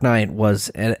Dark Knight was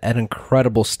an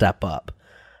incredible step up.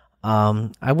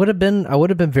 I would have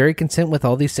been very content with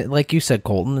all these, like you said,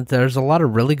 Colton. There's a lot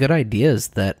of really good ideas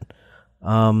that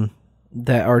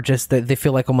are just that they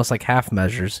feel like almost like half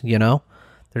measures.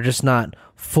 They're just not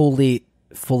fully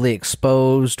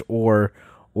exposed or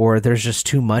or there's just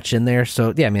too much in there.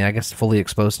 So yeah, I mean, I guess fully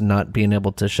exposed and not being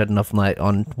able to shed enough light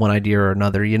on one idea or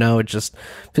another, it just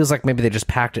feels like maybe they just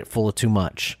packed it full of too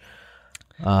much.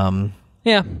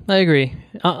 Yeah, I agree.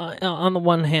 On the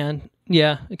one hand,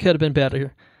 yeah, it could have been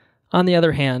better. On the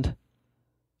other hand,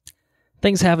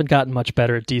 things haven't gotten much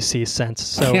better at DC since.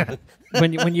 So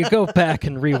when you go back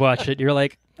and rewatch it, you're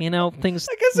like, things.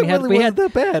 I guess it wasn't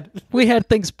that bad. We had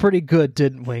things pretty good,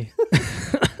 didn't we?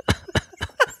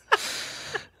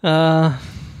 So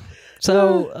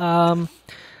I'm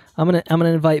gonna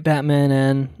invite Batman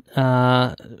in,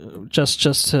 just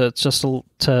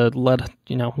to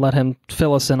let him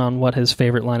fill us in on what his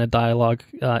favorite line of dialogue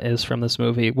is from this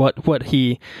movie, what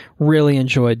he really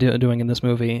enjoyed doing in this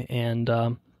movie, and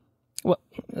come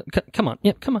on,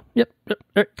 come on.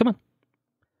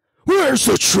 Where's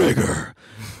the trigger?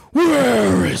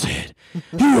 Where is it?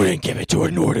 You wouldn't give it to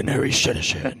an ordinary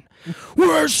citizen.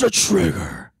 Where's the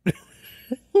trigger?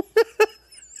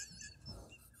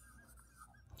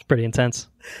 It's pretty intense.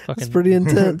 It's pretty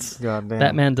intense. Goddamn.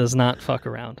 That man does not fuck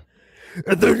around.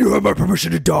 And then you have my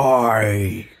permission to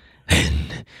die.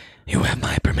 And you have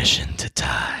my permission to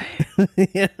die.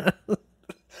 Yeah.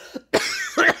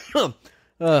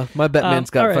 My Batman's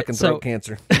got right, fucking throat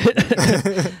cancer.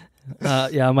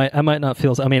 Yeah, I might not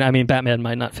feel. I mean, Batman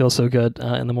might not feel so good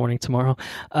in the morning tomorrow.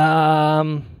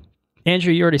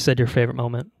 Andrew, you already said your favorite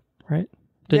moment, right?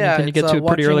 Didn't you get to it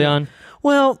pretty early on?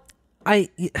 Well, I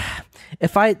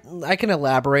can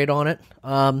elaborate on it.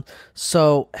 My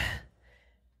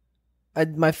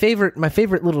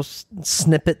favorite little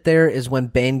snippet there is when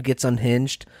Bane gets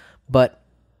unhinged, but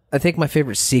I think my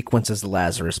favorite sequence is the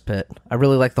Lazarus Pit. I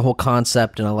really like the whole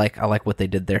concept, and I like what they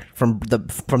did there. From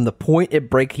the point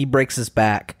he breaks his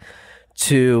back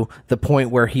to the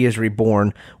point where he is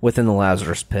reborn within the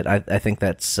Lazarus Pit. I think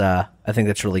that's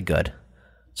really good.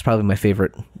 It's probably my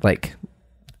favorite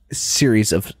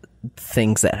series of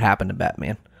things that happen to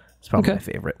Batman. It's probably my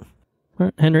favorite. All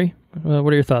right, Henry,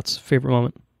 what are your thoughts? Favorite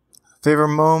moment?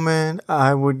 Favorite moment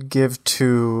I would give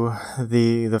to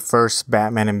the first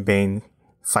Batman and Bane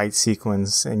fight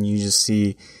sequence, and you just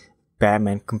see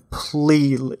Batman get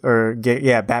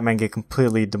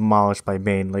completely demolished by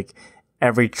Bane. Like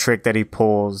every trick that he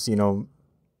pulls,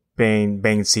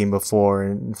 Bane's seen before,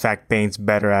 and in fact Bane's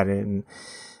better at it,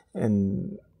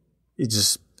 and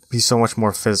he's so much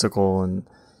more physical, and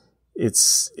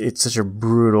it's such a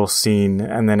brutal scene,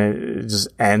 and then it just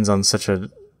ends on such a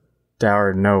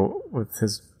dour note with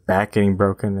his back getting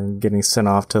broken and getting sent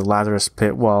off to Lazarus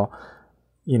Pit. And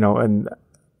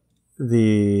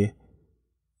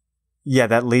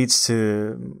that leads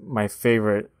to my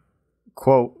favorite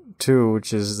quote too,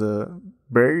 which is the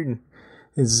Bane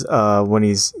is when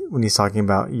he's talking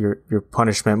about your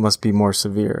punishment must be more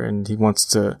severe, and he wants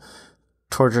to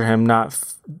torture him not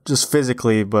just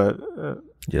physically but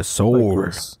your soul.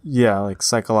 Like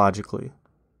psychologically.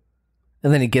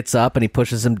 And then he gets up and he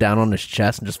pushes him down on his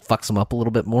chest and just fucks him up a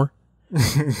little bit more.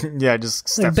 Yeah, just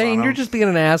steps Bane, on him. you're just being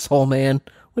an asshole, man.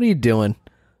 What are you doing?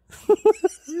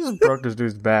 He just broke this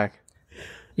dude's back.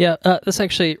 Yeah, this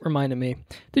actually reminded me.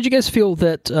 Did you guys feel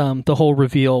that the whole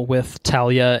reveal with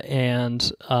Talia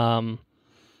and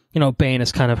Bane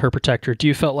as kind of her protector, do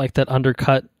you felt like that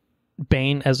undercut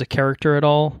Bane as a character at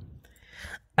all?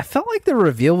 I felt like the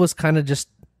reveal was kind of just...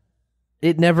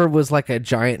 It never was like a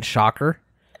giant shocker.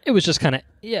 It was just kind of...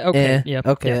 Yeah, okay. Yeah,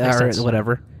 okay, yeah, all right,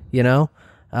 whatever.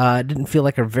 It didn't feel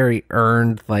like a very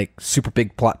earned, super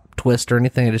big plot twist or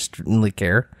anything. I just didn't really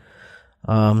care.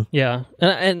 Yeah,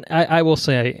 and I will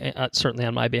say, certainly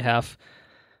on my behalf,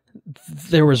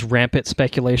 there was rampant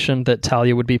speculation that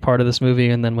Talia would be part of this movie,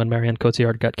 and then when Marianne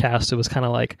Cotillard got cast, it was kind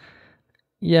of like,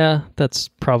 yeah, that's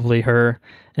probably her.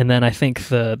 And then I think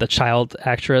the child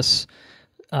actress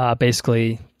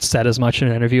basically said as much in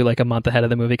an interview a month ahead of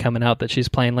the movie coming out that she's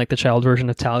playing the child version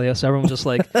of Talia. So everyone was just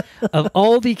like, of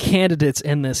all the candidates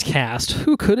in this cast,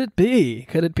 who could it be?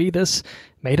 Could it be this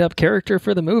made-up character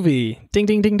for the movie? Ding,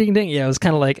 ding, ding, ding, ding. Yeah, it was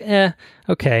kind of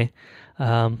okay.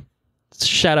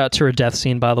 Shout out to her death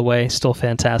scene, by the way. Still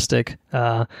fantastic.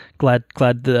 Glad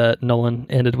that Nolan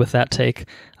ended with that take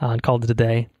and called it a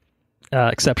day.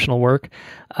 Exceptional work.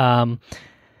 Yeah,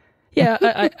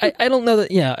 I don't know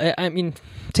that... Yeah, I mean...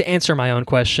 To answer my own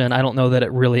question, I don't know that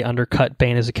it really undercut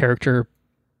Bane as a character,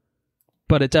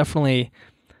 but it definitely,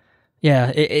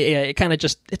 it kind of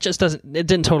it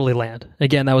didn't totally land.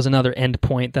 Again, that was another end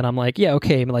point that I'm like, yeah,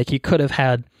 okay, you could have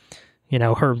had,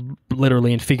 her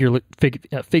literally and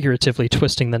figuratively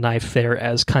twisting the knife there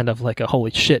as kind of like a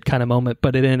holy shit kind of moment,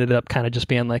 but it ended up kind of just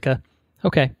being like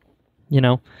okay,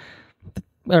 all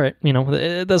right,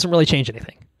 it doesn't really change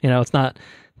anything. It's not,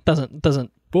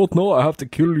 doesn't Both know I have to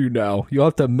kill you now. You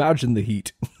have to imagine the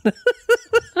heat.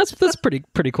 That's pretty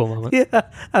cool moment. Yeah,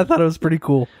 I thought it was pretty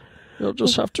cool. You'll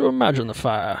just have to imagine the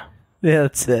fire. Yeah,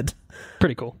 that's it.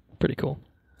 Pretty cool.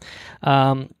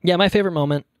 Yeah, my favorite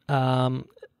moment.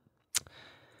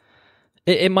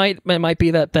 It might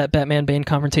be that Batman Bane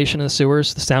confrontation in the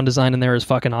sewers. The sound design in there is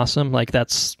fucking awesome. Like,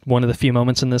 that's one of the few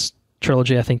moments in this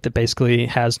trilogy I think that basically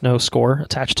has no score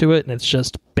attached to it, and it's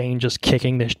just Bane just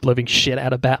kicking the living shit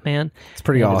out of Batman. It's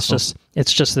pretty awesome.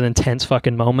 It's just an intense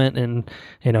fucking moment, and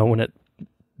when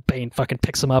Bane fucking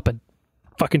picks him up and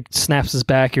fucking snaps his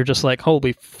back, you're just like,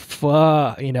 holy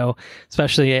fuck,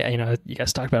 especially, you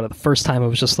guys talked about it the first time. It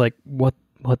was just like, what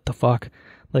the fuck?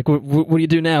 Like, what do you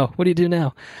do now? What do you do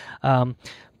now?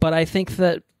 But I think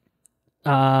that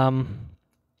my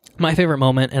favorite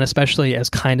moment, and especially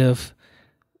as kind of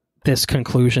this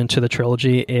conclusion to the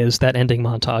trilogy, is that ending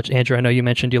montage. Andrew, I know you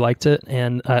mentioned you liked it,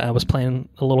 and I was playing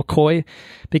a little coy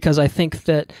because I think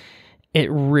that it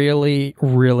really,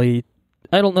 really,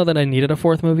 I don't know that I needed a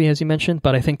fourth movie, as you mentioned,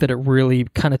 but I think that it really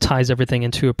kind of ties everything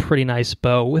into a pretty nice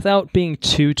bow without being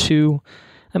too.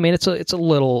 I mean, it's a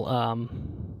little.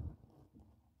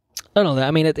 I don't know.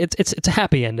 I mean, it's a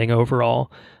happy ending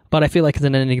overall, but I feel like it's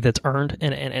an ending that's earned,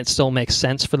 and it still makes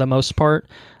sense for the most part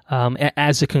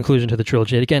as a conclusion to the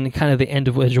trilogy. Again, kind of the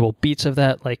individual beats of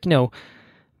that, like,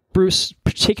 Bruce,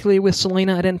 particularly with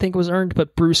Selina, I didn't think was earned,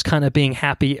 but Bruce kind of being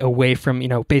happy away from,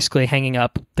 basically hanging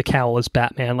up the cowl as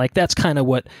Batman. Like, that's kind of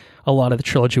what a lot of the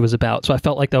trilogy was about. So I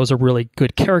felt like that was a really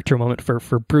good character moment for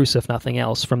Bruce, if nothing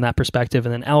else, from that perspective.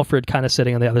 And then Alfred kind of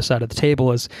sitting on the other side of the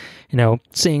table is,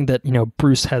 seeing that,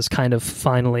 Bruce has kind of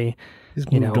finally, He's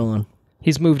moved on.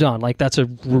 He's moved on. Like, that's a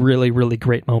really, really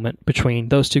great moment between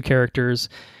those two characters.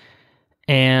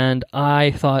 And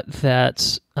I thought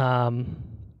that...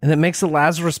 And it makes the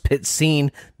Lazarus Pit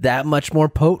scene that much more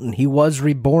potent. He was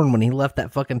reborn when he left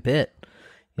that fucking pit.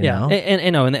 You know?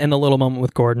 And the little moment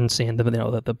with Gordon seeing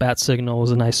the bat signal was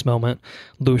a nice moment.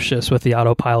 Lucius with the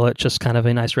autopilot, just kind of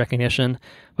a nice recognition.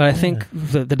 But I think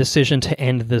the decision to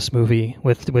end this movie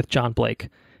with John Blake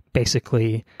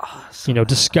basically,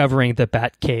 discovering the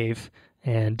Bat Cave.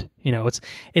 And,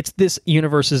 it's this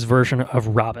universe's version of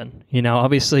Robin.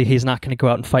 Obviously he's not going to go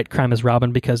out and fight crime as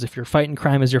Robin, because if you're fighting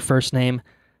crime as your first name,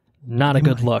 not a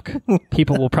good look.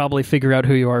 People will probably figure out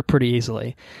who you are pretty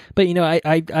easily. But,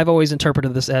 I've always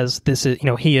interpreted this as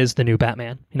he is the new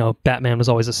Batman. Batman was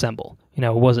always a symbol.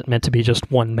 It wasn't meant to be just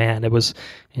one man. It was,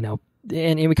 and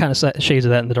we kind of saw shades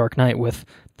of that in The Dark Knight with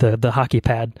the hockey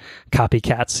pad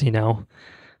copycats,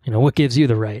 what gives you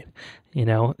the right?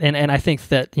 And I think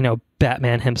that,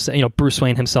 Batman himself, Bruce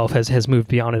Wayne himself has moved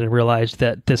beyond it and realized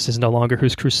that this is no longer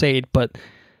his crusade, but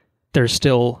there's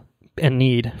still a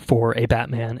need for a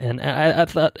Batman. And I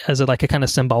thought, as a kind of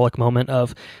symbolic moment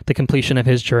of the completion of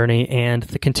his journey and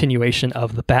the continuation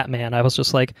of the Batman, I was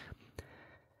just like,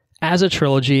 as a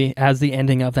trilogy, as the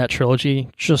ending of that trilogy,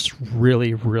 just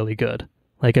really, really good.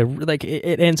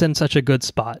 It ends in such a good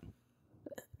spot.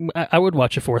 I would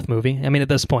watch a fourth movie. I mean, at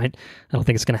this point, I don't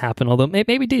think it's going to happen. Although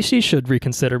maybe DC should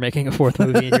reconsider making a fourth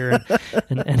movie here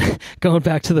and going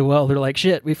back to the well. They're like,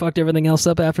 shit, we fucked everything else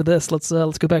up after this. Let's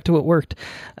go back to what worked.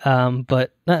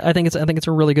 But I think it's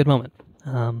a really good moment,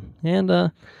 and I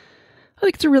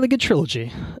think it's a really good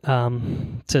trilogy.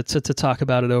 To talk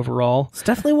about it overall, it's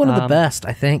definitely one of the best,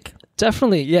 I think.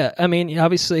 Definitely, yeah. I mean,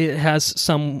 obviously, it has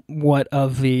somewhat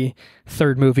of the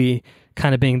third movie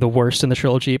kind of being the worst in the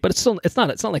trilogy, but it's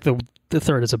not like the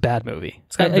third is a bad movie.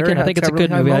 I think it's a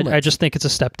good movie. I just think it's a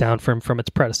step down from its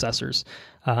predecessors,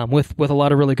 with a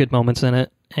lot of really good moments in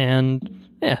it. And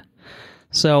yeah,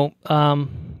 so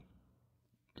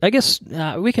I guess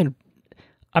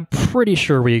I'm pretty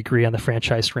sure we agree on the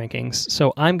franchise rankings.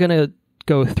 So I'm gonna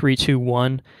go 3, 2,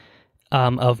 1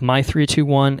 of my 3, 2,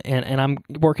 1, and I'm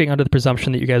working under the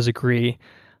presumption that you guys agree.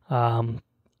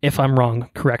 If I'm wrong,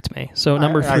 correct me. So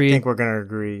number 3... I think we're going to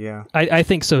agree, yeah. I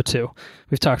think so, too.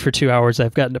 We've talked for 2 hours.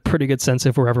 I've gotten a pretty good sense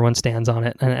of where everyone stands on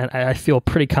it. And I feel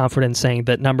pretty confident saying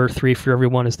that number 3 for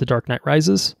everyone is The Dark Knight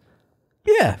Rises.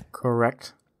 Yeah.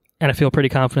 Correct. And I feel pretty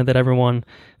confident that everyone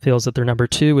feels that their number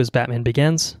 2 is Batman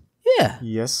Begins. Yeah.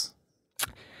 Yes.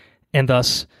 And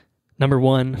thus, number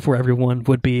 1 for everyone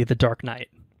would be The Dark Knight.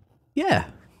 Yeah.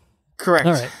 Correct.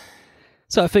 All right.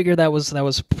 So I figured that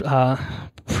was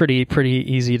pretty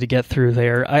easy to get through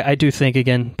there. I do think,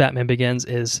 again, Batman Begins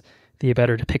is the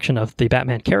better depiction of the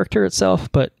Batman character itself,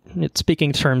 but speaking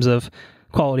in terms of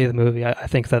quality of the movie, I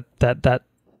think that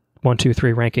 1, 2,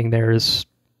 3 ranking there is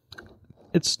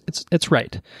it's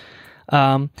right.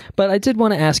 But I did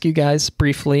want to ask you guys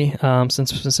briefly,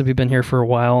 since we've been here for a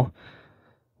while,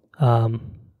 do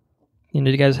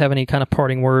you guys have any kind of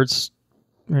parting words?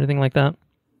 or anything like that?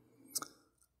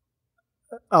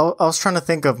 I was trying to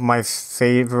think of my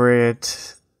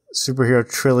favorite superhero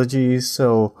trilogy.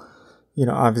 So,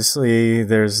 obviously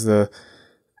there's the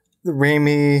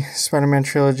Raimi Spider-Man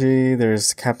trilogy.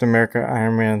 There's Captain America,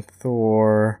 Iron Man,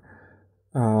 Thor.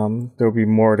 There'll be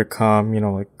more to come,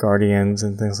 like Guardians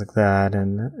and things like that.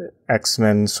 And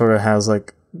X-Men sort of has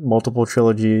like multiple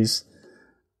trilogies.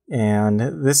 And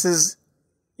this is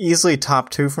easily top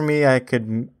 2 for me.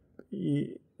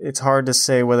 It's hard to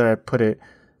say whether I'd put it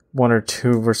 1 or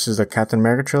 2 versus the Captain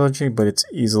America trilogy, but it's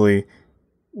easily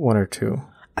 1 or 2.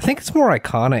 I think it's more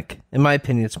iconic. In my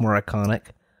opinion, it's more iconic.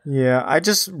 Yeah, I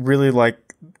just really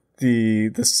like the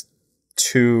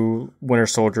 2 Winter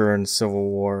Soldier and Civil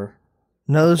War.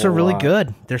 No, those are really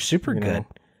good. They're super good.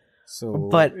 So,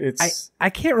 but I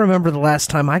can't remember the last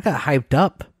time I got hyped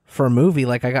up for a movie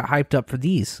like I got hyped up for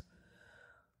these.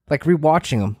 Like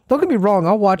rewatching them. Don't get me wrong,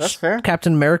 I'll watch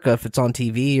Captain America if it's on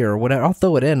TV or whatever. I'll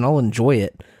throw it in and I'll enjoy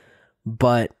it.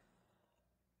 But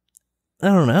I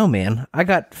don't know, man. I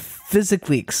got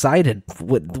physically excited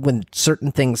when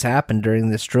certain things happened during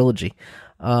this trilogy.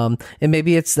 And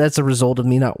maybe that's a result of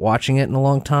me not watching it in a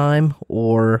long time,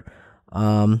 or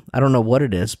I don't know what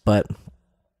it is, but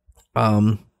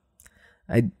I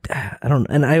don't,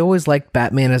 and I always liked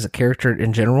Batman as a character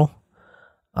in general,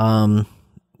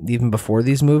 even before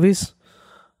these movies.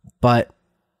 But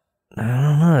I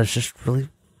don't know. It's just really,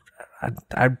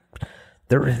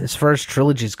 there, as far as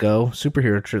trilogies go,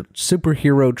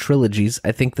 superhero trilogies,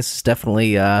 I think this is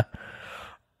definitely. I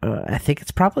think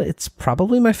it's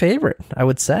probably my favorite. I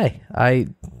would say. I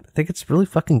think it's really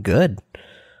fucking good.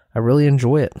 I really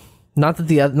enjoy it. Not that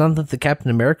the Captain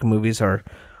America movies are,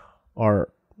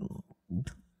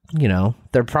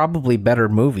 they're probably better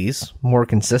movies, more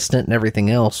consistent and everything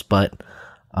else. But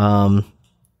I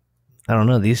don't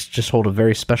know. These just hold a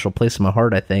very special place in my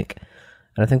heart, I think.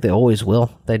 And I think they always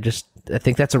will. I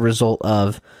think that's a result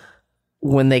of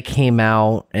when they came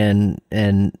out and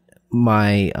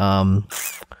my, I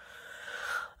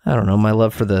don't know, my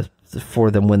love for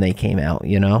them when they came out,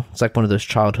 It's like one of those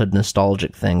childhood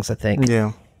nostalgic things, I think.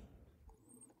 Yeah.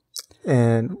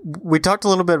 And we talked a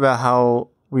little bit about how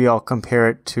we all compare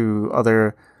it to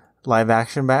other live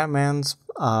action Batmans.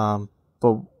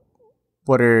 But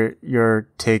what are your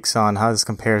takes on how this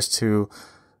compares to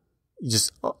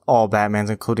just all Batmans,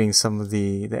 including some of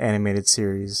the animated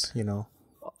series,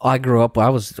 I grew up, I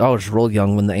was real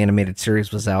young when the animated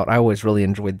series was out. I always really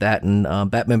enjoyed that. And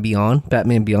Batman Beyond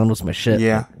was my shit.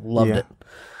 Yeah. Loved it.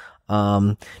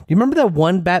 Do you remember that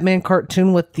one Batman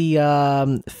cartoon with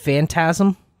the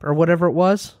Phantasm or whatever it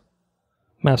was?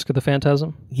 Mask of the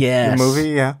Phantasm? Yes. The movie,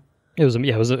 yeah. It was a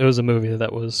movie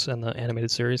that was in the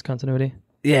animated series continuity.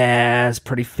 Yeah, it's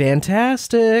pretty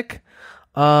fantastic.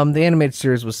 The animated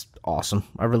series was awesome.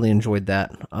 I really enjoyed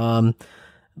that.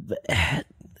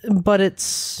 But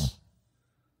it's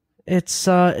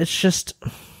just,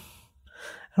 I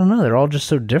don't know. They're all just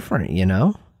so different,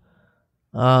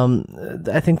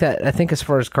 I think as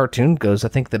far as cartoon goes, I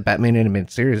think the Batman animated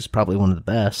series is probably one of the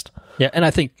best. Yeah, and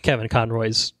I think Kevin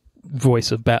Conroy's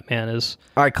voice of Batman is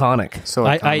iconic. So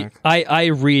iconic. I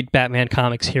read Batman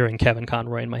comics hearing Kevin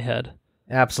Conroy in my head.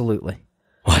 Absolutely.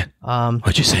 What?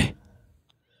 What'd you say?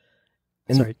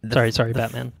 Sorry,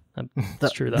 Batman.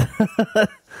 That's true though.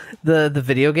 the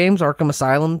video games, Arkham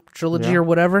Asylum trilogy or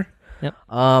whatever. Yep.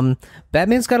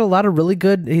 Batman's got a lot of really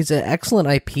good. He's an excellent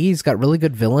IP. He's got really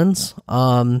good villains.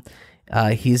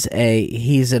 He's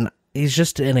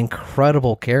just an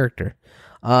incredible character.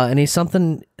 And he's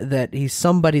somebody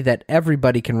that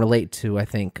everybody can relate to, I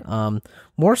think.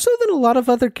 More so than a lot of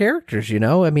other characters,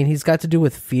 I mean, he's got to do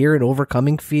with fear and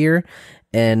overcoming fear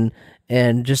and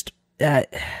just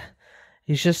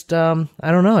he's just I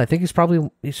don't know. I think he's probably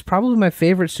my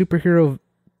favorite superhero.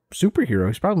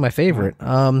 He's probably my favorite.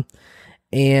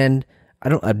 And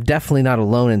I'm definitely not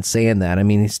alone in saying that. I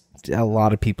mean, he's a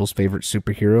lot of people's favorite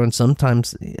superhero, and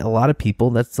sometimes a lot of people,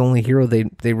 that's the only hero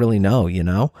they really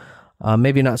know,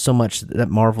 Maybe not so much that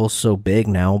Marvel's so big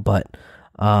now, but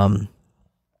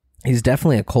he's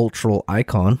definitely a cultural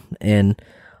icon, and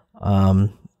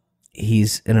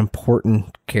he's an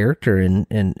important character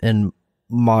in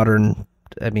modern.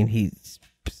 I mean, he's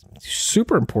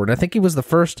super important. I think he was the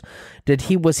first.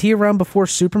 Was he around before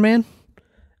Superman?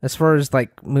 As far as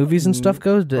like movies and stuff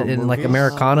goes, in like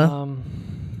Americana,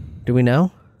 do we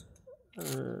know?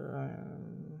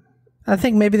 I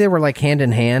think maybe they were like hand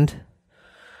in hand.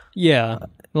 Yeah.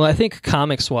 Well, I think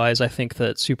comics-wise, I think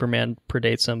that Superman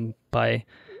predates him by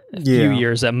a few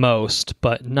years at most,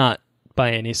 but not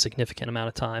by any significant amount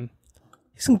of time.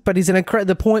 But he's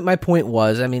my point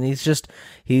was, I mean,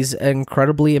 he's an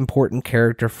incredibly important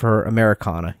character for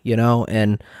Americana,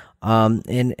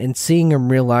 and seeing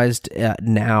him realized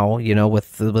now,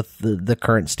 with the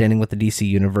current standing with the DC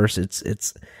universe,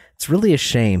 it's really a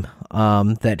shame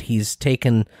that he's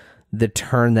taken the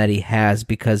turn that he has,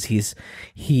 because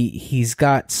he's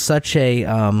got such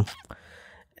a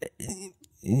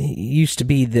he used to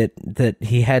be that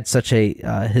he had such a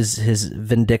his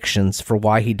vindictions for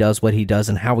why he does what he does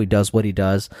and how he does what he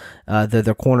does.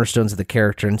 They're cornerstones of the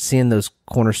character, and seeing those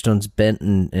cornerstones bent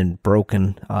and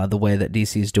broken the way that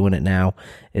DC is doing it now,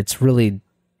 it's really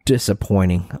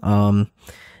disappointing.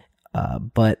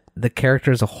 But the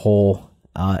character as a whole,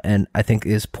 and I think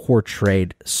is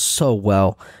portrayed so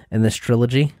well in this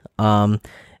trilogy.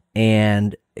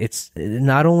 And it's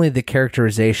not only the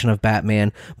characterization of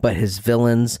Batman, but his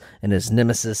villains and his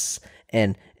nemesis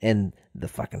and the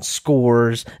fucking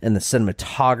scores and the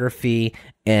cinematography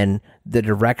and the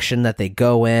direction that they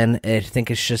go in. I think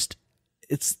they're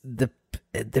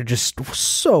just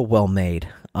so well made.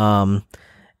 And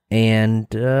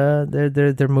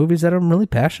they're movies that I'm really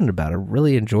passionate about. I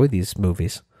really enjoy these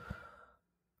movies.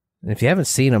 And if you haven't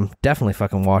seen them, definitely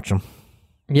fucking watch them.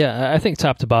 Yeah, I think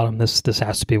top to bottom, this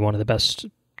has to be one of the best,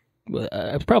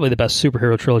 probably the best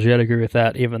superhero trilogy. I'd agree with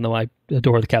that, even though I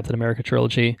adore the Captain America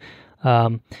trilogy.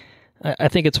 I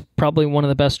think it's probably one of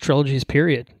the best trilogies,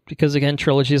 period. Because, again,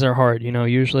 trilogies are hard.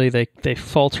 Usually they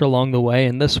falter along the way,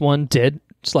 and this one did,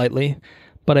 slightly.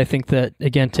 But I think that,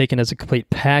 again, taken as a complete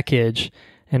package,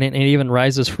 and it even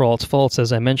rises for all its faults,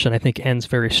 as I mentioned, I think ends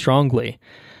very strongly.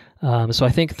 So I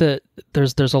think that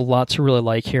there's a lot to really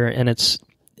like here, and it's,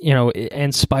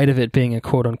 in spite of it being a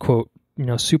quote-unquote,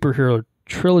 superhero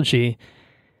trilogy,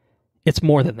 it's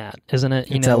more than that, isn't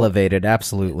it? It's elevated,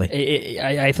 absolutely.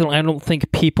 I don't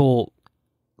think people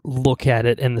look at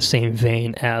it in the same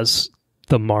vein as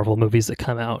the Marvel movies that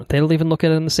come out. They don't even look at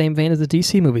it in the same vein as the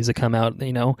DC movies that come out,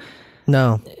 No.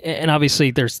 And obviously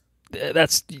that's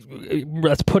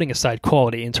putting aside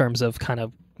quality in terms of kind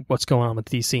of what's going on with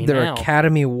DC now. They're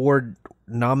Academy Award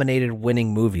nominated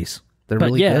winning movies. They're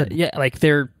really good. Yeah, like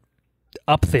they're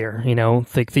up there,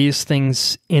 like these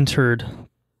things entered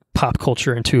pop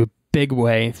culture into a big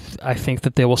way. I think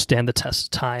that they will stand the test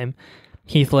of time.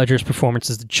 Heath Ledger's performance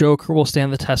as the Joker will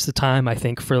stand the test of time. I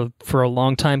think for a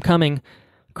long time coming,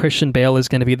 Christian Bale is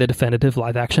going to be the definitive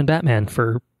live action Batman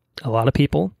for a lot of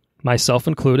people, myself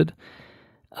included.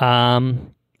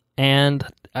 And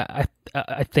I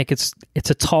think it's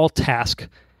a tall task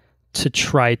to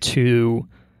try to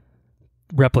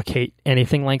replicate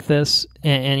anything like this,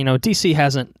 and DC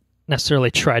hasn't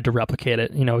necessarily tried to replicate it.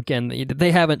 Again,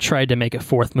 they haven't tried to make a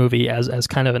fourth movie as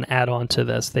kind of an add-on to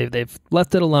this. They've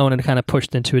left it alone and kind of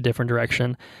pushed into a different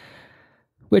direction,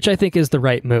 which I think is the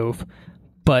right move.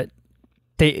 But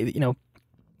they,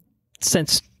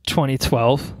 since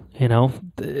 2012,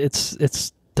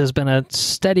 there's been a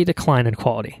steady decline in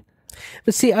quality.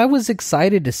 But see, I was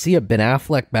excited to see a Ben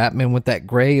Affleck Batman with that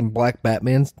gray and black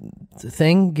Batman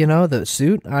thing, the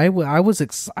suit. I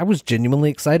was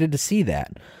genuinely excited to see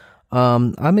that.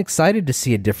 I'm excited to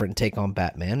see a different take on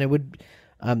Batman. It would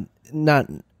not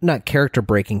character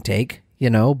breaking take,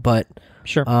 but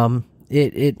sure.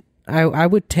 I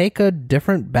would take a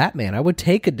different Batman. I would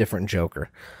take a different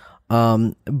Joker.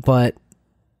 But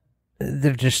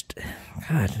they're just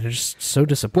so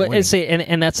disappointing. Well,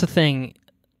 and that's the thing,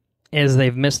 is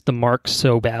they've missed the mark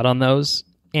so bad on those.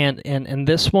 And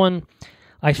this one,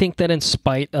 I think that in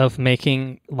spite of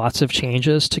making lots of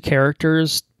changes to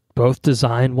characters, both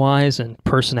design-wise and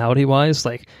personality-wise,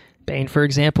 like Bane, for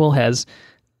example, has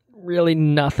really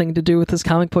nothing to do with his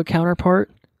comic book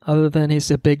counterpart, other than he's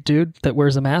a big dude that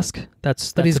wears a mask.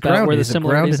 That's he's about grounded. where the He's a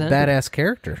similarities grounded, end. badass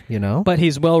character, But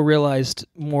he's well realized,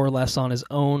 more or less on his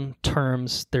own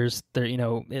terms. There's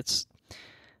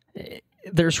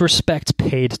respect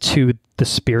paid to the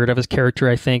spirit of his character,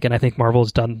 I think, and I think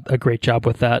Marvel's done a great job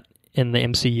with that in the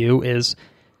MCU. Is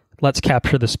let's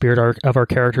capture the spirit of our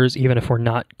characters, even if we're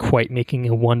not quite making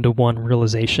a one-to-one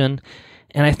realization.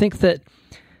 And I think that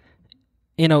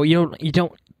you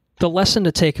don't. The lesson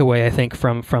to take away, I think,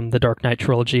 from the Dark Knight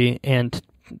trilogy, and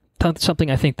something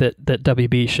I think that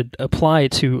WB should apply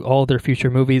to all their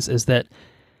future movies, is that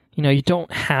you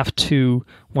don't have to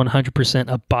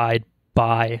 100% abide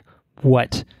by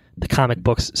what the comic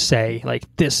books say. Like,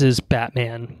 this is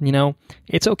Batman.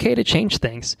 It's okay to change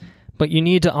things, but you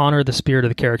need to honor the spirit of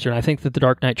the character. And I think that the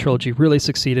Dark Knight trilogy really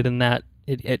succeeded in that.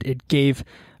 It gave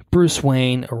Bruce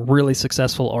Wayne a really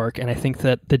successful arc, and I think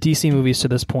that the DC movies to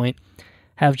this point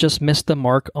have just missed the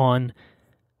mark on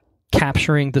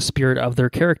capturing the spirit of their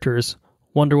characters,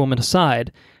 Wonder Woman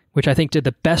aside. which I think did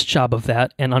the best job of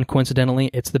that, and uncoincidentally,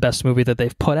 it's the best movie that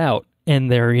they've put out in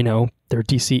their, their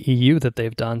DCEU that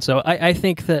they've done. So I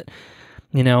think that,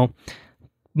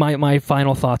 my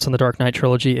final thoughts on the Dark Knight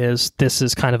trilogy is this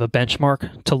is kind of a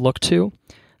benchmark to look to,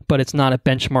 but it's not a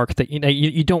benchmark that,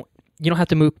 you don't have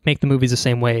to make the movies the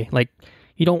same way. Like,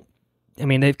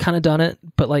 they've kind of done it,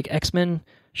 but like X-Men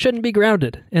shouldn't be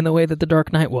grounded in the way that the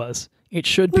Dark Knight was. It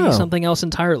should be something else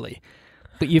entirely.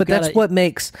 But that's what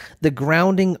makes the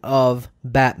grounding of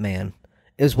Batman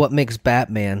is what makes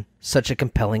Batman such a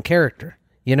compelling character.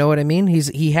 You know what I mean?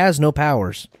 He has no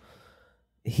powers.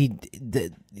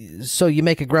 So you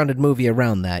make a grounded movie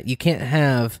around that. You can't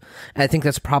have. I think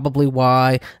that's probably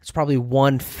why it's probably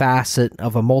one facet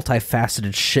of a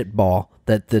multifaceted shitball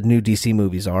that the new DC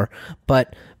movies are.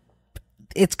 But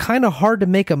it's kind of hard to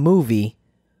make a movie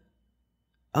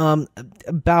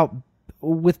about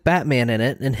with Batman in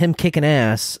it and him kicking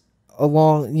ass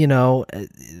along,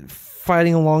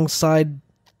 fighting alongside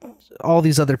all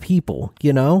these other people,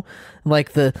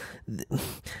 like I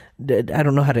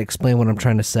don't know how to explain what I'm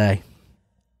trying to say.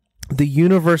 The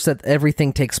universe that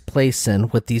everything takes place in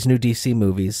with these new DC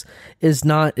movies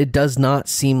it does not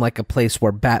seem like a place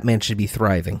where Batman should be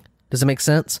thriving. Does it make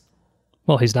sense?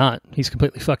 Well, he's not. He's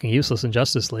completely fucking useless in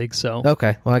Justice League, so...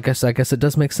 Okay, well, I guess it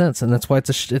does make sense, and that's why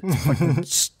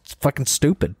it's fucking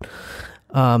stupid.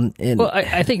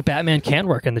 I think Batman can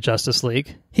work in the Justice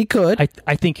League. He could.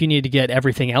 I think you need to get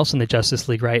everything else in the Justice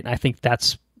League right, and I think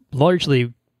that's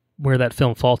largely where that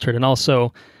film faltered. And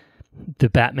also, the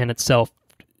Batman itself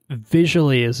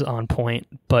visually is on point,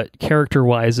 but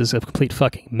character-wise is a complete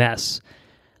fucking mess.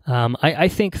 I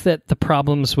think that the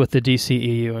problems with the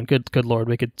DCEU, and good lord,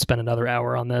 we could spend another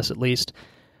hour on this at least.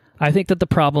 I think that the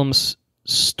problems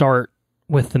start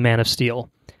with the Man of Steel.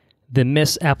 The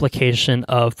misapplication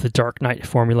of the Dark Knight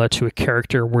formula to a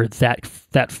character where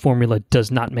that formula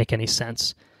does not make any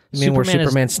sense. You mean where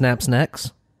Superman snaps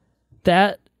necks?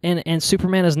 That, and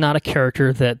Superman is not a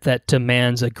character that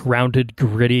demands a grounded,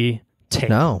 gritty take.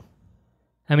 No.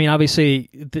 I mean, obviously,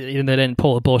 they didn't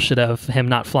pull the bullshit of him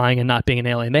not flying and not being an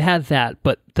alien. They had that,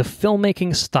 but the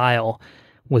filmmaking style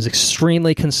was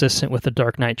extremely consistent with the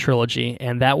Dark Knight trilogy,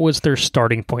 and that was their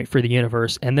starting point for the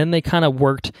universe. And then they kind of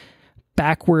worked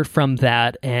backward from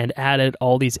that and added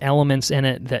all these elements in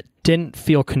it that didn't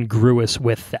feel congruous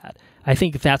with that. I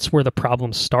think that's where the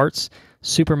problem starts.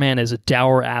 Superman is a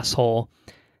dour asshole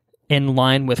in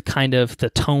line with kind of the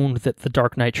tone that the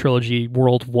Dark Knight trilogy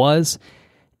world was.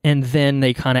 And then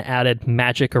they kind of added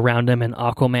magic around him and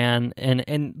Aquaman.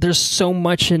 And there's so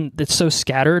much that's so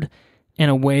scattered in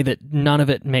a way that none of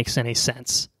it makes any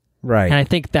sense. Right. And I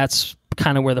think that's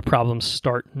kind of where the problems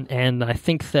start. And I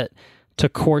think that to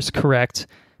course correct,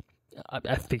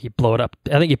 I think you blow it up.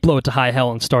 I think you blow it to high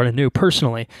hell and start anew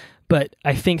personally. But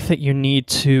I think that you need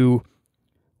to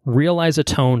realize a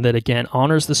tone that, again,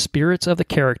 honors the spirits of the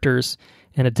characters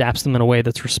and adapts them in a way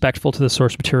that's respectful to the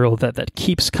source material, that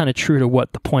keeps kind of true to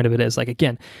what the point of it is. Like,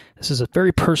 again, this is a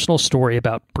very personal story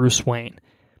about Bruce Wayne.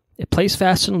 It plays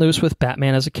fast and loose with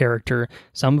Batman as a character.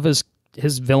 Some of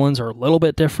his villains are a little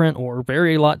bit different or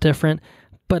very a lot different,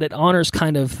 but it honors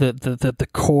kind of the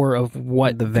core of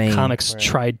what the comics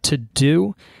tried to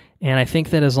do. And I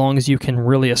think that as long as you can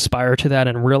really aspire to that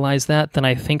and realize that, then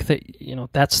I think that,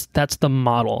 that's the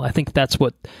model. I think that's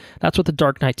what the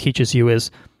Dark Knight teaches you is,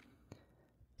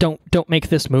 Don't make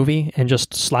this movie and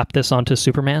just slap this onto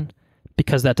Superman,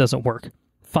 because that doesn't work.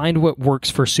 Find what works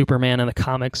for Superman in the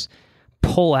comics,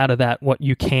 pull out of that what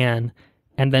you can,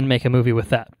 and then make a movie with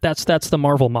that. That's the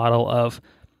Marvel model of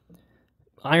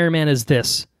Iron Man is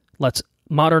this. Let's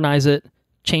modernize it,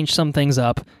 change some things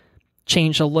up,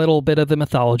 change a little bit of the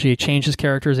mythology, change his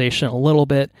characterization a little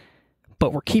bit,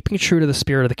 but we're keeping true to the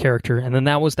spirit of the character. And then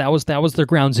that was their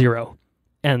ground zero.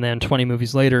 And then 20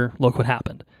 movies later, look what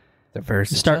happened. They're very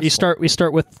We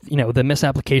start with the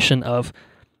misapplication of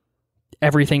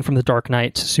everything from the Dark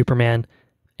Knight to Superman,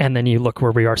 and then you look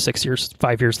where we are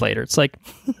 5 years later. It's like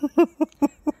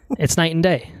it's night and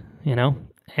day,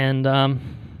 And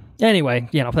anyway,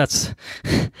 that's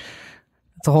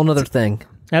it's a whole nother thing.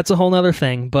 That's a whole nother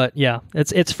thing. But yeah,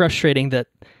 it's frustrating that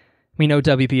we know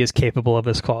WB is capable of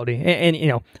this quality,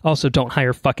 and also don't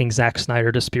hire fucking Zack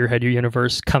Snyder to spearhead your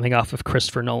universe coming off of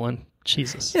Christopher Nolan.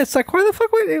 Jesus. Yeah, it's like, why the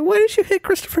fuck? Why did you hit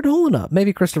Christopher Nolan up?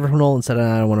 Maybe Christopher Nolan said,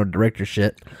 I don't want to direct your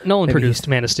shit. Nolan produced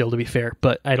Man of Steel, to be fair,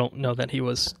 but I don't know that he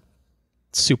was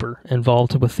super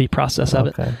involved with the process of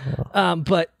it. Well.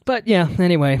 But yeah,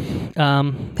 anyway,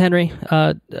 Henry,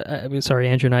 sorry,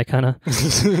 Andrew and I kind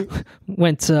of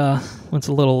went a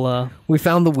little... we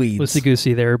found the weeds.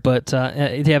 Loosey-goosey there, but do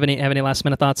you have any last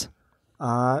minute thoughts?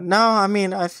 No, I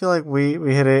mean, I feel like we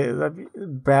hit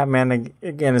it. Batman,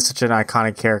 again, is such an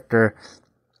iconic character.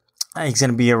 He's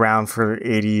going to be around for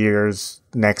 80 years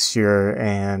next year,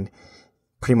 and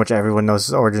pretty much everyone knows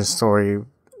his origin story,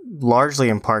 largely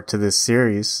in part to this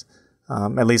series,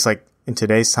 at least like in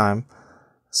today's time.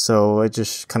 So it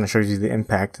just kind of shows you the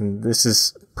impact. And this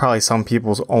is probably some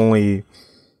people's only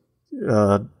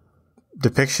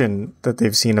depiction that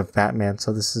they've seen of Batman.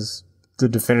 So this is the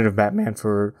definitive Batman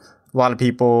for a lot of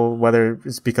people, whether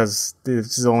it's because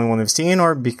this is the only one they've seen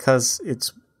or because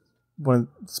it's one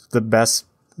of the best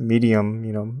medium,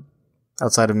 you know,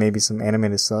 outside of maybe some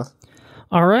animated stuff.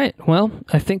 All right. Well,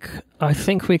 I think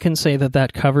we can say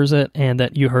that covers it, and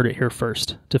that you heard it here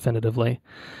first, definitively.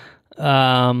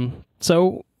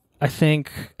 So I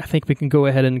think we can go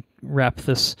ahead and wrap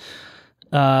this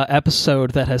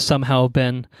episode that has somehow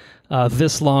been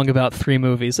this long about 3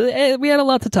 movies. We had a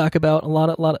lot to talk about. A lot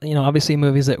of obviously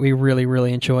movies that we really,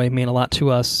 really enjoy, mean a lot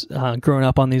to us growing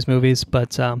up on these movies.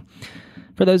 But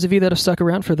for those of you that have stuck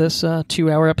around for this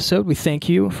 2-hour episode, we thank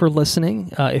you for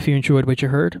listening. If you enjoyed what you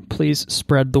heard, please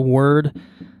spread the word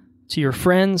to your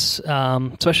friends,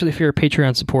 especially if you're a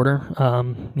Patreon supporter.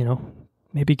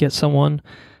 Maybe get someone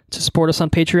to support us on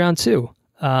Patreon too.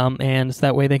 And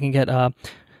that way they can get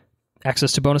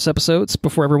access to bonus episodes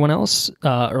before everyone else,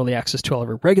 early access to all of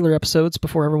our regular episodes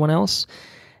before everyone else.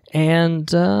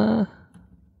 And I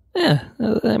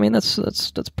mean, that's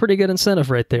pretty good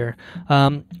incentive right there.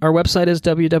 Our website is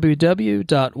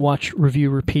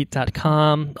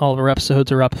www.watchreviewrepeat.com. All of our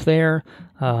episodes are up there.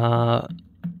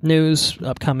 News,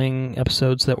 upcoming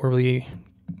episodes that we'll be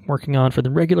working on for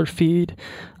the regular feed,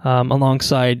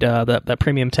 alongside that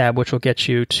premium tab, which will get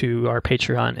you to our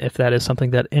Patreon if that is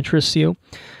something that interests you.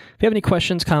 If you have any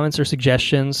questions, comments, or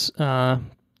suggestions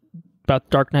about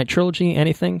Dark Knight Trilogy,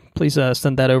 anything, please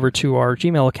send that over to our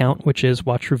Gmail account, which is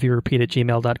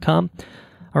watchreviewrepeat@gmail.com.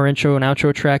 Our intro and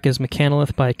outro track is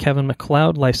Mechanolith by Kevin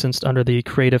MacLeod, licensed under the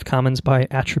Creative Commons by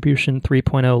Attribution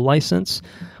 3.0 license.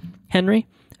 Henry,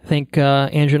 I think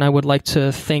Andrew and I would like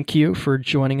to thank you for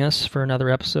joining us for another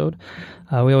episode.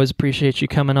 We always appreciate you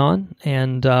coming on,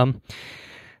 and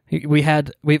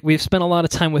we've spent a lot of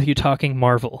time with you talking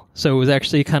Marvel, so it was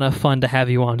actually kind of fun to have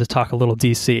you on to talk a little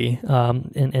DC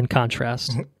in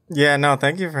contrast. Yeah, no,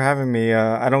 thank you for having me.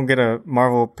 I don't get a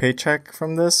Marvel paycheck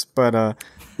from this, but I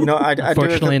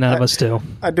unfortunately, none of us do.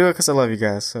 I do it because I love you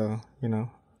guys, so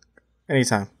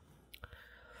anytime.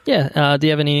 Yeah. Do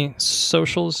you have any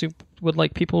socials you would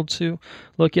like people to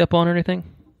look you up on or anything?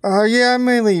 Yeah, I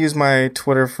mainly use my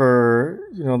Twitter for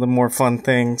the more fun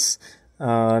things,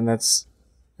 and that's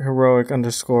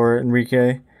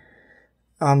heroic_Enrique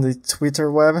on the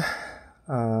Twitter web.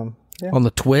 Yeah. On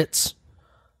the twits?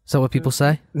 Is that what people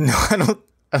say? No,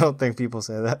 I don't think people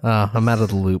say that. I'm out of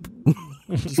the loop.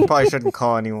 You probably shouldn't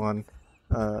call anyone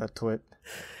a twit.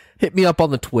 Hit me up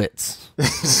on the twits.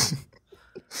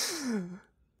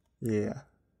 Yeah.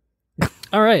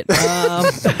 All right.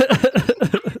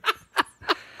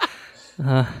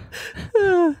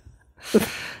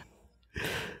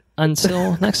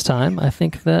 Until next time, I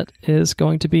think that is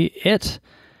going to be it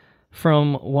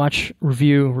from Watch,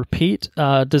 Review, Repeat.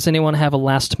 Does anyone have a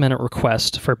last-minute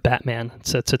request for Batman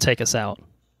to take us out?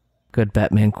 Good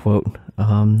Batman quote.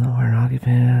 No, we're not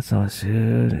giving it. That's not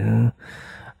good.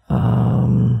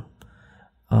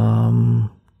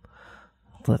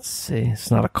 Let's see. It's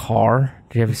not a car.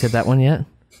 Have you said that one yet?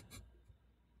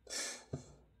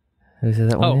 Have you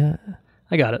said that one yet?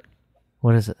 I got it.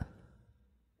 What is it?